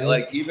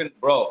 Like even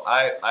bro,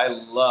 I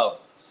love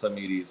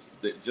Samedi's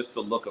just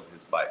the look of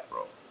his bike,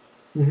 bro.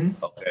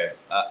 Okay.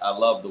 I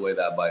love the way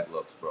that bike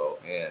looks, bro.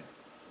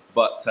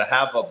 But to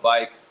have a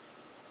bike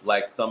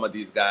like some of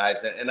these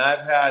guys, and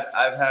I've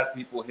had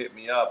people hit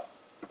me up,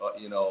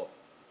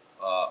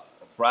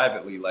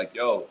 privately, like,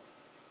 yo,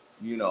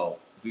 do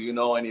you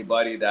know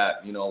anybody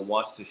that,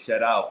 wants to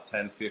shed out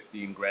 10,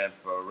 15 grand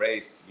for a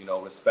race?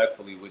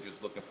 Respectfully, we're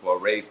just looking for a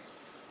race,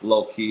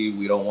 low key.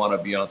 We don't want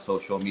to be on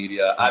social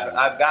media.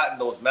 I've gotten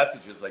those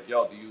messages like,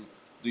 yo,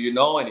 do you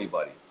know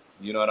anybody?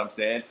 You know what I'm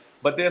saying?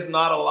 But there's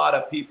not a lot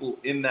of people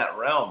in that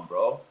realm,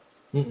 bro.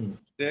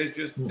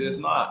 There's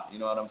not. You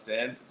know what I'm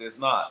saying? There's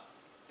not.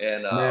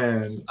 And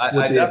man,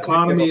 I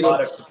definitely give a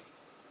lot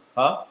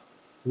of,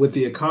 with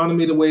the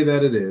economy the way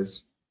that it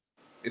is,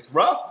 it's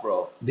rough,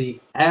 bro. The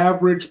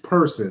average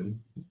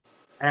person,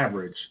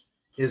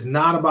 is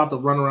not about to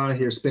run around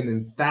here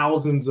spending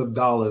thousands of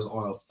dollars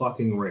on a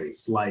fucking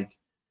race. Like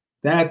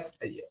that,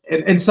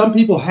 and some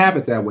people have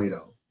it that way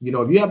though.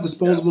 If you have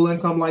disposable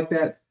income like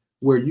that,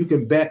 where you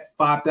can bet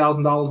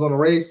 $5,000 on a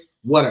race,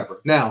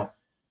 whatever. Now,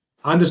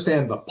 I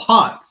understand the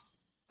pots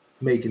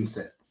making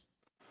sense.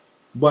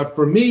 But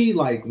for me,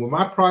 like when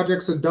my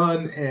projects are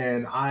done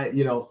and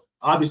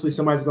obviously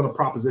somebody's going to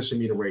proposition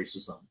me to race or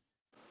something.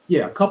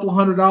 Yeah, a couple of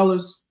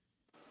 $100.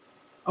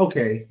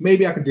 Okay,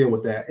 maybe I can deal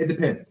with that. It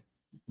depends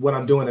what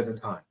I'm doing at the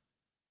time.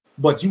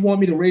 But you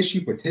want me to race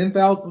you for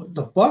 $10,000?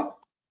 The fuck?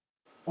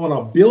 On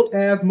a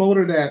built-ass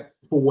motor that,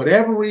 for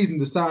whatever reason,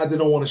 decides they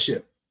don't want to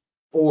ship.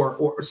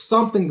 Or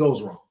something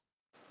goes wrong.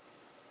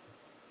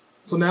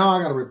 So now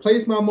I got to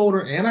replace my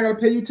motor and I got to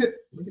pay you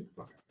tip. Get the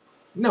fuck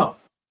out.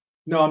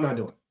 No, I'm not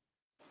doing it.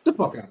 Get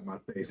the fuck out of my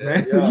face,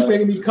 man. You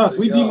making me cuss.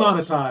 We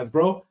demonetized,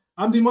 bro.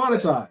 I'm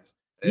demonetized.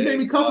 You make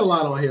me cuss a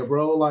lot on here,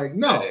 bro. Like,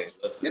 no,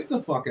 get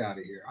the fuck out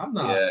of here. I'm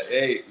not. Yeah,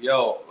 hey,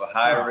 yo,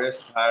 high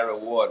risk, high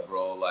reward,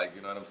 bro. Like,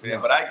 you know what I'm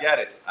saying? But I get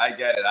it.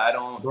 I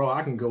don't. Bro,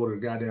 I can go to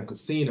the goddamn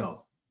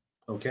casino.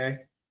 Okay?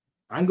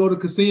 I can go to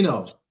the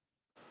casino,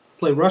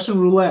 play Russian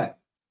roulette.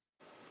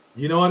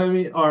 You know what I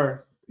mean?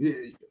 Or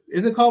is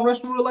it called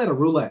Russian roulette or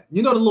roulette?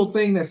 You know the little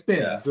thing that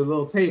spins, the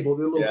little table,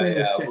 the little thing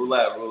that spins.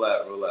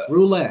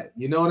 Roulette.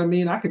 You know what I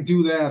mean? I could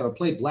do that or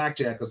play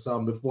blackjack or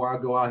something before I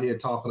go out here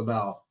talking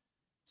about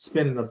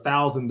spending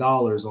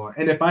 $1,000 on.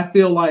 And if I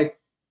feel like,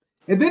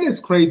 and then it's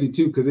crazy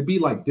too, because it'd be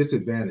like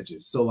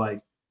disadvantages. So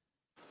like,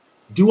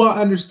 do I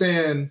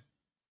understand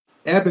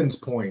Evan's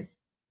point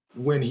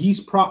when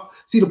he's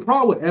see the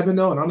problem with Evan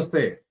though, and I'm gonna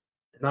say it,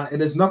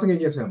 and there's nothing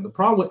against him. The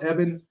problem with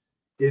Evan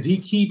is he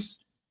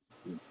keeps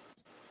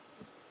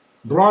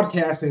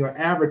broadcasting or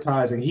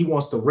advertising he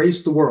wants to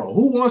race the world.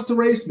 Who wants to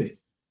race me?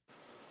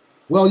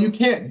 Well, you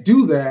can't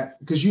do that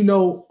because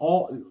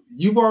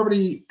you've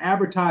already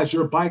advertised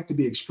your bike to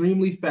be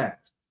extremely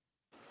fast,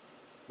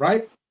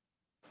 right?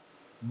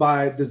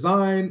 By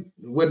design,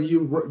 whether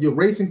you're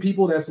racing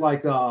people that's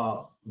like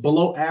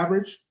below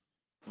average,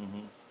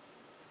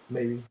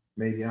 maybe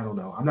I don't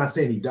know. I'm not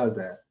saying he does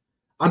that.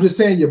 I'm just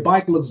saying your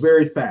bike looks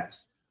very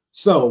fast.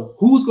 So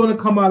who's going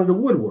to come out of the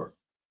woodwork?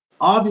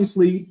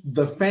 Obviously,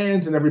 the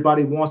fans and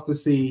everybody wants to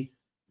see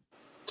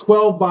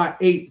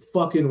 12x8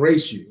 fucking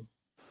race you.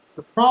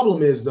 The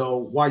problem is, though,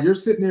 while you're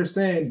sitting there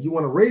saying you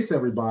want to race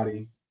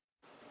everybody,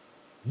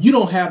 you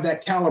don't have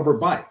that caliber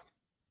bike.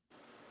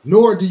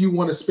 Nor do you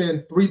want to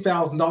spend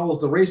 $3,000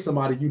 to race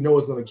somebody you know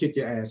is going to kick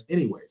your ass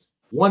anyways.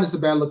 One, it's a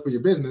bad look for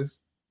your business.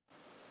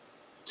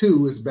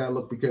 Two, it's a bad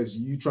look because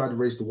you tried to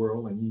race the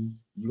world and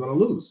you're going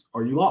to lose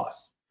or you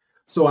lost.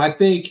 So I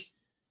think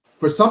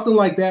for something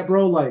like that,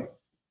 bro, like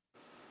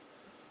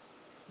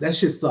that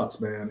shit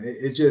sucks, man.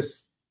 It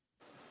just.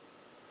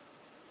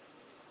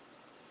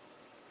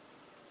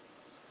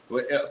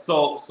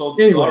 So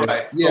anyways, all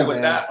right. Yeah, so with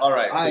man, that, all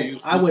right. So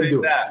I wouldn't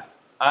do that.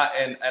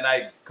 And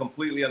I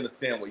completely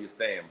understand what you're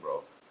saying,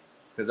 bro.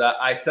 Because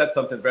I said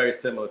something very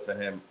similar to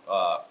him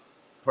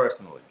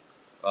personally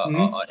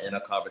in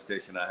a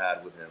conversation I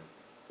had with him.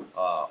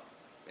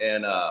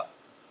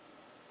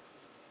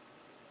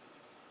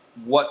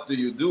 What do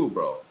you do,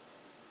 bro?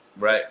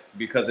 Right?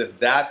 Because if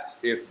that's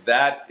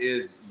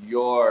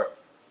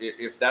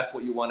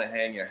what you want to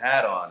hang your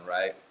hat on,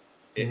 right?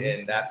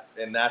 And that's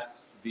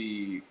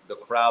the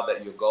crowd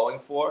that you're going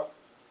for.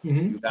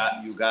 You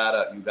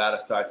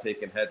gotta start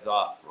taking heads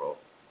off, bro.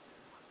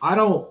 I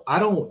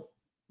don't.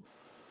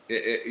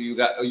 You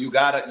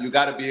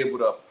gotta be able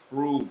to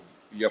prove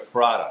your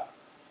product.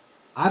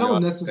 I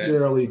don't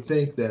necessarily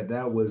think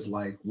that was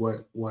like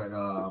what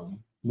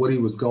he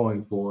was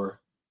going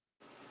for.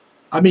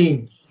 I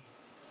mean,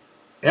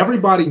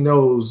 everybody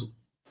knows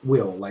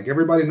Will. Like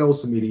everybody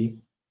knows Samedi.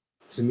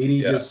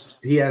 Samedi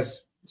he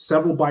has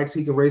several bikes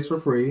he can race for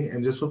free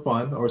and just for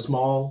fun or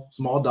small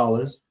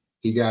dollars.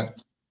 He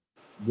got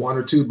 1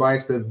 or 2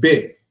 bikes that's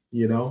big,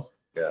 you know.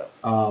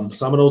 Yeah.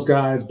 Some of those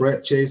guys,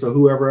 Brett Chase or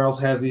whoever else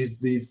has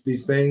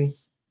these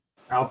things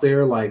out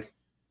there, like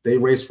they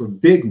race for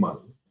big money.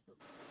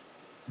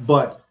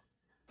 But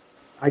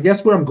I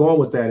guess where I'm going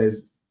with that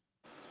is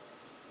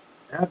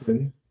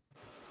Evan,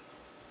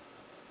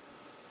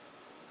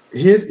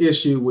 his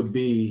issue would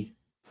be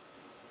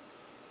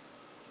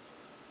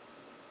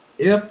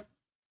if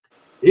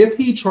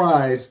he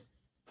tries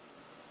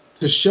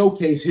to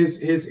showcase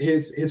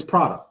his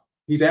product,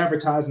 he's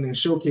advertising and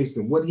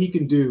showcasing what he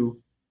can do.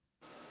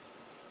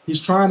 He's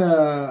trying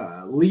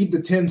to leave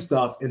the 10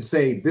 stuff and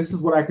say, this is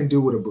what I can do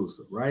with a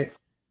BUSA, right?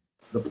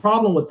 The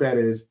problem with that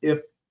is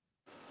if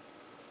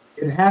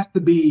it has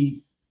to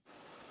be,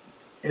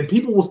 and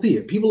people will see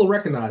it, people will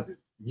recognize it.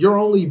 You're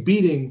only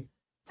beating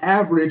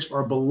average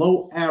or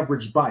below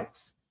average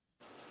bikes.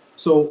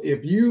 So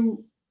if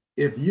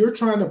you're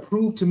trying to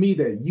prove to me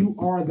that you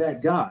are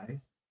that guy,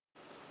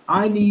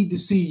 I need to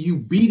see you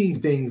beating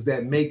things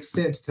that make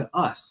sense to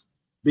us,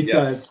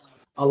 because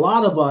a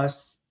lot of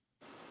us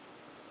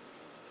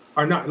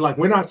are not, like,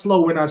 we're not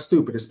slow, we're not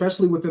stupid,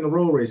 especially within the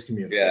road race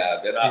community. Yeah,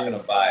 they're not going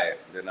to buy it.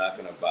 They're not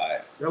going to buy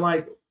it. They're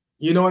like,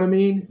 you know what I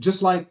mean?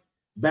 Just like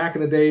back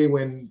in the day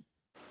when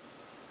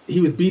he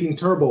was beating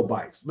turbo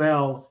bikes.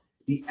 Now,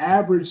 the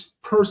average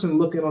person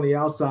looking on the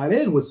outside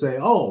in would say,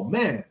 oh,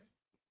 man,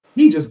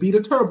 he just beat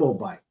a turbo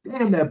bike.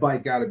 Damn, that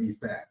bike got to be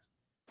fast.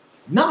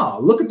 Nah,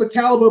 look at the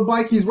caliber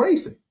bike he's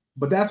racing.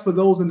 But that's for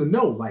those in the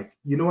know, like,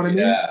 you know what I mean?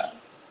 Yeah.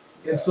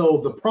 And so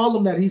the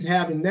problem that he's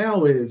having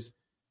now is,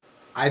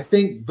 I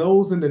think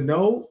those in the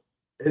know,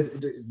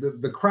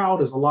 the crowd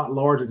is a lot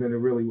larger than it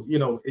really, you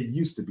know, it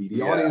used to be.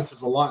 The audience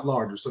is a lot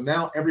larger. So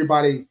now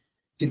everybody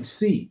can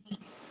see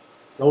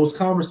those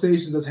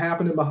conversations that's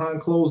happening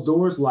behind closed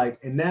doors. Like,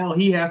 and now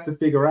he has to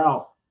figure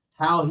out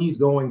how he's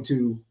going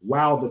to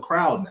wow the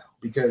crowd now,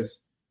 because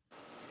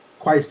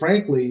quite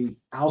frankly,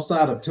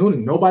 outside of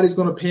tuning, nobody's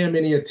going to pay him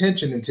any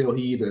attention until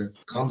he either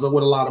comes up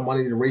with a lot of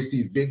money to race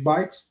these big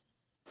bikes,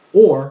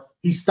 or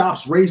he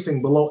stops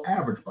racing below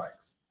average bikes.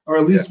 Or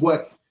at least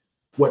what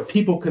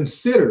people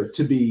consider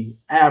to be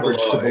average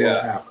to below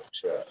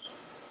average. Yeah.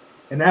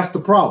 And that's the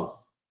problem.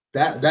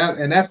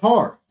 And that's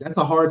hard. That's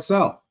a hard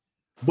sell.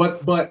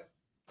 But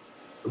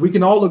we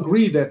can all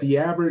agree that the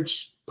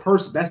average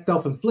person, that's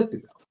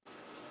self-inflicted though.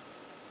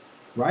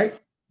 Right?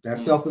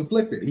 That's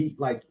self-inflicted.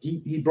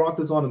 He brought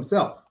this on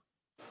himself.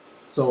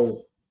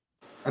 So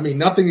I mean,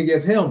 nothing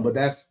against him, but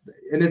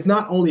and it's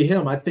not only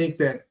him. I think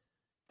that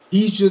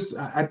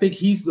I think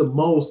he's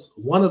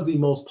one of the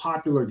most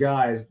popular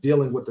guys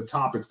dealing with the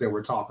topics that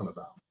we're talking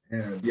about.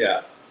 And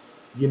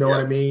you know what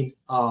I mean?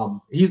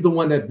 He's the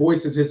one that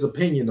voices his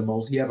opinion the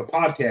most. He has a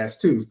podcast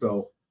too.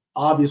 So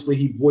obviously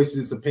he voices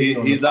his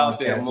opinion. He's out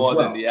there more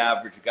than the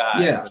average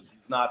guy. Yeah. He's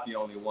not the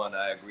only one.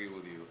 I agree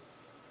with you.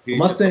 He's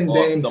Mustang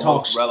Dane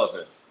talks most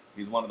relevant.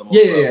 He's one of the most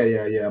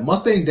relevant. Yeah.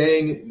 Mustang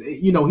Dane,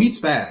 you know, he's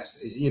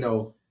fast. You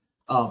know,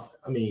 I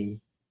mean,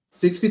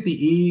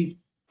 650E.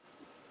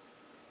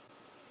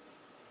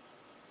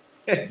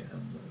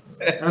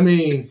 I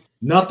mean,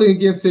 nothing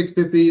against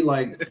 650.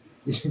 Like,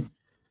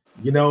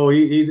 you know,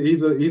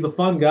 he's a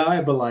fun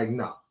guy, but like,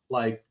 no,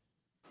 like,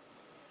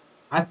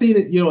 I seen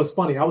it. You know, it's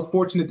funny. I was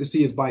fortunate to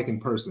see his bike in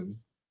person,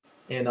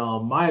 and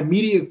my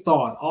immediate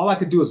thought, all I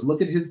could do is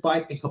look at his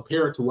bike and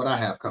compare it to what I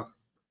have coming,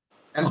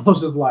 and I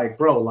was just like,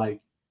 bro, like,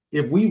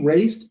 if we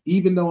raced,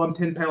 even though I'm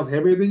 10 pounds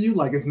heavier than you,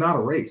 like, it's not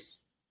a race.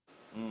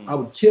 I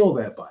would kill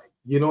that bike.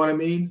 You know what I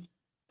mean?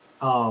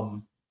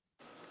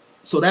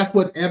 So that's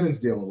what Evan's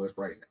dealing with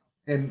right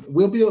now, and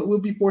we'll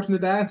be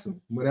fortunate to ask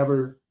him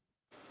whenever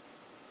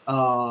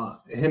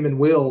him and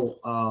Will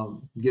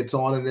gets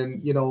on. And then,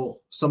 you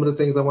know, some of the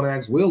things I want to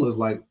ask Will is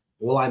like,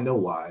 well, I know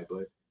why,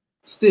 but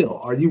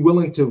still, are you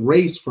willing to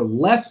race for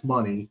less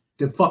money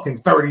than fucking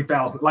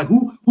 30,000? Like,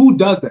 who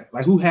does that?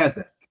 Like, who has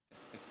that?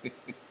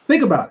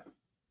 Think about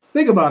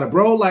it,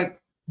 bro. Like,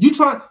 you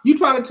try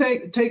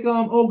to take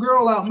old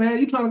girl out, man.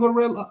 You trying to go to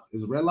Red Lobster?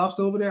 Is it Red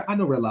Lobster over there? I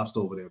know Red Lobster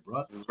over there,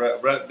 bro.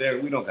 Right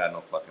there, we don't got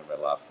no fucking Red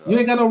Lobster. You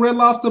ain't got no Red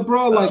Lobster,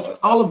 bro. Like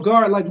Olive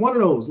Garden, like one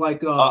of those,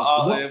 like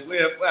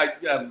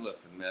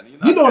listen, man. You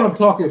know what I'm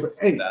talking about.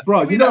 Hey,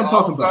 bro, you know what I'm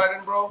talking about.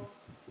 Garden, bro?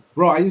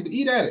 Bro, I used to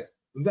eat at it.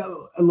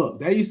 Look,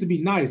 that used to be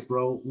nice,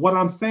 bro. What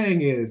I'm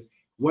saying is,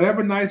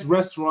 whatever nice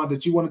restaurant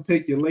that you want to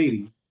take your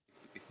lady,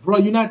 bro,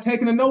 you're not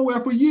taking her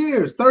nowhere for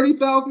years.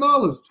 $30,000,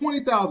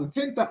 $20,000,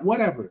 $10,000,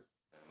 whatever.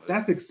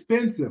 That's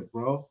expensive,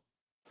 bro.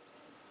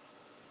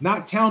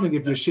 Not counting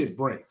if your shit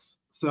breaks.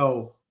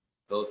 So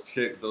those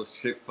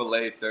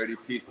Chick-fil-A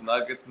 30-piece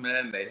nuggets,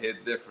 man, they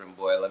hit different,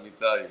 boy. Let me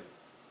tell you.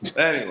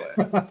 Anyway,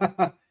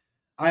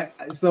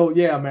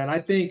 yeah, man. I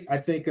think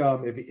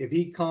if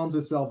he calms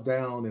himself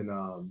down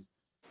and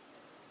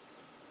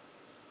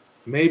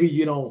maybe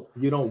you don't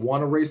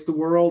want to race the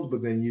world,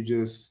 but then you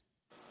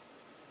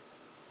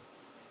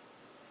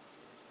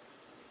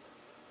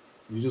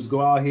You just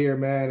go out here,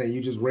 man, and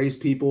you just race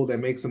people that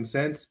make some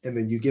sense, and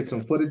then you get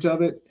some footage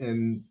of it,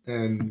 and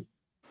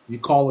you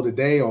call it a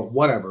day or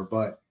whatever.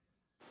 But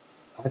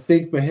I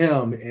think for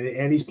him,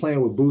 and he's playing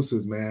with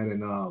BUSAs, man,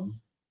 and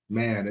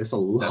man, it's a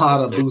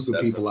lot of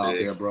BUSA people out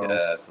there, bro.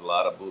 Yeah, it's a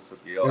lot of BUSA.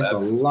 It's a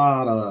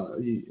lot of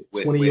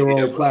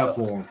 20-year-old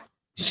platform.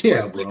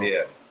 Yeah, bro.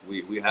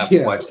 We have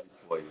questions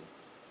for you.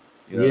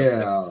 You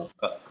know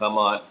yeah. Come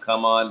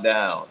on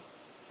down.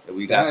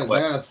 We got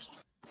questions.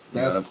 You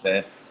know what I'm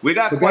saying? We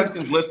got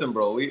questions. Listen,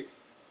 bro.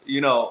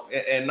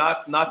 And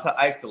not to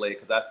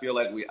isolate, because I feel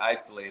like we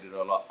isolated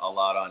a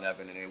lot on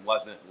Evan, and it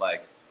wasn't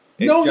like.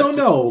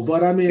 No.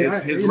 But I mean,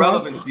 his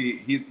relevancy.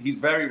 He's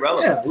very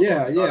relevant.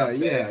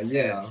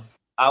 Yeah.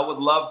 I would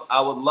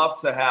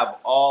love to have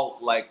all,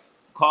 like,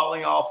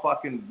 calling all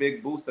fucking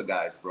big BUSA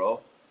guys, bro.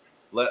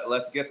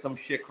 Let's get some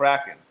shit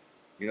cracking.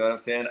 You know what I'm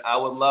saying? I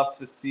would love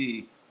to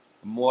see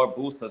more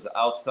BUSAs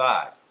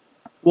outside.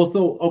 Well,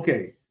 so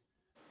okay.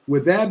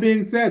 With that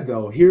being said,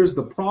 though, here's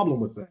the problem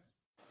with that.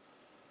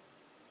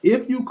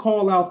 If you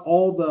call out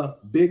all the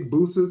big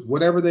BUSAs,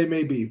 whatever they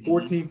may be,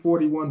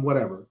 1441,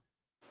 whatever,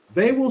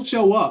 they will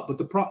show up.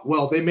 But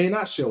well, they may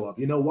not show up.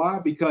 You know why?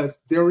 Because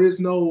there is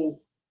no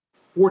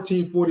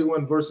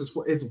 1441 versus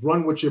it's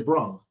run with your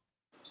brung.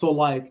 So,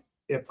 like,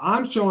 if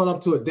I'm showing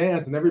up to a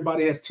dance and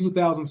everybody has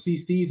 2,000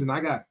 cc's and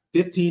I got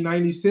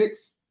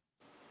 1596,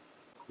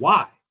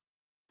 why?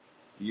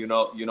 You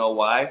know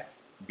why?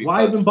 Because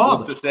why even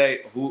bother?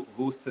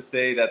 Who's to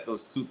say that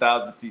those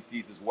 2,000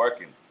 cc's is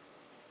working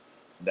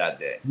that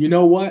day? You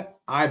know what?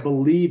 I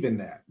believe in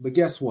that. But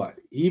guess what?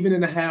 Even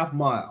in a half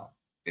mile,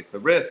 it's a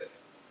risk.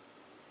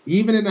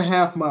 Even in a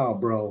half mile,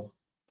 bro.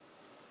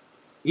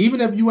 Even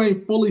if you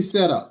ain't fully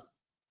set up,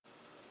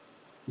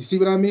 you see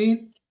what I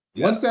mean?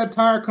 Yeah. Once that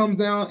tire comes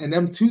down and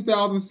them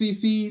 2,000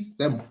 cc's,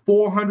 them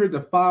 400 to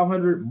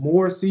 500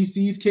 more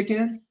cc's kick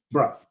in,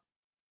 bro.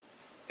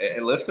 Hey,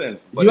 listen,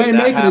 you ain't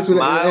making it to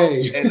the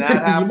hey, in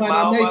that half you might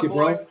mile, not make it,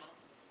 boy, bro.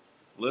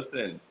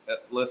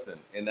 Listen.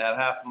 In that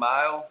half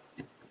mile,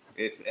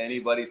 it's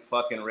anybody's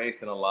fucking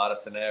race in a lot of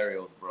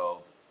scenarios, bro.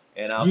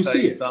 And I'll tell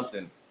you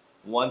something.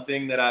 One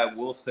thing that I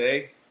will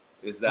say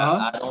is that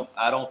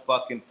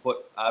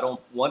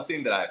one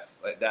thing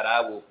that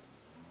I will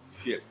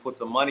put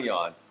some money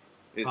on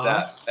is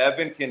that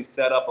Evan can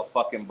set up a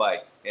fucking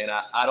bike. And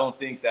I don't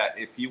think that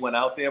if he went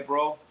out there,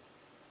 bro,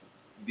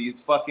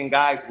 these fucking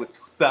guys with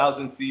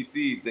 2,000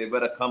 cc's, they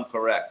better come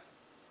correct.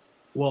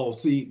 Well,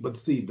 that's you can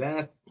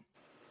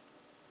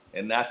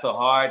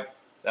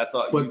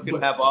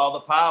have all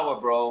the power,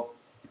 bro,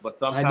 but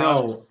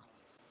sometimes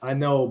I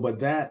know, but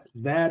that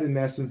in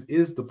essence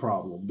is the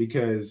problem,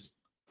 because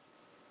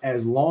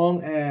as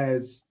long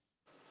as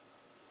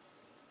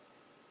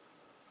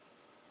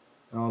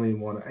I don't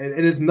even want to, and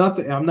it is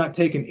nothing. I'm not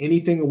taking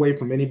anything away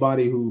from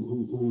anybody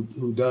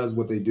who does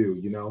what they do,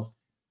 you know.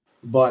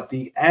 But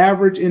the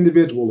average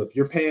individual, if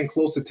you're paying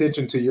close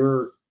attention to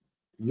your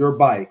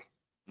bike,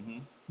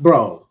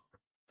 bro,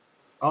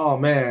 oh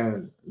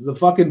man, the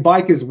fucking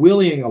bike is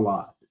wheeling a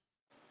lot.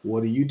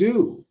 What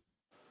do?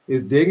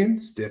 Is digging,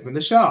 stiffen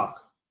the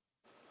shock.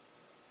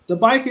 The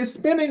bike is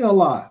spinning a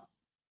lot.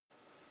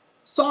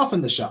 Soften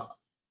the shock.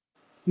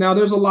 Now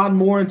there's a lot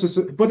more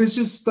but it's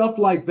just stuff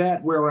like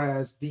that.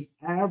 Whereas the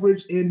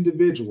average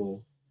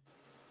individual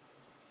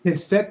can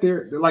set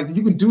like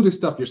you can do this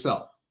stuff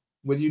yourself.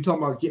 Whether you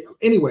talking about,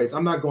 anyways,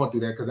 I'm not going through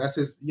that because that's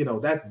his,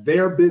 that's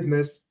their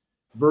business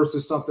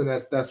versus something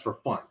that's for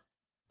fun.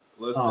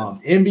 Listen.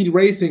 MB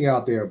Racing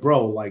out there,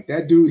 bro, like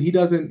that dude, he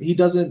doesn't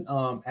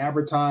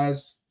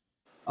advertise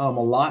a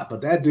lot,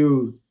 but that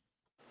dude,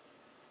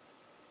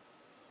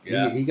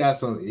 he got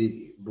some,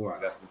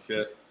 got some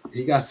shit.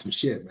 He got some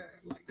shit, man.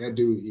 Like that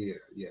dude,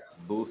 yeah.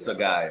 BUSA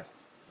guys,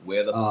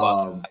 where the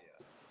fuck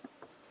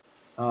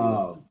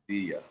are you?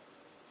 See ya.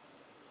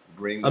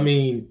 Bring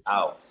them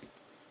out.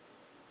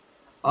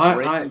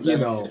 I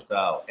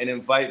out and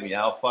invite me.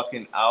 I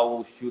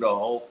will shoot a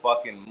whole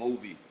fucking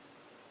movie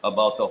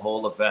about the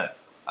whole event.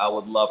 I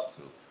would love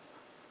to.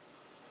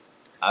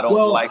 I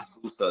don't like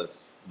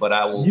BUSAs, but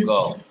I will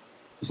go.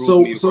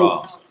 So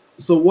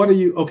what are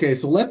you? Okay,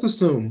 so let's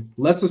assume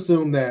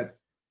that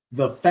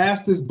the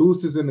fastest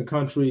BUSAs in the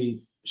country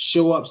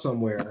show up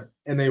somewhere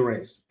and they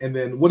race, and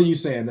then what are you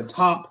saying? The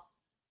top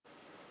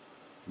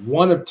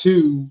one of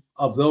two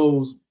of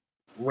those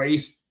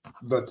race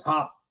the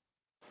top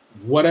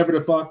whatever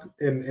the fuck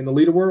in the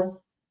leader world,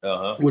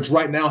 which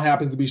right now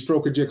happens to be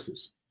Stroker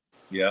Gsxrs.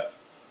 Yeah.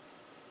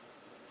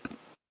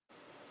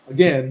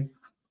 Again,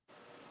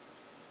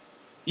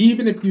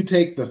 even if you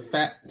take you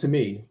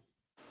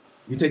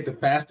take the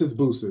fastest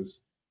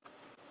BUSAs,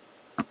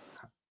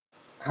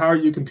 how are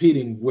you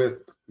competing with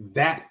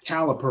that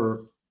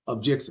caliber of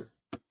Gsxrs?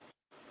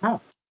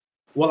 How?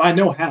 Well, I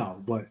know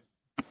how, but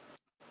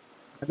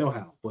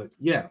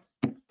yeah.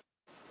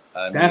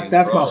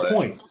 That's my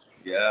point.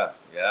 Yeah,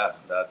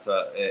 that's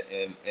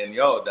and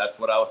yo, that's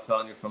what I was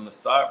telling you from the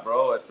start,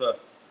 bro. It's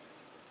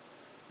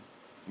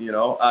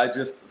I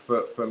just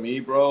for me,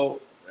 bro.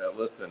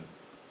 Listen,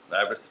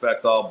 I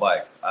respect all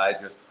bikes.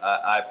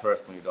 I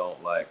personally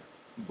don't like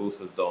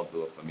BUSAs don't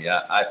do it for me.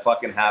 I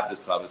fucking have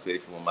this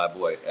conversation with my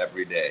boy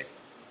every day.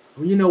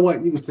 Well, you know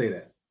what? You can say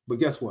that, but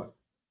guess what?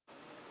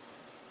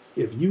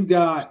 If you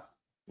got,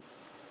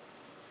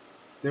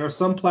 there are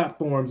some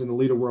platforms in the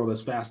leader world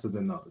that's faster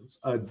than others.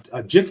 A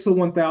Gsxrs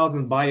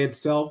 1000 by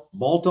itself,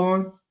 bolt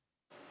on,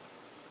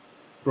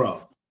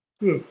 bro.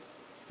 Your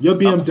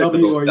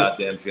BMW or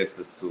goddamn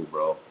Gsxrs too,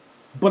 bro.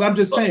 But I'm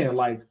just saying,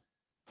 like,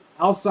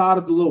 outside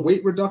of the little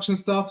weight reduction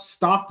stuff,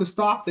 stock to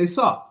stock, they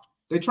suck.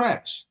 They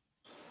trash.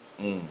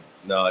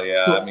 No,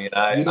 yeah. So, I mean,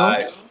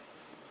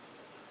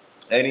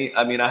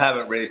 I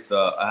haven't raced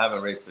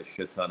a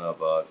shit ton of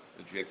the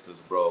Gsxrs,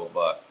 bro,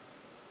 but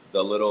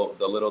the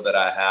little that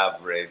I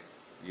have raced,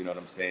 you know what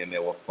I'm saying, they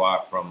were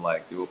far from,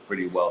 like, they were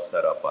pretty well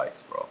set up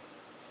bikes, bro.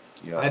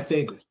 You know, I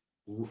think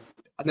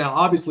now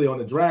obviously on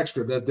the drag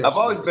strip, that's different. I've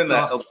always been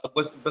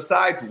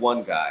besides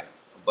one guy,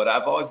 but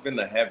I've always been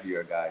the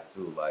heavier guy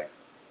too, like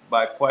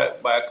by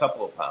a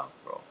couple of pounds,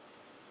 bro.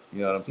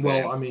 You know what I'm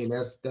saying? Well, I mean,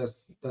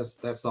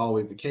 that's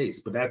always the case,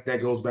 but that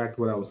goes back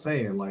to what I was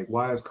saying. Like,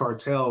 why is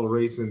Kartel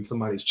racing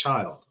somebody's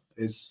child?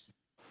 It's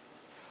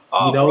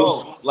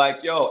bro,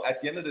 like, yo,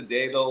 at the end of the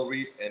day, though,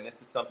 Reed, and this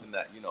is something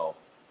that, you know,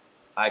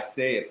 I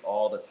say it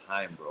all the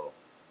time, bro.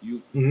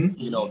 You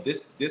know,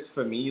 this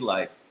for me,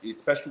 like,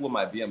 especially with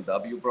my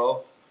BMW,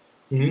 bro.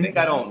 You think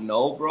I don't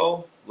know,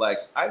 bro? Like,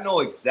 I know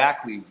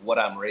exactly what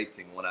I'm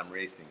racing when I'm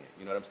racing it.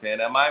 You know what I'm saying?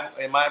 Am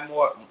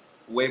I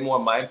way more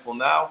mindful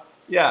now?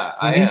 Yeah,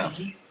 I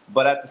am.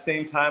 But at the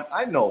same time,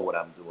 I know what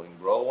I'm doing,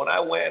 bro. When I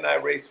went and I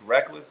raced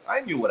Reckless,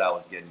 I knew what I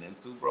was getting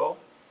into, bro.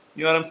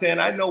 You know what I'm saying?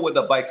 I know what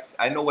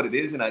I know what it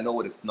is and I know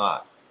what it's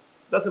not.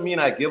 Doesn't mean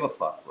I give a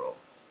fuck, bro.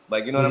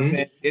 Like, you know what I'm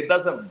saying? It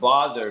doesn't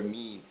bother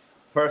me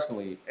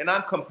personally. And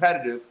I'm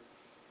competitive.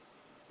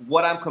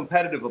 What I'm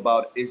competitive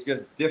about is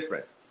just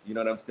different. You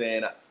know what I'm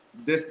saying?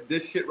 This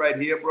shit right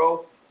here,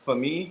 bro, for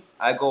me,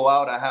 I go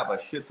out, I have a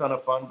shit ton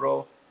of fun,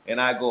 bro, and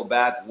I go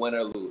back win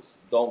or lose.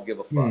 Don't give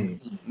a fuck.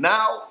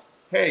 Now,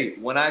 hey,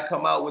 when I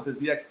come out with the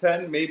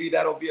ZX10, maybe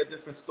that'll be a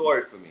different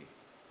story for me.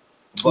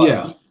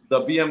 But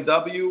the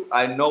BMW,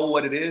 I know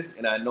what it is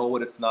and I know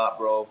what it's not,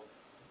 bro.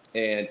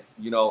 And,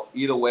 you know,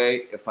 either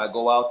way, if I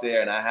go out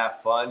there and I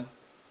have fun,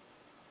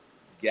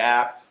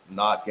 gapped,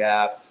 not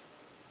gapped,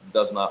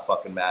 does not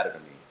fucking matter to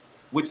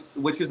me.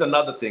 Which is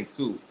another thing,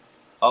 too.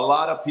 A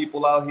lot of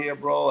people out here,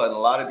 bro, and a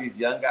lot of these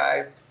young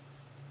guys,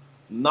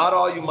 not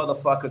all you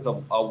motherfuckers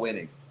are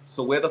winning.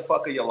 So where the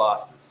fuck are your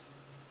losses?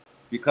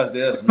 Because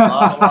there's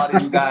not a lot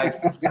of you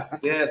guys.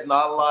 There's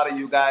not a lot of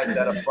you guys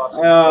that are fucking.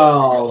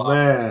 Oh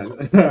man,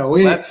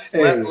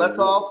 let's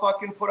all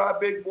fucking put our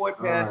big boy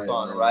pants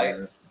on, right?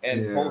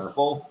 And post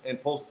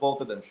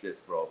both of them shits,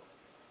 bro.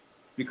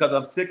 Because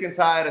I'm sick and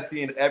tired of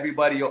seeing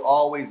everybody. You're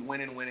always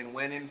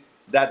winning.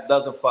 That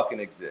doesn't fucking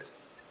exist.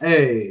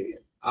 Hey.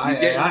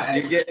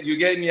 You're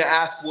getting your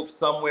ass whooped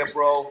somewhere,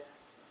 bro.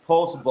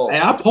 Post both.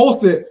 Hey, I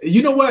posted.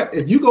 You know what?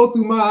 If you go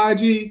through my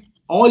IG,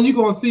 all you're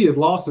gonna see is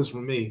losses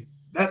from me.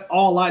 That's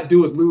all I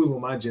do is lose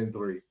on my Gen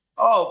 3.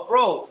 Oh,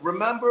 bro.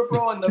 Remember,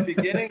 bro, in the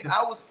beginning,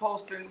 I was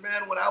posting,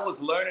 man, when I was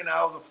learning,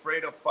 I was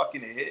afraid of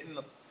fucking hitting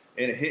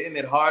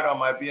it hard on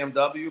my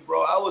BMW,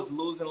 bro. I was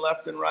losing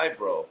left and right,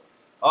 bro.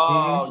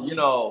 You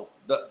know,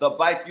 the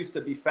bike used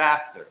to be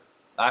faster.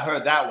 I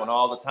heard that one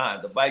all the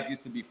time. The bike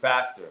used to be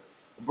faster.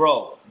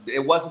 Bro,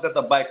 it wasn't that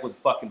the bike was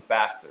fucking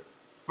faster.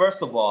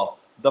 First of all,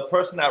 the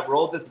person that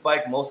rode this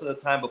bike most of the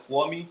time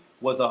before me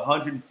was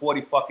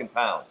 140 fucking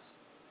pounds.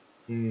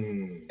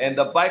 And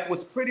the bike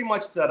was pretty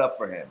much set up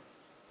for him.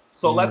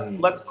 So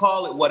let's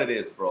call it what it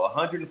is, bro.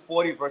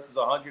 140 versus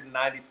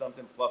 190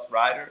 something plus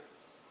rider.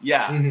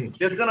 Yeah,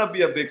 there's gonna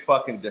be a big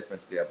fucking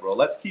difference there, bro.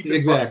 Let's keep it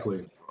exactly.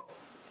 Fucking, bro.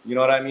 You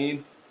know what I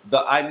mean?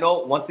 I know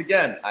once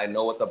again, I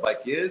know what the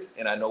bike is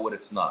and I know what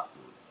it's not,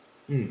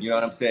 dude. You know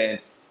what I'm saying?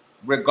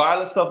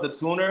 Regardless of the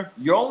tuner,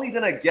 you're only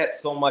gonna get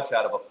so much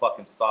out of a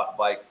fucking stock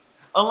bike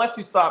unless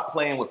you start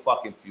playing with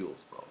fucking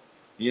fuels, bro.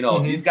 You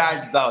know, these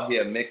guys is out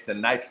here mixing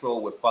nitro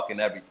with fucking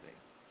everything.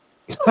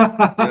 You know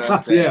what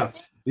I'm saying?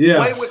 Yeah.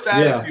 Play with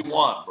that if you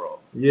want, bro.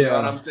 You know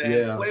what I'm saying?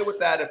 Yeah. Play with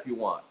that if you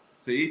want.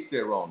 To each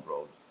their own,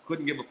 bro.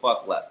 Couldn't give a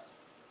fuck less.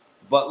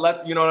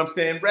 But you know what I'm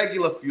saying?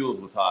 Regular fuels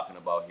we're talking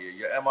about here.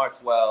 Your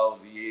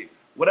MR12s,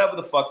 whatever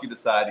the fuck you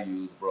decide to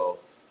use, bro.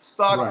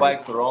 Stock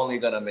bikes are only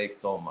gonna make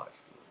so much.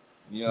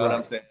 You know what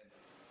I'm saying?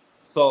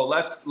 So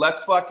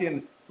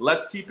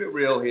let's keep it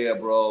real here,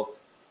 bro.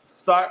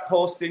 Start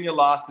posting your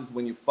losses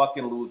when you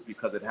fucking lose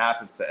because it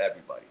happens to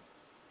everybody.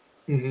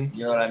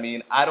 You know what I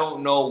mean? I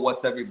don't know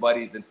what's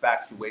everybody's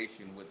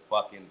infatuation with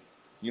fucking,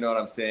 you know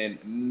what I'm saying?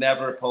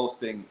 Never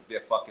posting their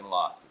fucking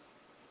losses.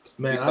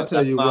 Man, I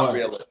tell you what.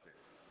 Realistic.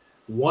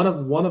 One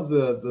of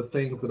the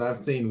things that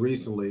I've seen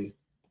recently,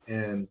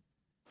 and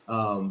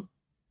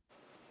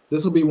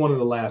this will be one of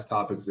the last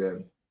topics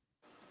then,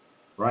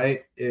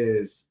 right?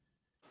 Is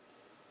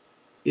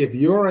if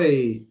you're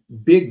a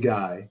big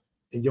guy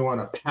and you're on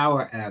a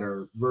power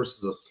adder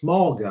versus a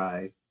small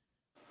guy,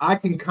 I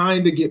can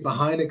kind of get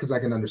behind it because I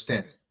can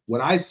understand it.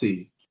 What I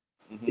see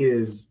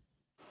is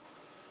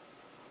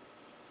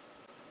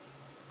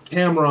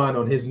Cameron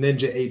on his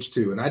Ninja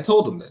H2, and I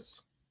told him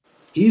this.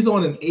 He's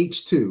on an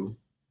H2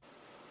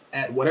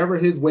 at whatever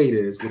his weight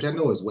is, which I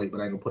know his weight,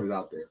 but I ain't gonna put it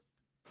out there,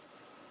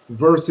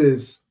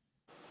 versus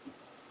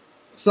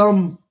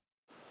some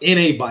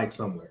NA bike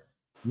somewhere.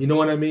 You know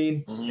what I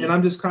mean? Mm-hmm. And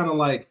I'm just kind of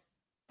like,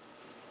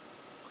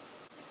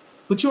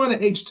 but you're on an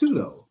H2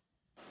 though.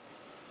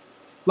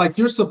 Like,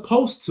 you're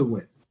supposed to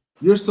win.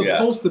 You're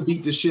supposed to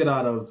beat the shit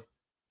out of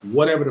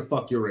whatever the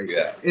fuck you're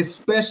racing,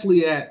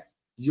 especially at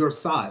your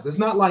size. It's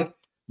not like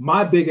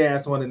my big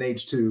ass on an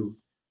H2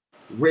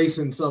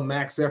 racing some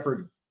max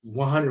effort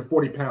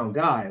 140-pound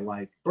guy.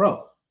 Like,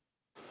 bro,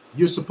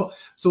 you're supposed.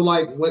 So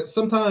like, what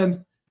sometimes,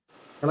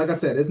 and like I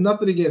said, it's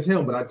nothing against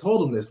him, but I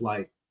told him this,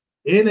 like,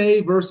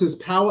 NA versus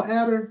power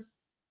adder.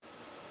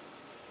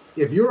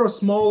 If you're a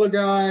smaller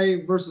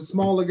guy versus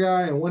smaller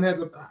guy, and one has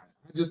a,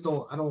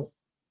 I don't.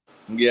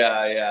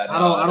 Yeah.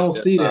 No, I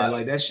don't see that.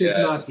 Like, that shit's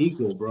not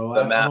equal, bro.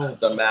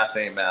 The math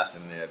ain't math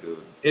in there,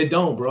 dude. It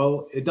don't,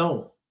 bro. It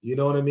don't. You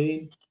know what I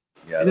mean?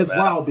 Yeah. And it's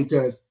wild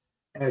because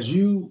as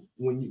you,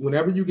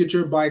 whenever you get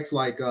your bikes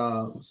like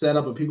set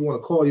up and people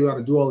want to call you out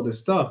and do all of this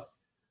stuff,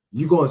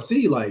 you're gonna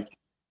see like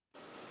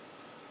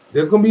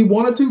there's gonna be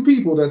one or two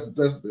people that's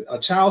a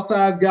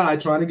child-sized guy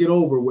trying to get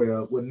over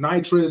with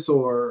nitrous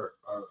or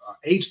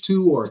a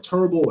H2 or a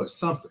turbo or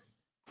something,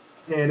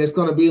 and it's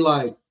gonna be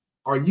like,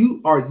 are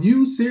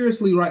you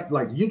seriously right?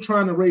 Like, you're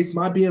trying to race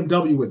my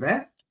BMW with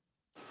that?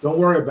 Don't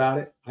worry about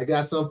it. I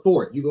got something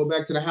for it. You go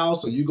back to the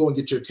house or you go and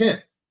get your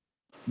tent.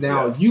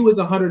 Now, you as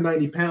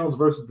 190 pounds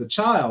versus the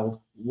child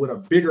with a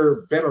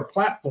bigger, better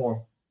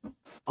platform.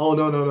 Oh,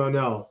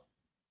 no.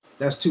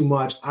 That's too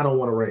much. I don't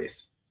want to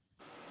race.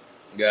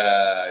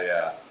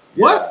 Yeah.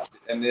 What?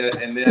 And there's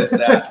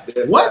that.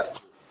 What?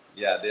 That.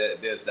 Yeah,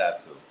 there's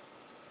that too.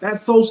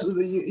 That's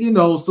social, you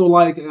know, so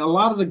like a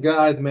lot of the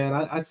guys, man,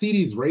 I see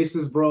these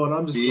races, bro, and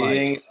I'm just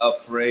being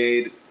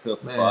afraid to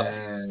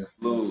fucking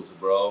lose,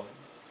 bro.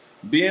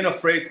 Being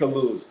afraid to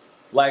lose.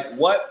 Like,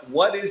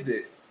 what is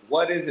it?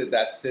 What is it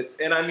that sits?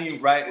 And I mean,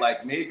 right,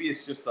 like, maybe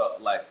it's just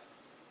like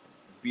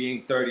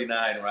being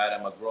 39, right?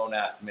 I'm a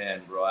grown-ass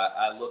man, bro.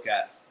 I look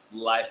at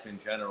life in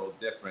general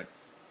different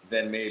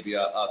than maybe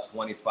a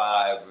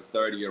 25 or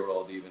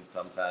 30-year-old even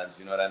sometimes,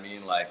 you know what I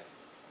mean? Like,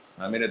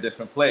 I'm in a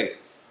different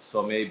place.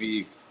 So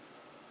maybe,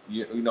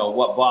 you know,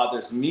 what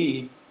bothers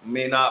me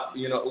may not,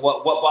 you know,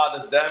 what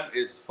bothers them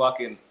is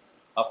fucking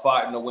a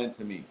fart in the wind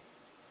to me.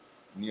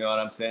 You know what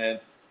I'm saying?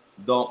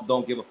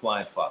 Don't give a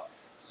flying fuck.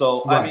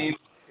 So, right. I mean,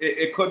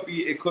 it could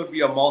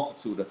be a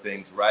multitude of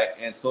things, right?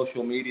 And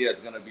social media is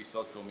gonna be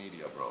social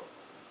media, bro.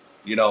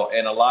 You know,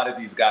 and a lot of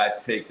these guys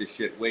take this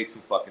shit way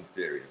too fucking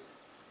serious.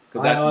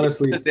 Because at the end of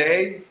the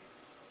day,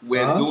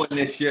 we're doing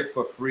this shit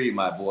for free,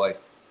 my boy.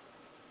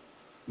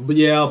 But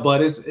yeah,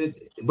 but is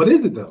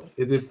it though?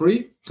 Is it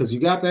free? Because you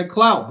got that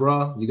clout,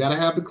 bro. You gotta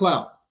have the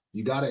clout.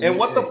 You gotta. And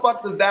what the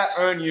fuck does that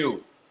earn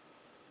you?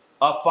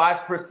 A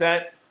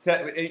 5%,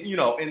 you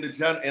know, in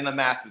the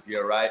masses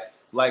here, right?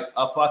 Like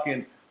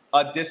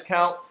a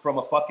discount from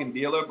a fucking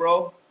dealer,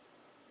 bro.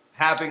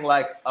 Having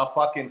like a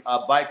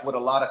bike with a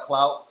lot of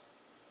clout.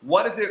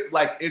 What is it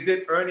like? Is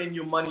it earning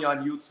you money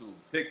on YouTube,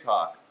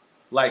 TikTok?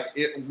 Like,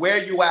 where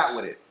you at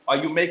with it? Are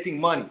you making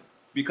money?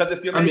 Because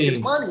if you're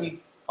making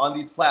money on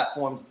these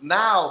platforms,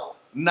 now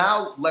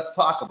let's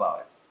talk about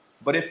it.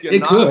 But if you're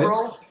not,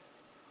 bro,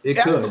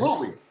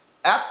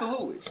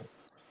 absolutely.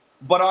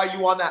 But are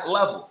you on that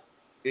level?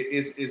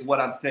 Is what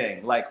I'm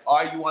saying. Like,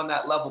 are you on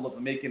that level of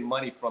making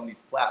money from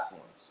these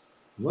platforms?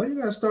 Well, you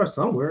gotta start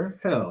somewhere.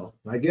 Hell,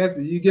 I guess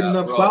you get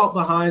enough clout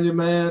behind you,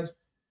 man.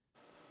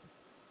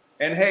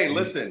 And hey,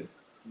 listen,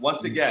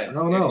 once again, it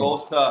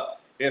goes to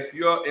if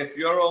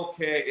you're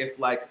okay, if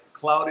like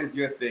clout is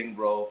your thing,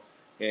 bro,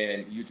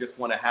 and you just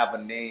want to have a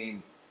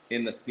name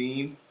in the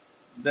scene,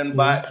 then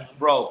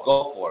bro,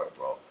 go for it,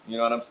 bro. You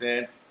know what I'm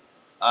saying?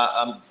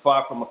 I'm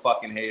far from a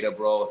fucking hater,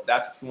 bro. If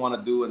that's what you want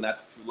to do and that's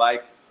what you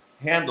like,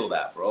 handle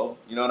that, bro.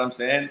 You know what I'm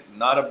saying?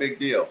 Not a big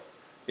deal.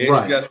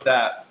 It's just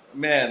that,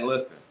 man,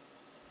 listen.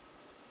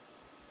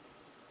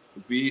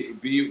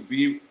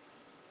 Be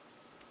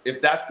if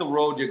that's the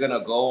road you're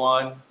gonna go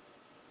on,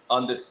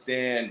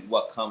 understand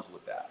what comes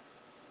with that.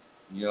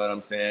 You know what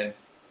I'm saying?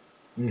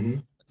 Mm-hmm.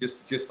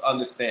 Just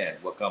understand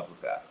what comes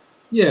with that.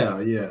 Yeah.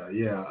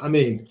 I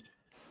mean,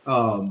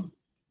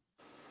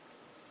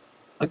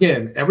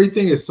 again,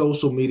 everything is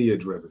social media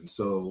driven.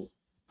 So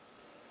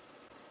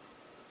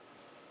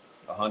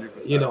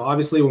 100%. You know,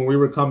 obviously when we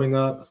were coming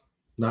up,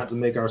 not to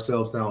make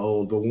ourselves sound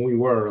old, but when we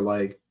were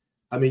like,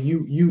 I mean,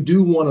 you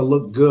do want to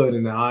look good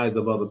in the eyes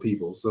of other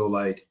people. So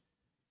like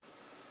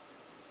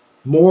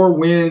more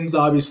wins,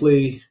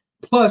 obviously.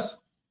 Plus,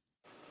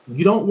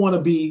 you don't want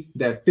to be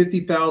that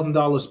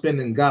 $50,000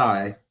 spending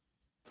guy,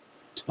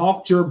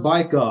 talked your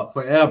bike up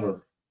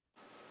forever,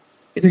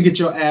 and then get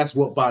your ass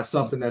whooped by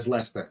something that's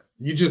less than.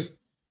 You just,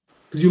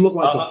 because you look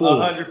like a fool.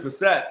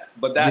 100%.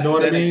 But that, you know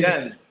what I mean?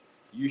 Again,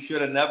 you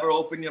should have never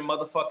opened your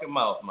motherfucking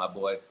mouth, my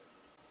boy.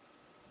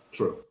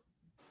 True.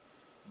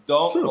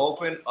 Don't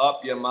open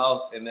up your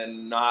mouth and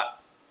then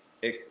not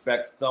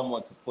expect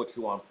someone to put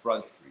you on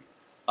Front Street.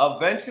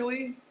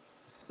 eventually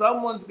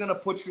someone's gonna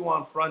put you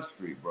on Front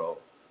Street, bro.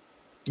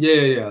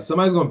 Yeah.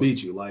 Somebody's gonna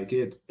beat you. Like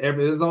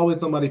there's always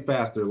somebody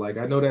faster. Like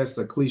I know that's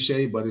a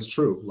cliche, but it's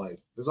true. Like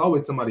there's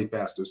always somebody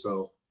faster.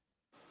 So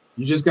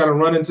you just gotta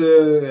run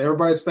into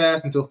everybody's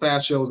fast until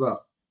fast shows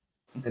up.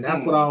 And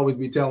that's what I always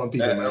be telling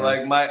people, man.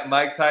 Like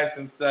Mike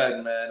Tyson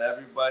said, man,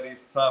 everybody's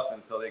tough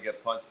until they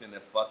get punched in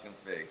their fucking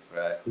face,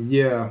 right?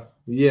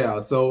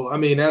 Yeah. So I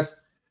mean,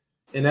 that's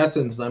in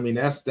essence, I mean,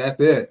 that's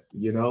it.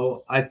 You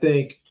know, I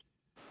think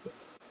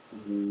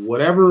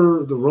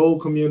whatever the roll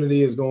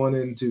community is going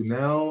into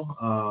now,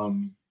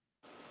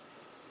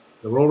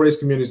 the roll race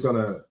community is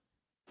gonna.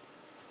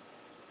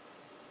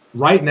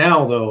 Right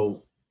now,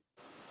 though,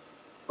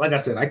 like I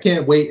said, I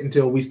can't wait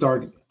until we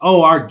start.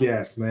 Oh, our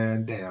guest,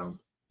 man, damn.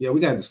 Yeah, we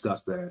gotta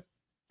discuss that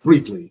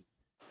briefly.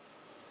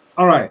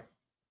 All right.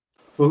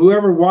 For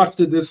whoever watched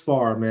it this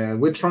far, man,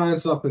 we're trying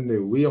something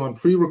new. We on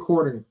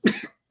pre-recording.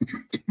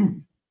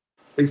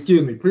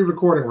 Excuse me,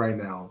 pre-recording right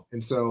now.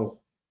 And so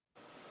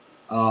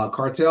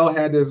Kartel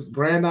had this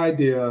grand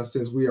idea,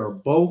 since we are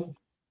both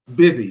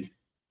busy.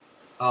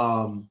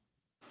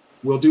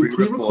 We'll do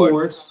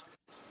pre-records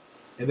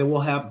and then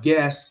we'll have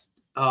guests.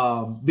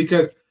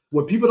 Because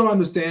what people don't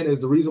understand is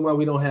the reason why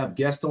we don't have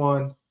guests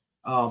on,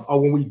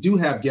 or when we do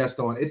have guests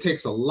on, it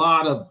takes a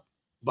lot of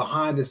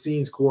behind the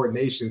scenes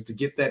coordinations to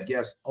get that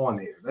guest on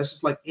there. That's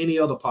just like any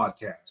other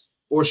podcast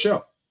or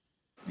show.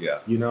 Yeah.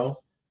 You know,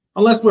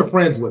 unless we're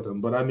friends with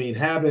them. But I mean,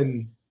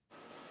 having,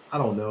 I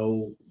don't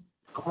know,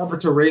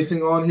 Carpenter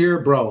Racing on here,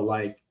 bro,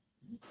 like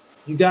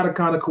you got to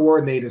kind of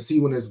coordinate and see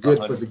when it's good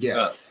 100%. For the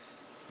guest.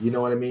 You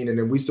know what I mean? And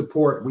then we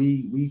support,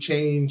 we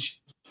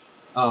change,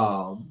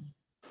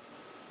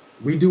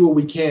 we do what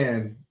we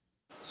can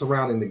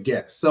surrounding the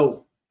guests.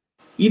 So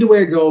either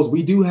way it goes,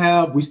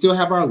 we still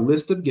have our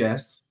list of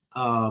guests.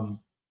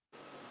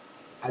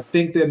 I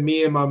think that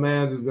me and my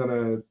mans is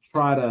gonna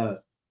try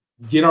to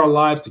get our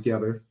lives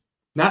together.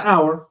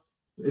 Not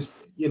it's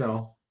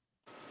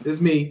it's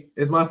me.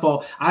 It's my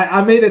fault.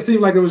 I made it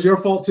seem like it was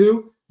your fault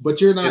too,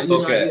 but you're not.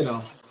 You're okay.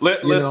 Not,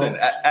 Listen,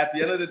 at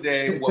the end of the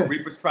day, what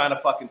Reaper's trying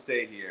to fucking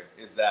say here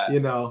is that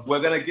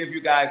we're gonna give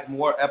you guys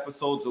more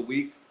episodes a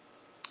week,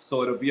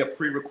 so it'll be a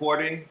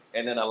pre-recording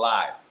and then a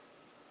live,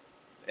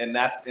 and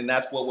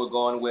that's what we're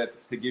going with,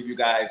 to give you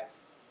guys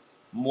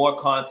more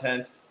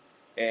content.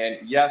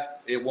 And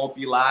yes, it won't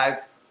be live,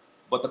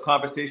 but the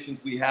conversations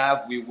we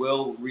have, we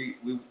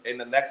in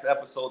the next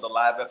episode, the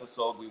live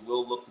episode, we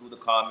will look through the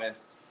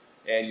comments,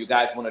 and you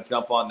guys want to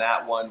jump on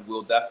that one,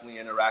 we'll definitely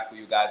interact with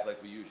you guys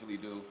like we usually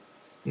do.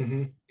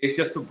 Mm-hmm. It's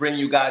just to bring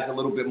you guys a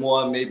little bit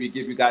more, maybe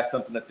give you guys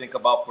something to think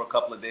about for a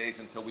couple of days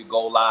until we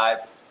go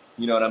live.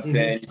 You know what I'm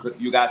saying?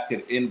 You guys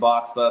can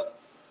inbox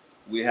us.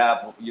 We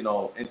have,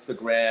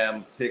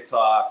 Instagram,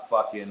 TikTok,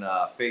 fucking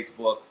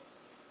Facebook.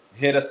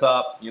 Hit us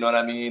up, you know what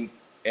I mean?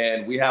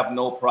 And we have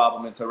no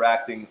problem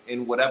interacting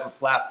in whatever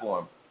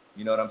platform,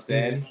 you know what I'm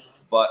saying?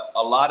 But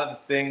a lot of the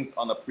things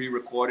on the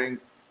pre-recordings,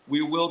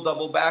 we will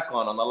double back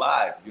on the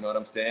live, you know what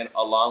I'm saying?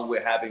 Along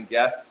with having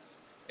guests.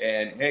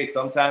 And hey,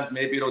 sometimes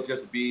maybe it'll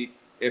just be,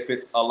 if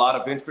it's a lot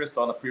of interest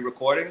on the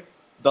pre-recording,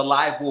 the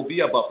live will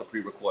be about the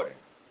pre-recording.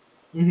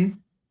 You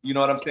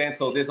know what I'm saying?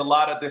 So there's a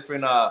lot of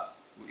different,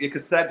 it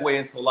could segue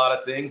into a lot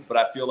of things, but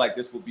I feel like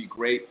this will be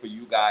great for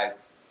you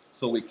guys,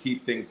 so we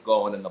keep things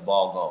going and the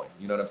ball going.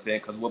 You know what I'm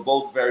saying? Because we're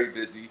both very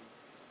busy.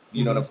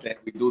 You know what I'm saying?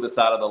 We do this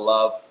out of the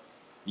love.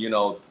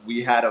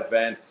 We had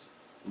events,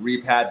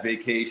 Reap had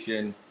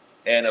vacation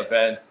and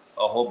events,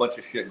 a whole bunch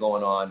of shit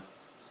going on.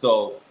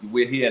 So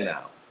we're here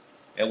now.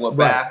 And we're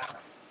back.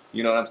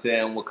 You know what I'm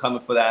saying? We're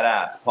coming for that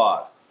ass.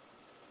 Pause.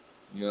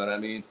 You know what I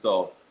mean?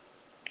 So,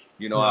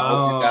 I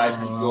hope you guys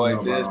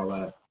enjoyed this.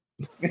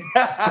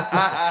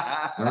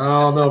 I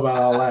don't know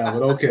about all that,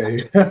 but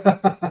okay.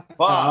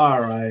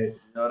 All right.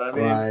 You know what I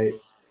mean? Right.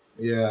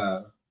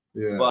 Yeah.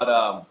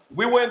 But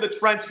we were in the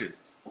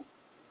trenches,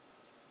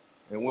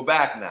 and we're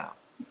back now.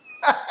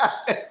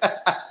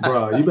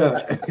 Bro,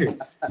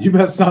 you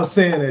better stop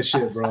saying that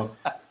shit, bro.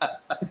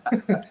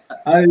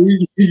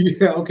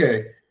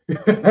 Okay.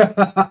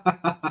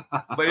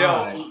 But yo,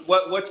 right.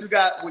 What you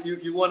got?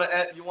 You want to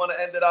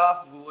end it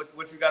off?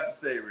 What you got to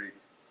say, Reed?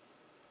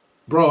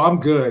 Bro, I'm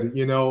good.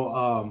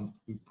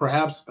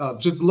 Perhaps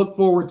just look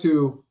forward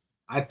to,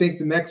 I think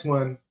the next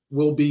one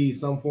will be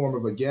some form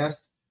of a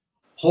guest.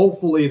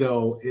 Hopefully,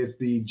 though, it's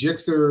the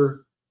Gsxrs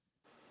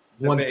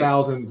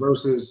 1000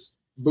 versus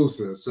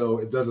BUSAs.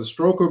 So does a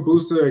stroker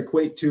BUSA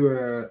equate to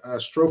a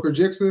stroker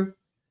Gsxrs?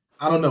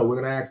 I don't know. We're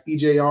going to ask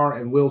EJR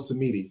and Will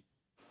Samedi,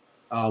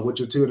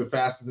 which are two of the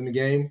fastest in the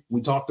game.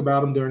 We talked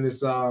about them during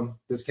this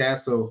this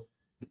cast. So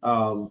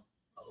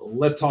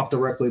let's talk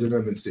directly to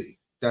them and see.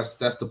 That's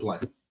the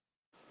plan.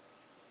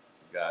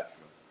 Got you.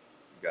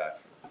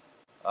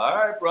 All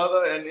right,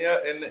 brother. And yeah,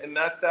 and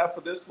that's that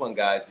for this one,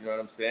 guys. You know what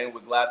I'm saying?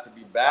 We're glad to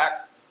be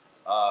back.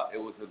 It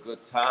was a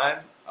good time.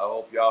 I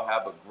hope y'all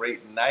have a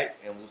great night,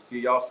 and we'll see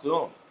y'all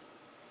soon.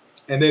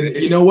 And then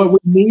you know what we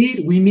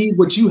need? We need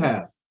what you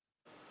have.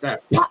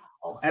 That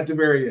at the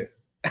very end.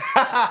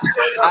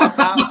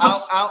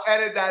 I'll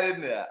edit that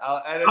in there.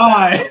 I'll edit All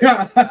right.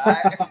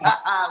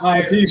 that. All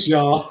right, peace,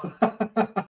 y'all.